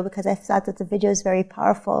a video, because I thought that the video is very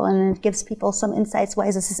powerful and it gives people some insights why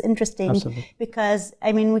this is interesting. Absolutely. Because,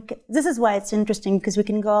 I mean, this is why it's interesting, because we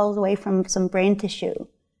can go all the way from some brain tissue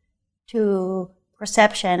to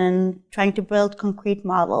perception and trying to build concrete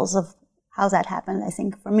models of how that happened. I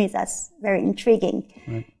think for me that's very intriguing.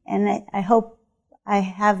 Right. And I hope I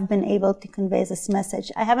have been able to convey this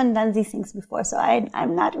message. I haven't done these things before, so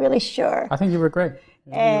I'm not really sure. I think you were great.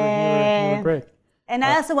 You were great. And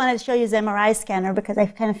I also wanted to show you the MRI scanner, because I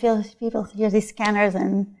kind of feel people hear these scanners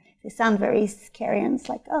and they sound very scary, and it's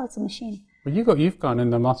like, oh, it's a machine. Well, you've gone in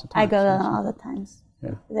them lots of times. I go in all the times.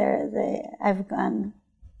 Yeah.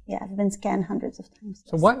 I've been scanned hundreds of times.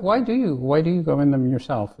 So why do you go in them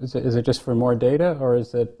yourself? Is it just for more data, or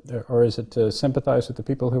is it to sympathize with the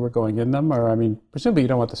people who are going in them? Or, I mean, presumably you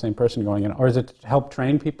don't want the same person going in, or is it to help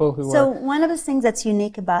train people who are? So one of the things that's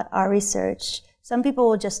unique about our research, some people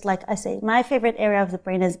will just, like I say, my favorite area of the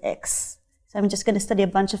brain is X. So I'm just going to study a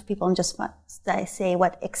bunch of people and just say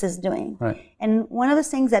what X is doing. Right. And one of the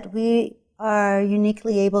things that we are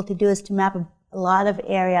uniquely able to do is to map a lot of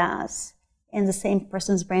areas in the same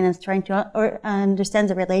person's brain and trying to understand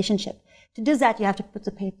the relationship. To do that, you have to put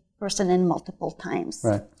the person in multiple times.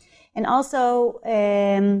 Right. And also,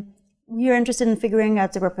 you're interested in figuring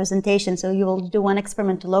out the representation. So you will do one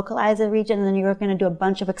experiment to localize a region, and then you're going to do a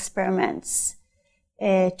bunch of experiments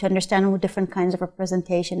to understand different kinds of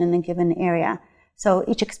representation in a given area. So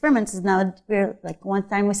each experiment is now, like one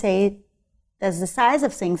time we say, does the size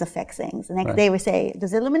of things affect things? The next day we say,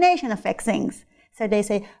 does illumination affect things? So they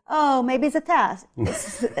say, oh, maybe it's a task.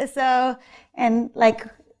 So, and like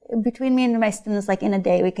between me and my students, like in a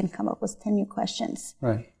day, we can come up with 10 new questions.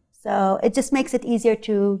 Right. So it just makes it easier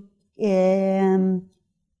to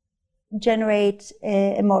generate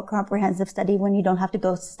a more comprehensive study when you don't have to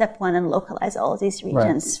go step one and localize all of these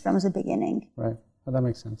regions from the beginning. Right. Well, that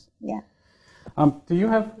makes sense. Yeah.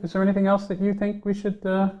 Is there anything else that you think we should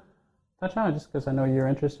touch on? Just because I know you're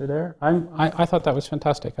interested there. I thought that was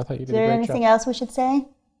fantastic. I thought you did a great job. Is there anything else we should say?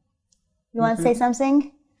 You want to say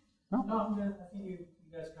something? No, I'm good. I think you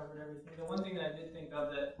guys covered everything. The one thing that I did think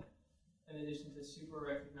of that, in addition to super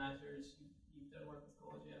recognizers, you've done work with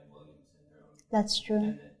Golgi and Williams syndrome. That's true.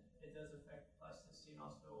 And it does affect plasticity, and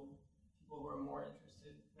also people who are more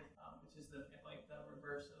interested, which is the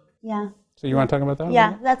reverse of. Yeah. So you want to talk about that?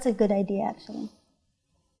 Yeah, that's a good idea, actually.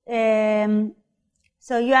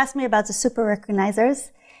 So you asked me about the super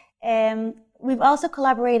recognizers. We've also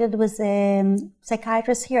collaborated with a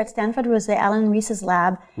psychiatrist here at Stanford, with Alan Reese's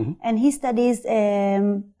lab, and he studies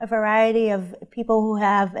a variety of people who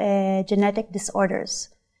have genetic disorders.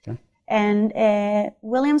 Okay. And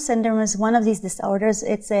Williams syndrome is one of these disorders.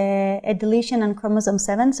 It's a deletion on chromosome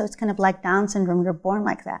 7, so it's kind of like Down syndrome. You're born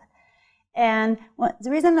like that. And the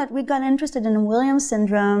reason that we got interested in Williams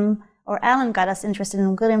syndrome, or Alan got us interested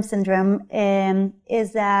in Williams syndrome,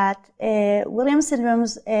 is that Williams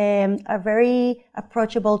syndromes are very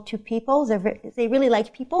approachable to people. They really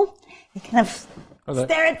like people. They kind of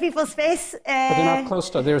stare at people's face. But they're not close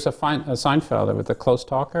to. There's a Seinfeld with the close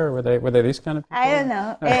talker. Were they these kind of people? I don't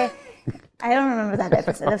know. I don't remember that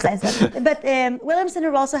episode of Seinfeld. But Williams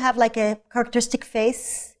syndrome also have like a characteristic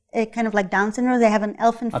face, kind of like Down syndrome. They have an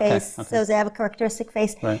elfin face, so they have a characteristic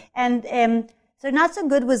face. Right. And so they're not so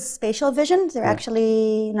good with spatial vision. They're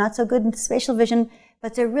actually not so good in spatial vision,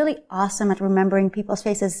 but they're really awesome at remembering people's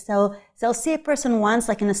faces. So they'll see a person once,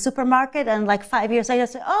 like in a supermarket, and like 5 years later,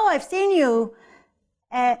 say, "Oh, I've seen you."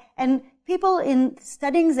 And people in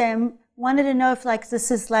studying them wanted to know if like this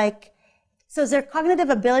is like, so their cognitive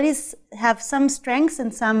abilities have some strengths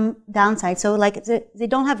and some downsides. So like they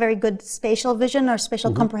don't have very good spatial vision or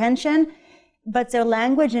spatial comprehension, but their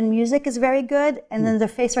language and music is very good, and then their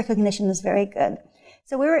face recognition is very good.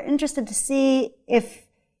 So we were interested to see if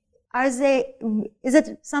is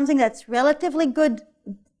it something that's relatively good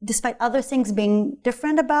despite other things being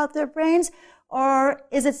different about their brains, or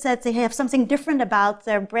is it that they have something different about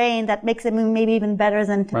their brain that makes them maybe even better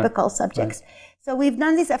than typical subjects? Right. So we've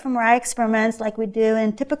done these fMRI experiments like we do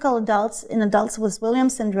in typical adults, in adults with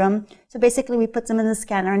Williams syndrome. So basically we put them in the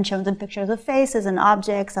scanner and show them pictures of faces and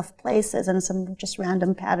objects, of places, and some just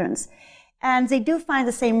random patterns. And they do find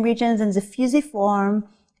the same regions in the fusiform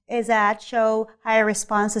is that show higher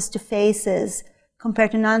responses to faces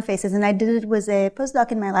compared to non-faces. And I did it with a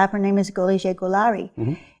postdoc in my lab. Her name is Golije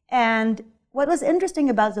Golari. And what was interesting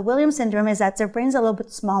about the Williams syndrome is that their brains are a little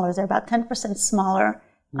bit smaller. They're about 10% smaller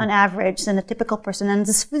on average than a typical person. And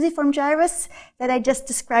this fusiform gyrus that I just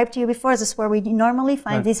described to you before, this is where we normally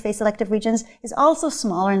find these face selective regions, is also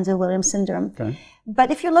smaller in the Williams syndrome.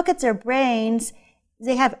 But if you look at their brains,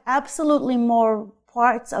 they have absolutely more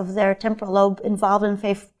parts of their temporal lobe involved in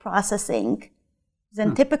face processing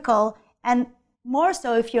than typical, and more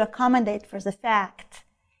so if you accommodate for the fact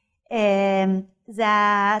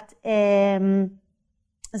that their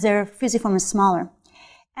fusiform is smaller.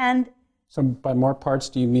 And so by more parts,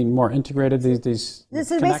 do you mean more integrated, these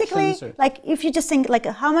this is basically, like, if you just think, like,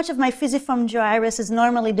 how much of my fusiform gyrus is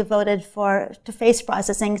normally devoted to face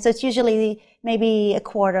processing, so it's usually maybe a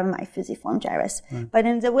quarter of my fusiform gyrus. But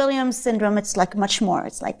in the Williams syndrome, it's like much more.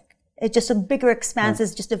 It's just a bigger expanse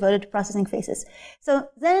is just devoted to processing faces. So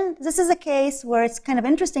then this is a case where it's kind of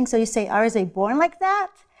interesting. So you say, are they born like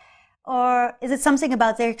that? Or is it something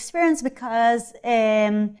about their experience because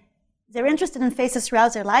they're interested in faces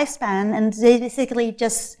throughout their lifespan, and they basically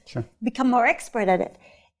just become more expert at it.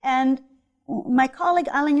 And my colleague,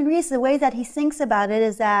 Alain Rees, the way that he thinks about it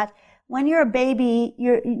is that when you're a baby,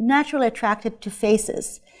 you're naturally attracted to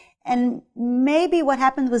faces. And maybe what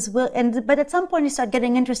happens was, but at some point you start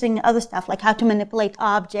getting interested in other stuff, like how to manipulate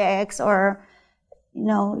objects, or,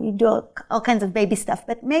 you do all kinds of baby stuff.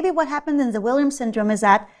 But maybe what happens in the Williams syndrome is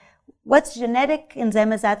that what's genetic in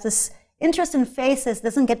them is that this interest in faces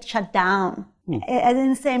doesn't get shut down in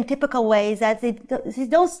the same typical ways that they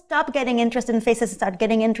don't stop getting interested in faces and start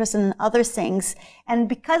getting interested in other things. And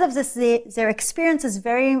because of this, their experience is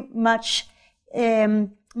very much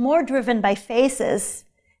more driven by faces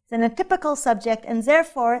than a typical subject, and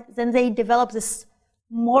therefore then they develop this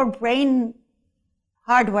more brain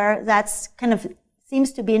hardware that's kind of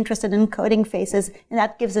seems to be interested in coding faces, and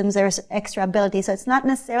that gives them their extra ability. So it's not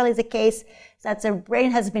necessarily the case that their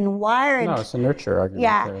brain has been wired. No, it's a nurture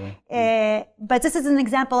argument. Yeah, but this is an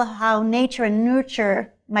example of how nature and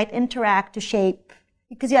nurture might interact to shape,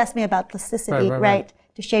 because you asked me about plasticity, right?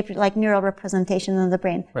 To shape like neural representation in the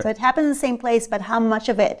brain. So it happens in the same place, but how much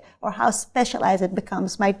of it or how specialized it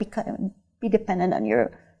becomes might be dependent on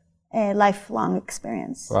your lifelong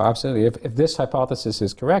experience. Well, absolutely. If this hypothesis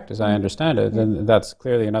is correct, as I understand it, then that's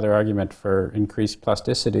clearly another argument for increased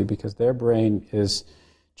plasticity, because their brain is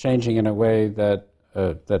changing in a way that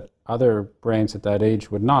that other brains at that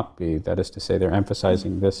age would not be. That is to say, they're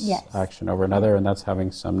emphasizing this action over another, and that's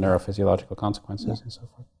having some neurophysiological consequences and so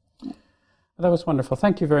forth. Well, that was wonderful.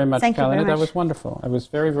 Thank you very much, Kalanit. That was wonderful. It was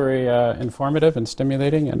very, very informative and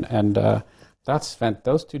stimulating, and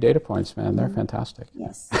those 2 data points, man, they're fantastic.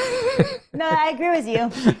 Yes. No, I agree with you.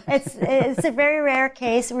 It's a very rare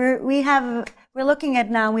case. We're looking at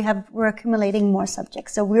now. We're accumulating more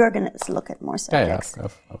subjects, so we are going to look at more subjects.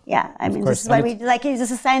 I mean, this is why we like. He's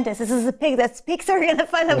just a scientist. This is a pig that speaks. So we're going to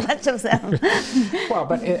find a bunch of them. Well,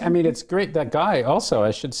 but I mean, it's great. That guy also,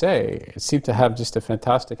 I should say, seemed to have just a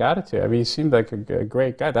fantastic attitude. I mean, he seemed like a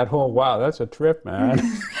great guy. That whole that's a trip, man.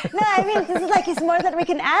 No, I mean, this is like it's more than we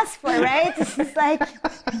can ask for, right? This is like.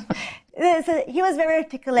 He was very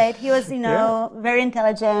articulate. He was, very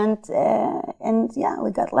intelligent, and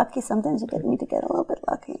we got lucky. Sometimes you need to get a little bit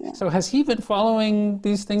lucky. Okay. Yeah. So has he been following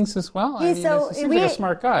these things as well? He seems like a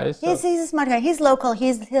smart guy. So. He's a smart guy. He's local.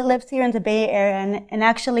 He lives here in the Bay Area, and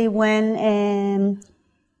actually when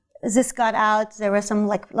this got out, there was some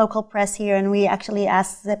like local press here, and we actually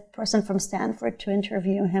asked the person from Stanford to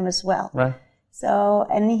interview him as well. Right. So,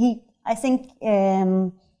 and I think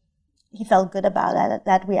he felt good about it,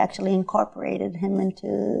 that we actually incorporated him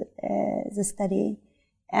into the study.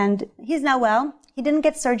 And he's now well. He didn't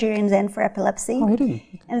get surgery in the end for epilepsy. Oh, he didn't.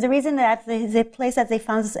 And the reason that the place that they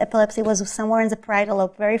found this epilepsy was somewhere in the parietal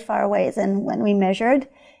lobe, very far away than when we measured.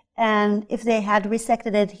 And if they had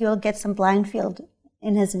resected it, he will get some blind field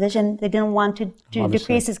in his vision. They didn't want to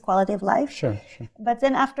decrease his quality of life. Sure. But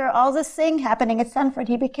then after all this thing happening at Stanford,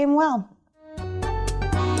 he became well.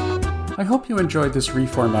 I hope you enjoyed this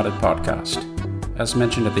reformatted podcast. As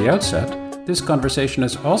mentioned at the outset, this conversation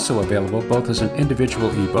is also available both as an individual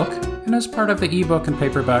ebook and as part of the ebook and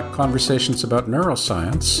paperback Conversations About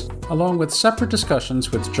Neuroscience, along with separate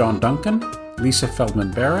discussions with John Duncan, Lisa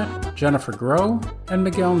Feldman-Barrett, Jennifer Groh, and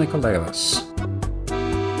Miguel Nicolelis.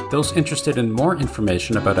 Those interested in more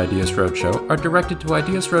information about Ideas Roadshow are directed to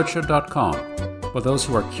ideasroadshow.com, while those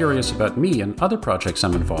who are curious about me and other projects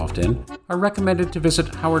I'm involved in are recommended to visit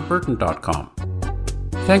howardburton.com.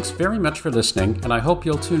 Thanks very much for listening, and I hope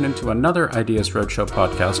you'll tune into another Ideas Roadshow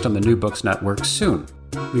podcast on the New Books Network soon.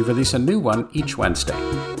 We release a new one each Wednesday.